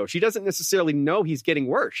Drogo. She doesn't necessarily know he's getting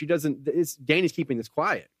worse. Dany's keeping this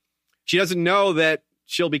quiet. She doesn't know that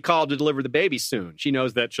she'll be called to deliver the baby soon. She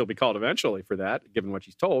knows that she'll be called eventually for that, given what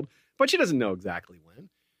she's told, but she doesn't know exactly when.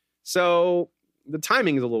 So the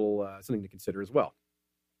timing is a little something to consider as well.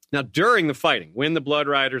 Now, during the fighting, when the Blood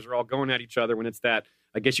Riders are all going at each other, when it's that,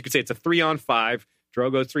 I guess you could say it's a 3-on-5,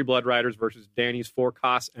 Drogo's 3 Blood Riders versus Dany's 4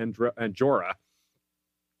 Koss and Jorah.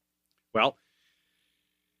 Well,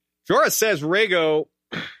 Jorah says Rhaego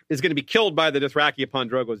is going to be killed by the Dothraki upon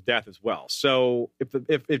Drogo's death as well. So if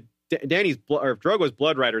Drogo's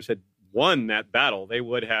Blood Riders had won that battle, they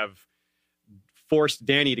would have forced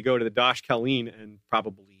Dany to go to the Dosh Khaleen and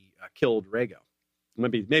probably killed Rhaego.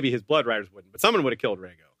 Maybe his Blood Riders wouldn't, but someone would have killed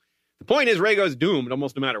Rhaego. The point is, Rhaego's doomed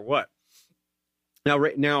almost no matter what.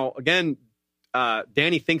 Now again,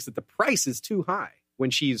 Dany thinks that the price is too high when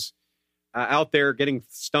she's out there getting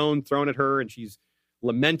stone thrown at her, and she's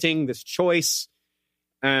lamenting this choice,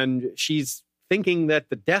 and she's thinking that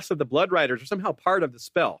the deaths of the Blood Riders are somehow part of the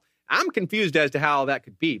spell. I'm confused as to how that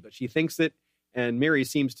could be, but she thinks it, and Miri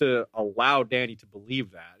seems to allow Dany to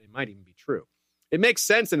believe that. It might even be true. It makes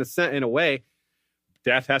sense in a way.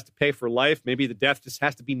 Death has to pay for life. Maybe the death just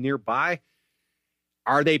has to be nearby.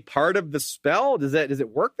 Are they part of the spell? Does it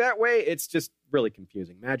work that way? It's just really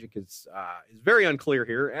confusing. Magic is very unclear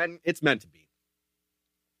here, and it's meant to be.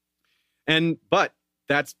 But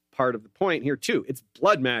that's part of the point here too. It's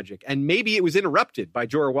blood magic, and maybe it was interrupted by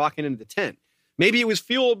Jorah walking into the tent. Maybe it was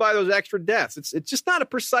fueled by those extra deaths. It's just not a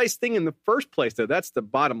precise thing in the first place, though. That's the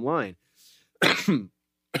bottom line. So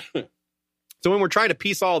when we're trying to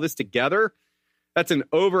piece all this together, that's an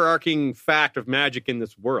overarching fact of magic in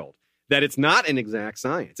this world, that it's not an exact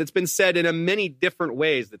science. It's been said in many different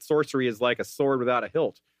ways that sorcery is like a sword without a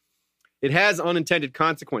hilt. It has unintended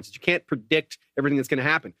consequences. You can't predict everything that's going to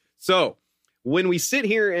happen. So when we sit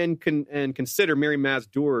here and consider Mirri Maz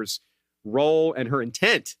Duur's role and her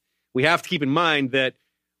intent, we have to keep in mind that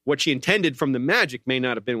what she intended from the magic may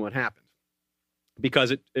not have been what happened,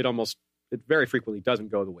 because it very frequently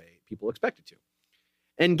doesn't go the way people expect it to.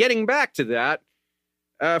 And getting back to that,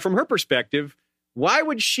 from her perspective, why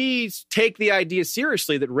would she take the idea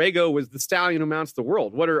seriously that Rhaego was the stallion who mounts the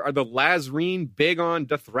world? What are the Lazreen big on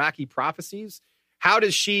Dothraki prophecies? How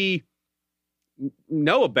does she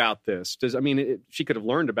know about this? She could have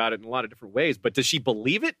learned about it in a lot of different ways, but does she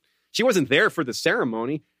believe it? She wasn't there for the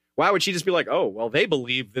ceremony. Why would she just be like, oh, well, they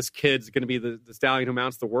believe this kid's going to be the stallion who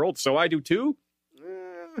mounts the world, so I do too?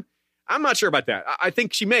 I'm not sure about that. I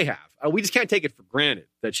think she may have. We just can't take it for granted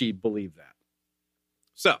that she believed that.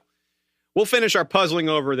 So we'll finish our puzzling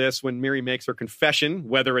over this when Mirri makes her confession,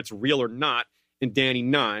 whether it's real or not, in Dany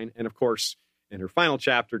 9. And of course, in her final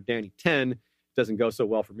chapter, Dany 10, doesn't go so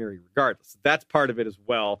well for Mirri regardless. That's part of it as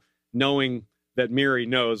well, knowing that Mirri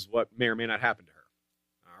knows what may or may not happen to her.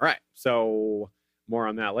 All right, so more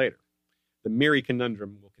on that later. The Mirri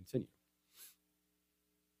conundrum will continue.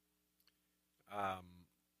 A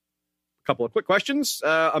couple of quick questions.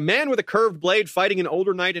 A man with a curved blade fighting an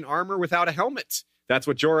older knight in armor without a helmet. That's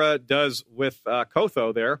what Jorah does with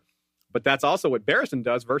Kotho there. But that's also what Barristan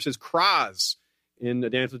does versus Kraz in The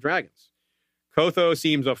Dance with Dragons. Kotho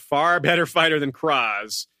seems a far better fighter than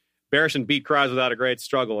Kraz. Barristan beat Kraz without a great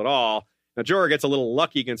struggle at all. Now, Jorah gets a little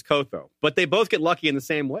lucky against Kotho, but they both get lucky in the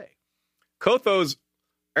same way. Kotho's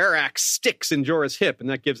Arak sticks in Jorah's hip, and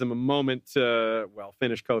that gives him a moment to,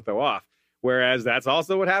 finish Kotho off. Whereas that's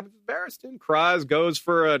also what happens with Barristan. Kraz goes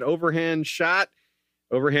for an overhand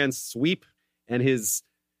sweep, and his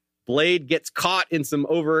blade gets caught in some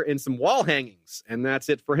wall hangings, and that's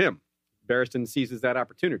it for him. Barristan seizes that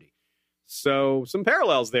opportunity. So some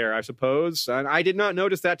parallels there, I suppose. And I did not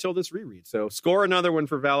notice that till this reread. So score another one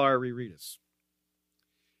for Valar Rereadus.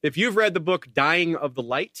 If you've read the book Dying of the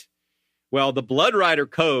Light, well, the Blood Rider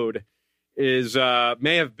Code is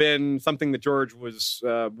may have been something that George was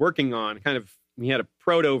working on. He had a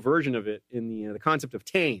proto version of it in the concept of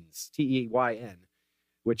Tains, Teyn,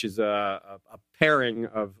 which is a pairing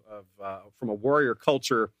of from a warrior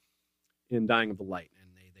culture in Dying of the Light,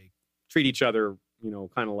 and they treat each other,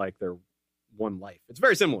 kind of like they're one life. It's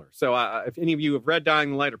very similar. So if any of you have read Dying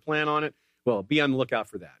of the Light or plan on it, well, be on the lookout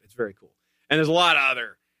for that. It's very cool. And there's a lot of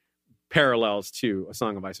other parallels to A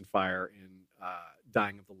Song of Ice and Fire in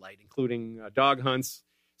Dying of the Light, including dog hunts,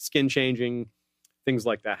 skin changing, things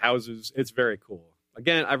like that, houses. It's very cool.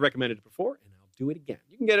 Again, I've recommended it before, and I'll do it again.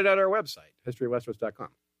 You can get it at our website, historyofwesteros.com.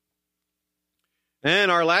 And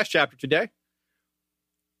our last chapter today,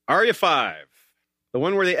 Arya 5, the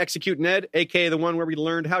one where they execute Ned, a.k.a. the one where we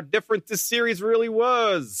learned how different this series really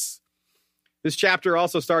was. This chapter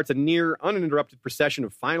also starts a near uninterrupted procession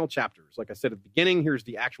of final chapters. Like I said at the beginning, here's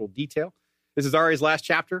the actual detail. This is Arya's last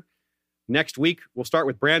chapter. Next week, we'll start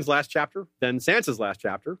with Bran's last chapter, then Sansa's last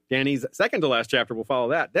chapter. Dany's second to last chapter will follow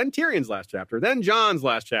that. Then Tyrion's last chapter, then Jon's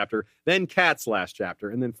last chapter, then Kat's last chapter,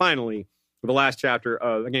 and then finally, the last chapter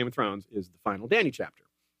of Game of Thrones is the final Dany chapter.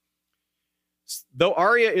 Though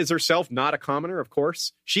Arya is herself not a commoner, of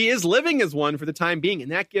course, she is living as one for the time being,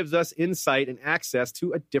 and that gives us insight and access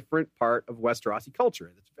to a different part of Westerosi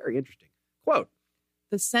culture. That's very interesting. Quote,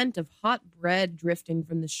 "The scent of hot bread drifting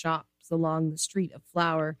from the shops along the street of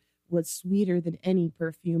flour was sweeter than any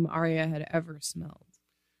perfume Arya had ever smelled."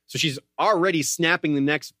 So she's already snapping the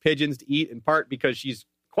next pigeons to eat, in part because she's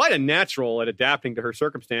quite a natural at adapting to her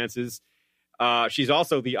circumstances. She's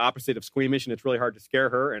also the opposite of squeamish, and it's really hard to scare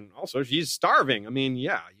her. And also, she's starving. I mean,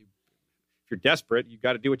 yeah, if you're desperate, you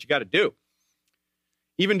got to do what you got to do.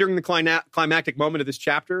 Even during the climactic moment of this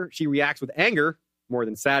chapter, she reacts with anger more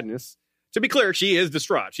than sadness. To be clear, she is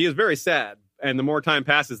distraught. She is very sad, and the more time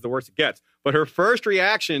passes, the worse it gets. But her first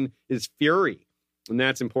reaction is fury, and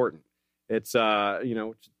that's important. It's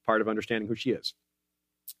part of understanding who she is.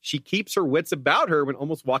 She keeps her wits about her when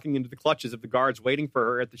almost walking into the clutches of the guards waiting for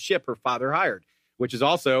her at the ship her father hired, which is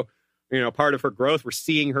also, part of her growth. We're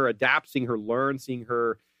seeing her adapt, seeing her learn, seeing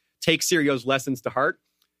her take Syrio's lessons to heart.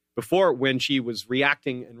 Before, when she was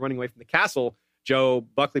reacting and running away from the castle, Joe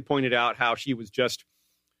Buckley pointed out how she was just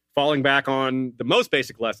falling back on the most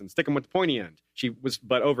basic lessons, sticking with the pointy end.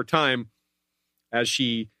 But over time, as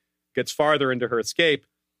she gets farther into her escape,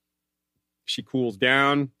 she cools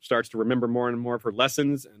down, starts to remember more and more of her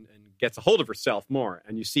lessons, and gets a hold of herself more.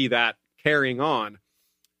 And you see that carrying on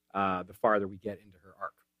the farther we get into her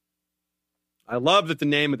arc. I love that the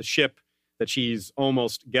name of the ship that she's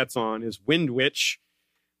almost gets on is Windwitch,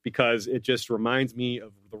 because it just reminds me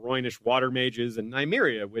of the Rhoynish water mages and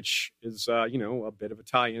Nymeria, which is, a bit of a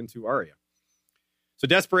tie-in to Arya. So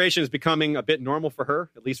desperation is becoming a bit normal for her,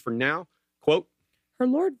 at least for now. Quote, "Her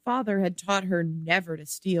lord father had taught her never to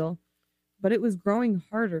steal, but it was growing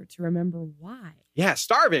harder to remember why." Yeah,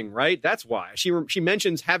 starving, right? That's why. She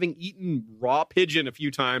mentions having eaten raw pigeon a few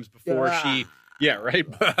times before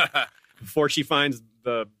before she finds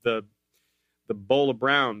the bowl of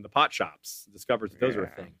brown, the pot shops, discovers that those are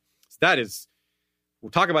a thing. So we'll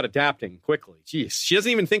talk about adapting quickly. Jeez, she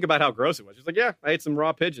doesn't even think about how gross it was. She's like, yeah, I ate some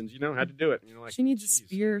raw pigeons, had to do it. She needs a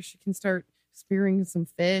spear. She can start spearing some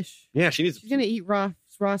fish. Yeah, she's going to eat raw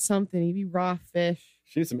something. Eat raw fish.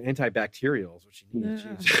 She needs some antibacterials, what she needs.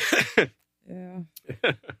 Yeah.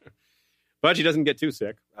 But she doesn't get too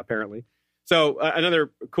sick, apparently. So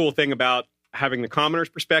another cool thing about having the commoner's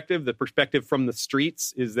perspective, the perspective from the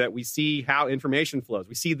streets, is that we see how information flows.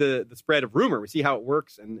 We see the spread of rumor. We see how it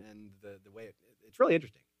works and the way it's really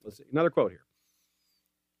interesting. Let's see. Another quote here.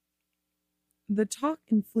 "The talk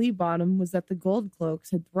in Flea Bottom was that the Gold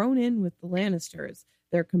Cloaks had thrown in with the Lannisters.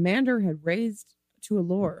 Their commander had raised to a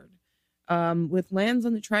lord, with lands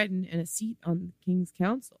on the Trident and a seat on the King's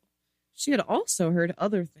Council. She had also heard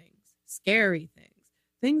other things, scary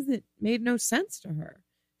things that made no sense to her.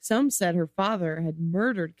 Some said her father had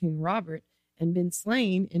murdered King Robert and been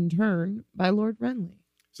slain in turn by Lord Renly."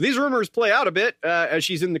 So these rumors play out a bit as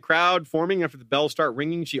she's in the crowd forming after the bells start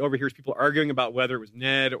ringing. She overhears people arguing about whether it was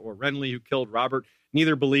Ned or Renly who killed Robert.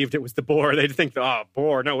 Neither believed it was the boar. They'd think,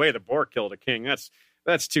 boar, no way the boar killed a king.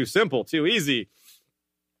 That's too simple, too easy.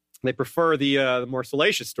 They prefer the more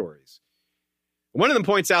salacious stories. One of them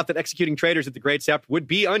points out that executing traitors at the Great Sept would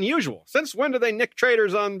be unusual. Since when do they nick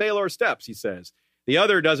traitors on Baelor's steps, he says. The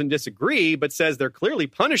other doesn't disagree, but says they're clearly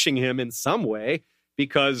punishing him in some way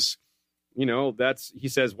because, he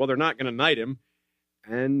says, well, they're not going to knight him.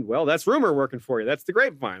 And, well, that's rumor working for you. That's the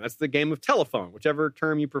grapevine. That's the game of telephone. Whichever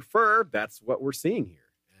term you prefer, that's what we're seeing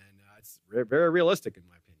here. And it's very realistic, in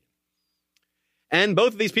my opinion. And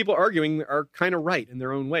both of these people arguing are kind of right in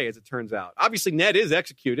their own way, as it turns out. Obviously, Ned is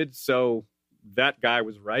executed, so that guy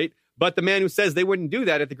was right. But the man who says they wouldn't do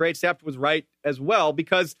that at the Great Sept was right as well,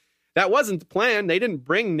 because that wasn't the plan. They didn't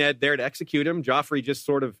bring Ned there to execute him. Joffrey just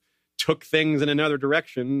sort of took things in another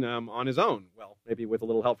direction on his own. Well, maybe with a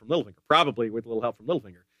little help from Littlefinger. Probably with a little help from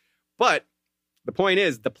Littlefinger. But the point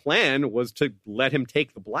is, the plan was to let him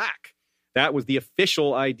take the Black. That was the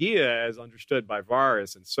official idea as understood by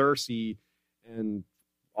Varys and Cersei and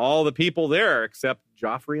all the people there except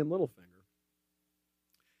Joffrey and Littlefinger.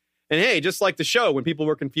 And hey, just like the show, when people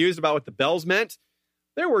were confused about what the bells meant,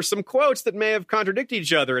 there were some quotes that may have contradicted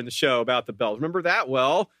each other in the show about the bells. Remember that?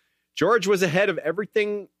 Well, George was ahead of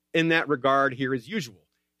everything in that regard here as usual.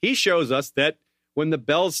 He shows us that when the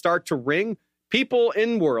bells start to ring, people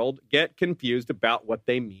in world get confused about what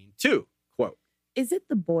they mean too. Quote, "Is it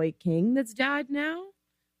the boy king that's died now?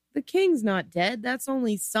 The king's not dead. That's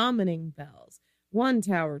only summoning bells. One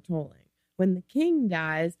tower tolling. When the king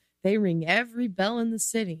dies, they ring every bell in the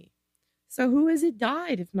city. So who has it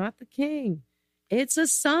died if not the king? It's a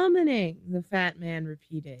summoning, the fat man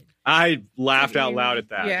repeated. I laughed out loud at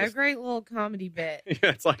that. Yeah, great little comedy bit. Yeah,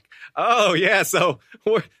 it's like, oh yeah, so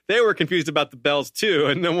they were confused about the bells too,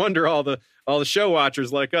 and no wonder all the show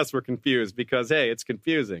watchers like us were confused because hey, it's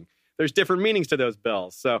confusing. There's different meanings to those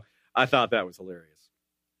bells, so I thought that was hilarious.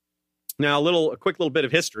 Now, a quick little bit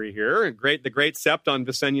of history here. The Great Sept on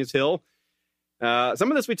Visenya's Hill.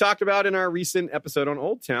 Some of this we talked about in our recent episode on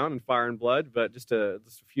Old Town and Fire and Blood, but just a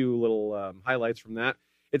few little highlights from that.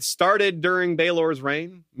 It started during Baelor's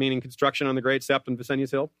reign, meaning construction on the Great Sept on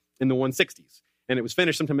Visenya's Hill in the 160s, and it was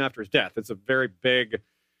finished sometime after his death. It's a very big,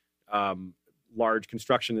 large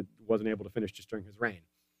construction that wasn't able to finish just during his reign.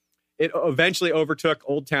 It eventually overtook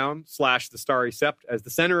Old Town / the Starry Sept as the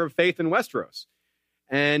center of faith in Westeros,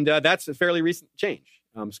 and that's a fairly recent change.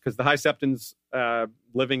 Because the High Septons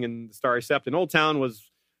living in the Starry Sept in Old Town was,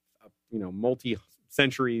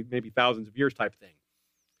 multi-century, maybe thousands of years type thing.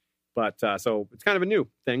 But so it's kind of a new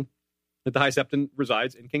thing that the High Septon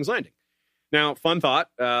resides in King's Landing. Now, fun thought,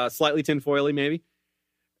 slightly tinfoily maybe.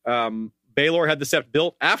 Baelor had the Sept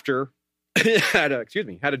built after had a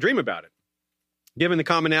dream about it. Given the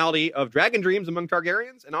commonality of dragon dreams among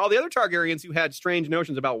Targaryens and all the other Targaryens who had strange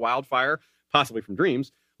notions about wildfire, possibly from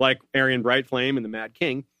dreams, like Aerion Brightflame and the Mad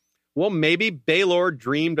King, well, maybe Baelor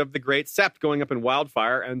dreamed of the Great Sept going up in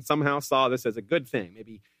wildfire and somehow saw this as a good thing.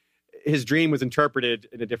 Maybe his dream was interpreted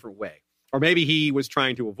in a different way. Or maybe he was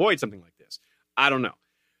trying to avoid something like this. I don't know.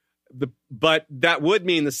 But that would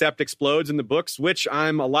mean the Sept explodes in the books, which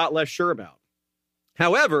I'm a lot less sure about.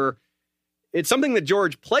 However, it's something that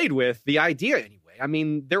George played with, the idea anyway. I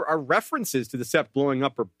mean, there are references to the Sept blowing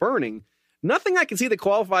up or burning. Nothing I can see that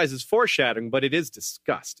qualifies as foreshadowing, but it is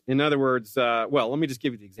discussed. In other words, let me just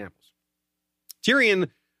give you the examples. Tyrion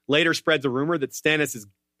later spreads a rumor that Stannis is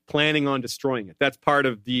planning on destroying it. That's part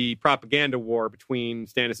of the propaganda war between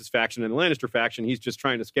Stannis' faction and the Lannister faction. He's just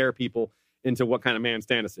trying to scare people into what kind of man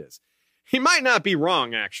Stannis is. He might not be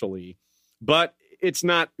wrong, actually, but he's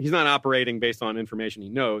not operating based on information he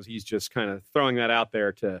knows. He's just kind of throwing that out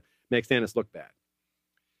there to make Stannis look bad.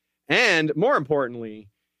 And more importantly,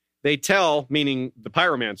 they tell, meaning the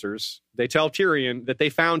pyromancers, they tell Tyrion that they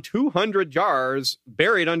found 200 jars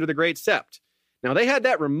buried under the Great Sept. Now, they had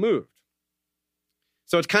that removed.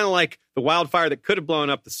 So it's kind of like the wildfire that could have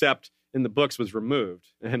blown up the Sept in the books was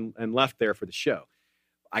removed and left there for the show.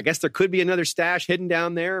 I guess there could be another stash hidden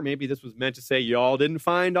down there. Maybe this was meant to say y'all didn't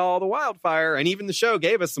find all the wildfire. And even the show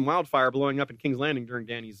gave us some wildfire blowing up in King's Landing during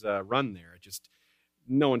Dany's run there. Just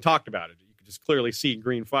no one talked about it. You could just clearly see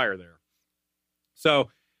green fire there. So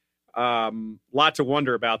lot to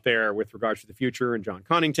wonder about there with regards to the future and Jon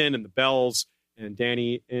Connington and the bells and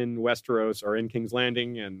Dany in Westeros or in King's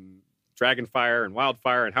Landing and Dragonfire and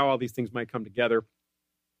Wildfire and how all these things might come together.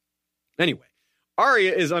 Anyway,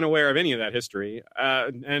 Arya is unaware of any of that history.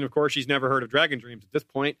 And of course, she's never heard of dragon dreams at this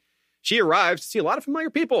point. She arrives to see a lot of familiar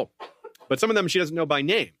people, but some of them she doesn't know by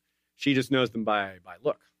name. She just knows them by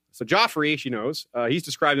look. So Joffrey, she knows, he's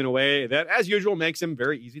described in a way that, as usual, makes him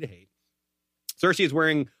very easy to hate. Cersei is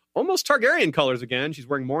wearing almost Targaryen colors again. She's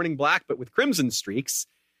wearing morning black, but with crimson streaks,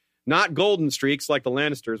 not golden streaks like the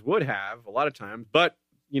Lannisters would have a lot of times. But,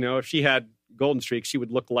 if she had golden streaks, she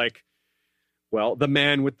would look like, well, the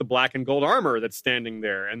man with the black and gold armor that's standing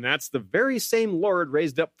there. And that's the very same lord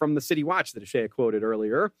raised up from the City Watch that Ashea quoted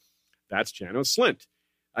earlier. That's Janos Slynt.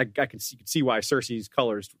 You could see why Cersei's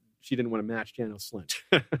colors, she didn't want to match Janos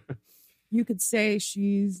Slynt. You could say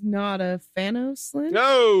she's not a fan of Slynt.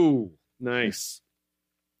 Oh, nice.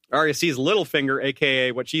 Arya sees Littlefinger,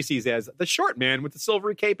 a.k.a. what she sees as the short man with the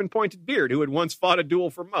silvery cape and pointed beard who had once fought a duel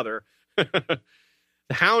for Mother. The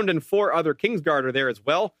Hound and 4 other Kingsguard are there as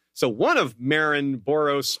well. So one of Meryn,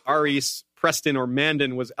 Boros, Aerys, Preston, or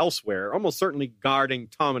Mandon was elsewhere, almost certainly guarding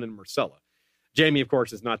Tommen and Myrcella. Jaime, of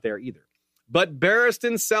course, is not there either. But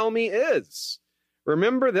Barristan Selmy is.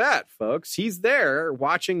 Remember that, folks. He's there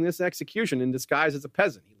watching this execution in disguise as a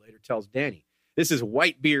peasant, he later tells Dany. This is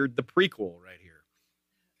Whitebeard, the prequel, right here.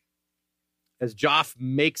 As Joff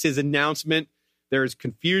makes his announcement, there's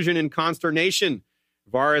confusion and consternation.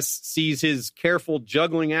 Varys sees his careful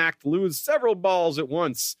juggling act lose several balls at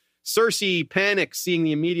once. Cersei panics, seeing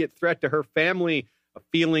the immediate threat to her family, a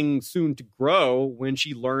feeling soon to grow when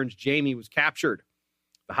she learns Jaime was captured.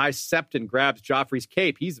 The High Septon grabs Joffrey's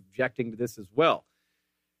cape. He's objecting to this as well.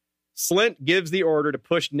 Slynt gives the order to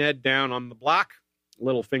push Ned down on the block.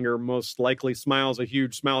 Littlefinger most likely smiles a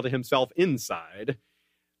huge smile to himself inside.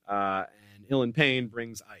 And Ilyn Payne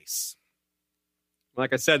brings ice.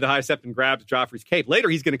 Like I said, the High Septon grabs Joffrey's cape. Later,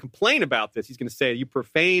 he's going to complain about this. He's going to say, you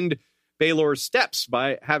profaned Baelor's steps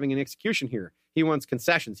by having an execution here. He wants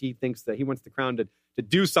concessions. He thinks that he wants the crown to to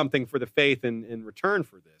do something for the faith in return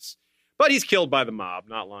for this. But he's killed by the mob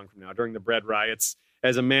not long from now during the bread riots.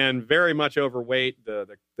 As a man very much overweight,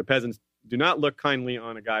 the peasants do not look kindly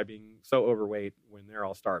on a guy being so overweight when they're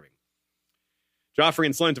all starving. Joffrey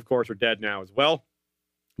and Slynt, of course, are dead now as well.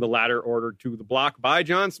 The latter ordered to the block by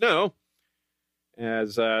Jon Snow,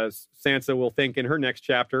 as Sansa will think in her next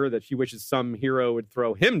chapter that she wishes some hero would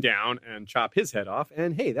throw him down and chop his head off.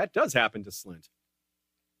 And hey, that does happen to Slynt.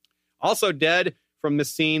 Also dead from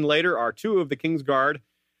this scene later are two of the King's Guard,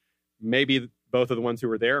 maybe both of the ones who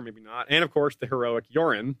were there, maybe not, and of course the heroic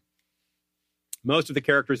Yoren. Most of the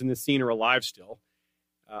characters in this scene are alive still.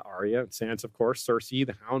 Arya, Sansa, of course, Cersei,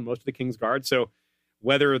 the Hound, most of the King's Guard. So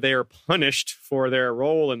whether they are punished for their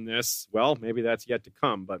role in this, well, maybe that's yet to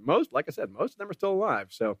come. But most, like I said, most of them are still alive.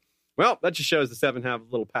 So, well, that just shows the Seven have a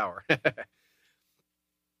little power.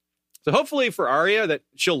 So hopefully for Arya that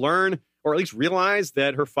she'll learn, or at least realize,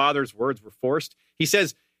 that her father's words were forced. He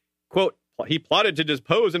says, quote, he plotted to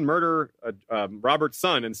depose and murder Robert's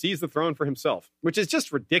son and seize the throne for himself, which is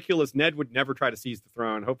just ridiculous. Ned would never try to seize the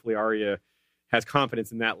throne. Hopefully Arya has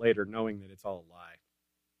confidence in that later, knowing that it's all a lie.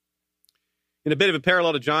 In a bit of a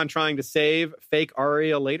parallel to Jon trying to save fake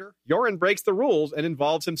Arya later, Yoren breaks the rules and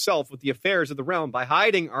involves himself with the affairs of the realm by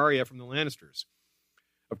hiding Arya from the Lannisters.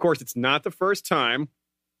 Of course, it's not the first time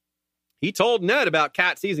he told Ned about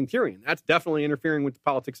Cat seizing Tyrion. That's definitely interfering with the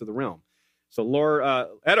politics of the realm. So Lord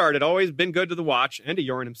Eddard had always been good to the Watch and to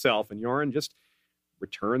Yoren himself, and Yoren just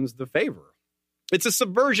returns the favor. It's a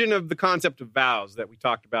subversion of the concept of vows that we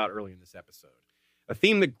talked about early in this episode. A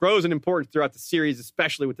theme that grows in importance throughout the series,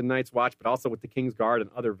 especially with the Night's Watch, but also with the King's Guard and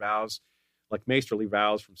other vows, like Maesterly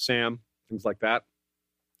vows from Sam, things like that.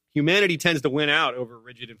 Humanity tends to win out over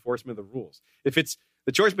rigid enforcement of the rules. If it's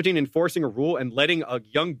the choice between enforcing a rule and letting a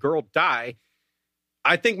young girl die,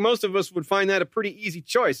 I think most of us would find that a pretty easy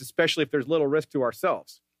choice, especially if there's little risk to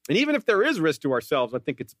ourselves. And even if there is risk to ourselves, I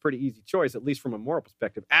think it's a pretty easy choice, at least from a moral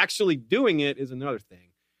perspective. Actually doing it is another thing.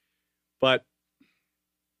 But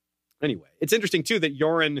anyway, it's interesting, too, that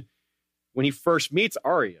Yoren, when he first meets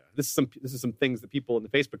Arya, this is some things that people in the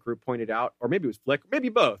Facebook group pointed out, or maybe it was Flick, maybe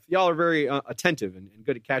both. Y'all are very attentive and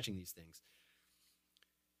good at catching these things.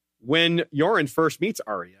 When Yoren first meets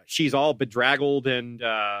Arya, she's all bedraggled and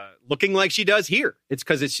looking like she does here. It's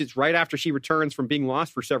because it's right after she returns from being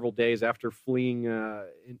lost for several days after fleeing,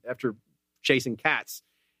 after chasing cats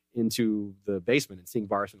into the basement and seeing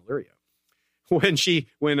Varys and Illyrio.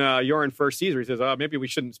 When Yoren first sees her, he says, "Oh, maybe we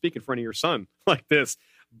shouldn't speak in front of your son like this."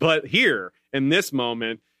 But here, in this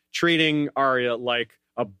moment, treating Arya like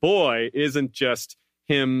a boy isn't just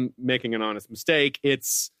him making an honest mistake.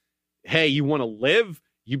 It's, hey, you want to live?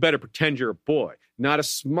 You better pretend you're a boy. Not a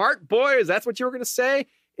smart boy, is that what you were going to say?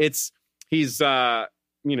 He's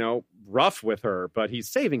rough with her, but he's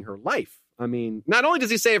saving her life. I mean, not only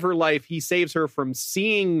does he save her life, he saves her from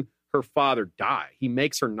seeing her father die. He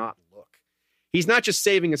makes her not look. He's not just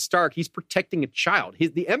saving a Stark, he's protecting a child.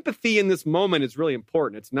 The empathy in this moment is really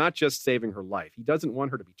important. It's not just saving her life. He doesn't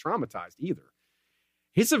want her to be traumatized either.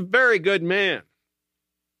 He's a very good man.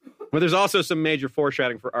 But there's also some major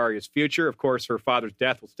foreshadowing for Arya's future. Of course, her father's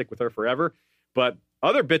death will stick with her forever. But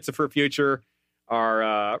other bits of her future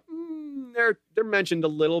are, they're mentioned a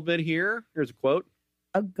little bit here. Here's a quote.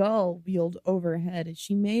 A gull wheeled overhead as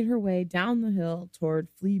she made her way down the hill toward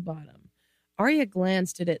Flea Bottom. Arya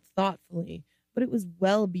glanced at it thoughtfully, but it was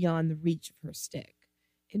well beyond the reach of her stick.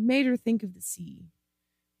 It made her think of the sea.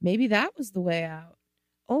 Maybe that was the way out.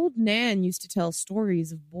 Old Nan used to tell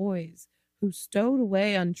stories of boys who stowed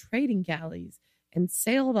away on trading galleys and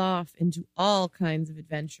sailed off into all kinds of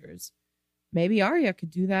adventures. Maybe Arya could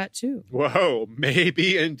do that too. Whoa,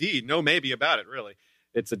 maybe indeed. No maybe about it, really.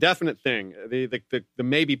 It's a definite thing. The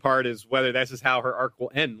maybe part is whether this is how her arc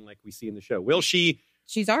will end, like we see in the show. Will she?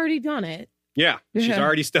 She's already done it. Yeah, she's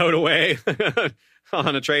already stowed away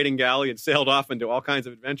on a trading galley and sailed off into all kinds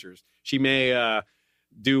of adventures. She may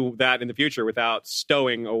do that in the future without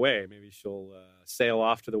stowing away. Maybe she'll sail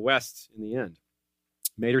off to the west in the end.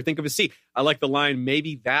 Made her think of a sea. I like the line,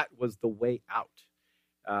 maybe that was the way out.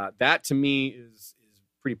 That to me is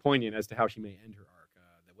pretty poignant as to how she may end her arc,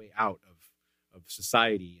 the way out of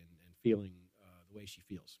society and feeling the way she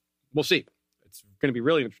feels. We'll see. It's going to be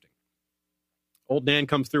really interesting. Old Nan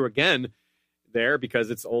comes through again there because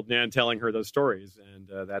it's Old Nan telling her those stories,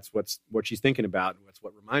 and that's what she's thinking about, and that's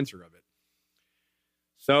what reminds her of it.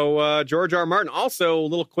 So George R. R. Martin, also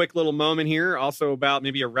a quick little moment here, also about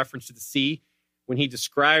maybe a reference to the sea, when he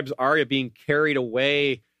describes Arya being carried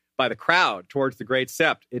away by the crowd towards the Great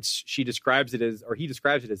Sept. He describes it as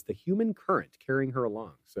the human current carrying her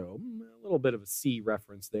along. So a little bit of a sea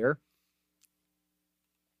reference there.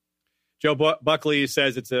 Joe Buckley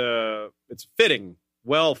says it's fitting,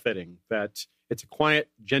 well fitting, that it's a quiet,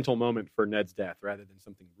 gentle moment for Ned's death rather than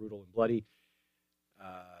something brutal and bloody.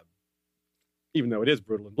 Even though it is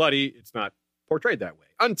brutal and bloody, it's not portrayed that way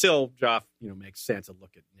until Joff, makes Sansa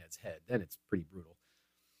look at Ned's head. Then it's pretty brutal.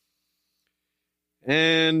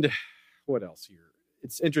 And what else here?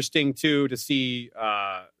 It's interesting too to see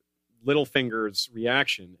Littlefinger's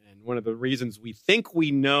reaction. And one of the reasons we think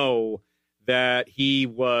we know that he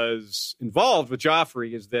was involved with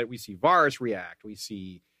Joffrey is that we see Varys react. We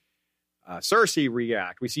see Cersei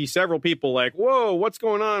react. We see several people like, whoa, what's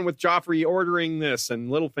going on with Joffrey ordering this? And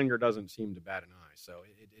Littlefinger doesn't seem to bat an eye. So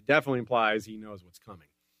it definitely implies he knows what's coming.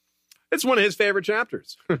 It's one of his favorite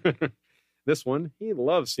chapters. This one, he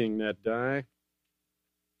loves seeing Ned die.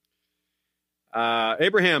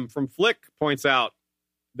 Abraham from Flick points out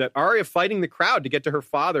that Arya fighting the crowd to get to her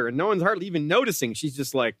father, and no one's hardly even noticing. She's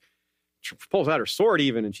just like, pulls out her sword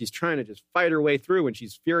even, and she's trying to just fight her way through, and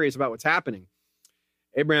she's furious about what's happening.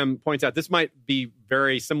 Abraham points out this might be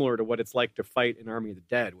very similar to what it's like to fight an army of the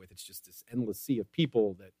dead, with it's just this endless sea of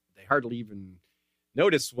people that they hardly even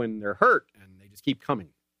notice when they're hurt, and they just keep coming.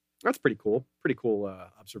 That's pretty cool. Pretty cool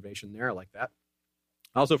observation there. I like that.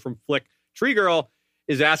 Also from Flick, Tree Girl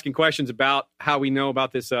is asking questions about how we know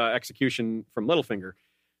about this execution from Littlefinger.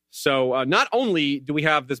 So not only do we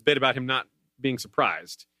have this bit about him not being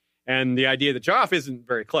surprised, and the idea that Joff isn't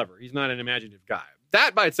very clever. He's not an imaginative guy.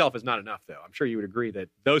 That by itself is not enough, though. I'm sure you would agree that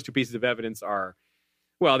those two pieces of evidence are,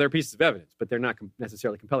 well, they're pieces of evidence, but they're not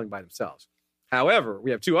necessarily compelling by themselves. However,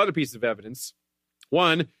 we have two other pieces of evidence.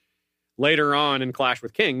 One, later on in Clash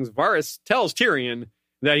with Kings, Varys tells Tyrion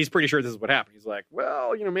that he's pretty sure this is what happened. He's like,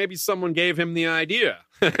 well, maybe someone gave him the idea.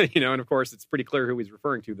 And of course, it's pretty clear who he's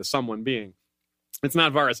referring to, the someone being. It's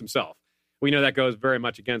not Varys himself. We know that goes very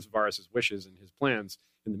much against Varys' wishes and his plans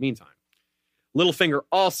in the meantime. Littlefinger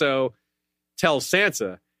also tells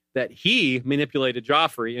Sansa that he manipulated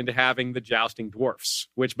Joffrey into having the jousting dwarfs,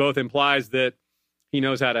 which both implies that he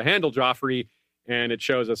knows how to handle Joffrey, and it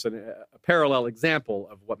shows us a parallel example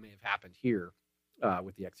of what may have happened here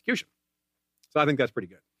with the execution. So I think that's pretty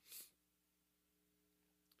good.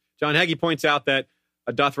 John Hagee points out that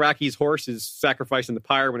a Dothraki's horse is sacrificed in the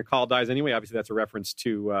pyre when a call dies anyway. Obviously, that's a reference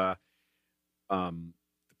to the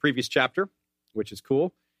previous chapter, which is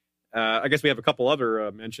cool. I guess we have a couple other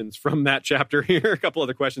mentions from that chapter here, a couple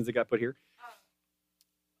other questions that got put here.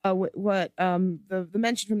 The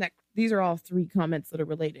mention from that, these are all three comments that are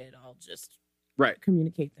related. I'll just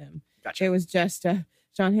communicate them. Gotcha. It was just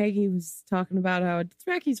John Hagee was talking about how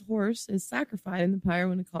Dothraki's horse is sacrificed in the pyre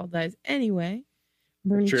when a call dies anyway.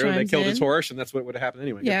 Bernie True, they killed his horse, and that's what would have happened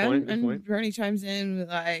anyway. Yeah, good point. Bernie chimes in with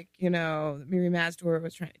Mirri Maz Duur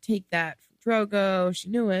was trying to take that from Drogo. She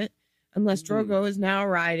knew it. Unless Drogo is now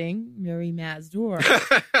riding Mirri Maz Duur.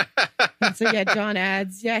 And so, John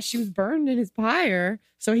adds, she was burned in his pyre,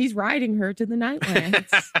 so he's riding her to the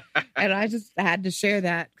Nightlands. And I just had to share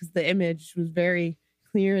that because the image was very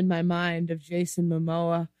clear in my mind of Jason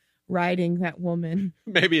Momoa riding that woman.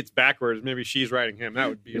 Maybe it's backwards. Maybe she's riding him. That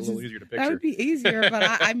would be a little easier to picture. That would be easier, but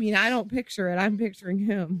I don't picture it. I'm picturing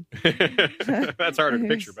him. That's harder to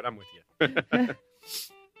picture, but I'm with you.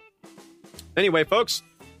 Anyway, folks,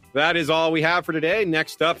 that is all we have for today.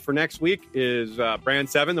 Next up for next week is Brand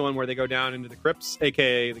 7, the one where they go down into the crypts,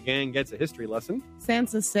 a.k.a. the gang gets a history lesson.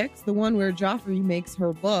 Sansa 6, the one where Joffrey makes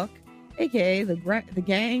her book, a.k.a. the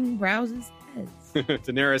gang browses heads.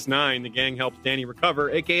 Daenerys 9, the gang helps Dany recover,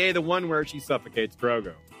 a.k.a. the one where she suffocates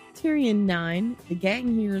Drogo. Tyrion 9, the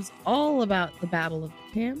gang hears all about the Battle of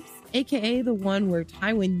the Camps, a.k.a. the one where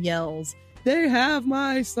Tywin yells, "They have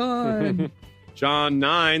my son!" Jon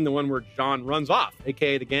 9, the one where Jon runs off,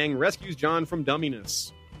 a.k.a. the gang rescues Jon from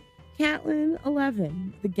dumminess. Catelyn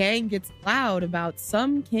 11, the gang gets loud about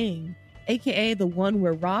some king, a.k.a. the one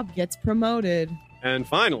where Robb gets promoted. And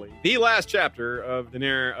finally, the last chapter of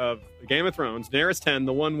Game of Thrones, Daenerys 10,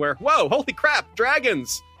 the one where, whoa, holy crap,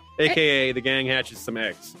 dragons, a.k.a. the gang hatches some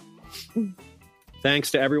eggs.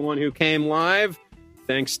 Thanks to everyone who came live.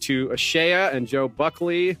 Thanks to Ashea and Joe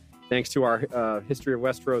Buckley. Thanks to our History of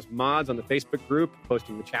Westeros mods on the Facebook group,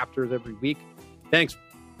 posting the chapters every week. Thanks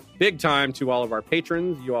big time to all of our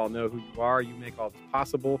patrons. You all know who you are. You make all this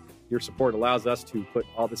possible. Your support allows us to put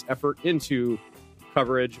all this effort into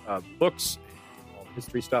coverage of books, all the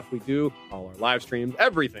history stuff we do, all our live streams,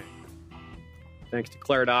 everything. Thanks to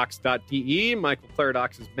Claridox.de, Michael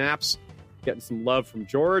Claridox's maps, getting some love from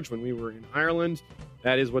George when we were in Ireland.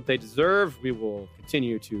 That is what they deserve. We will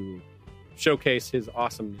continue to showcase his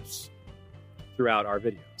awesomeness throughout our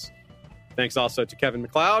videos. Thanks also to Kevin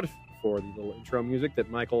MacLeod for the little intro music that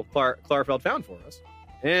Michael Klarfeld found for us,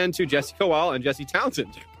 and to Jesse Kowal and Jesse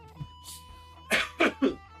Townsend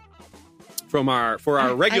for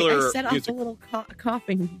our regular I set off music. a little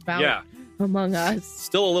coughing bout Yeah. among us.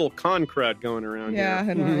 Still a little con crud going around Yeah,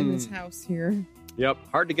 here. in this house here. Yep,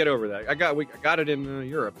 hard to get over that. I got it in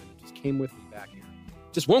Europe, and it just came with me back here.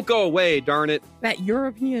 Just won't go away, darn it. That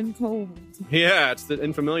European cold. Yeah, it's the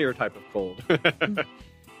unfamiliar type of cold.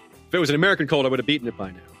 If it was an American cold, I would have beaten it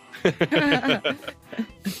by now.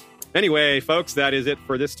 Anyway, folks, that is it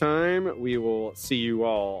for this time. We will see you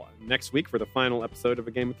all next week for the final episode of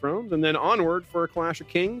A Game of Thrones, and then onward for Clash of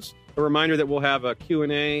Kings. A reminder that we'll have a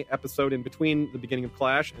Q&A episode in between the beginning of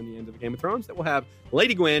Clash and the end of A Game of Thrones that will have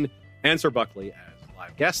Lady Gwyn and Sir Buckley as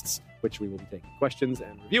live guests, which we will be taking questions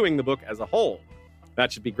and reviewing the book as a whole.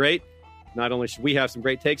 That should be great. Not only should we have some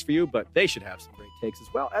great takes for you, but they should have some great takes as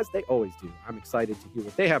well, as they always do. I'm excited to hear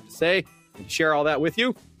what they have to say and to share all that with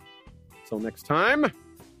you. Until next time,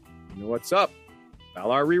 you know what's up.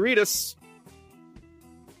 Valar reread us.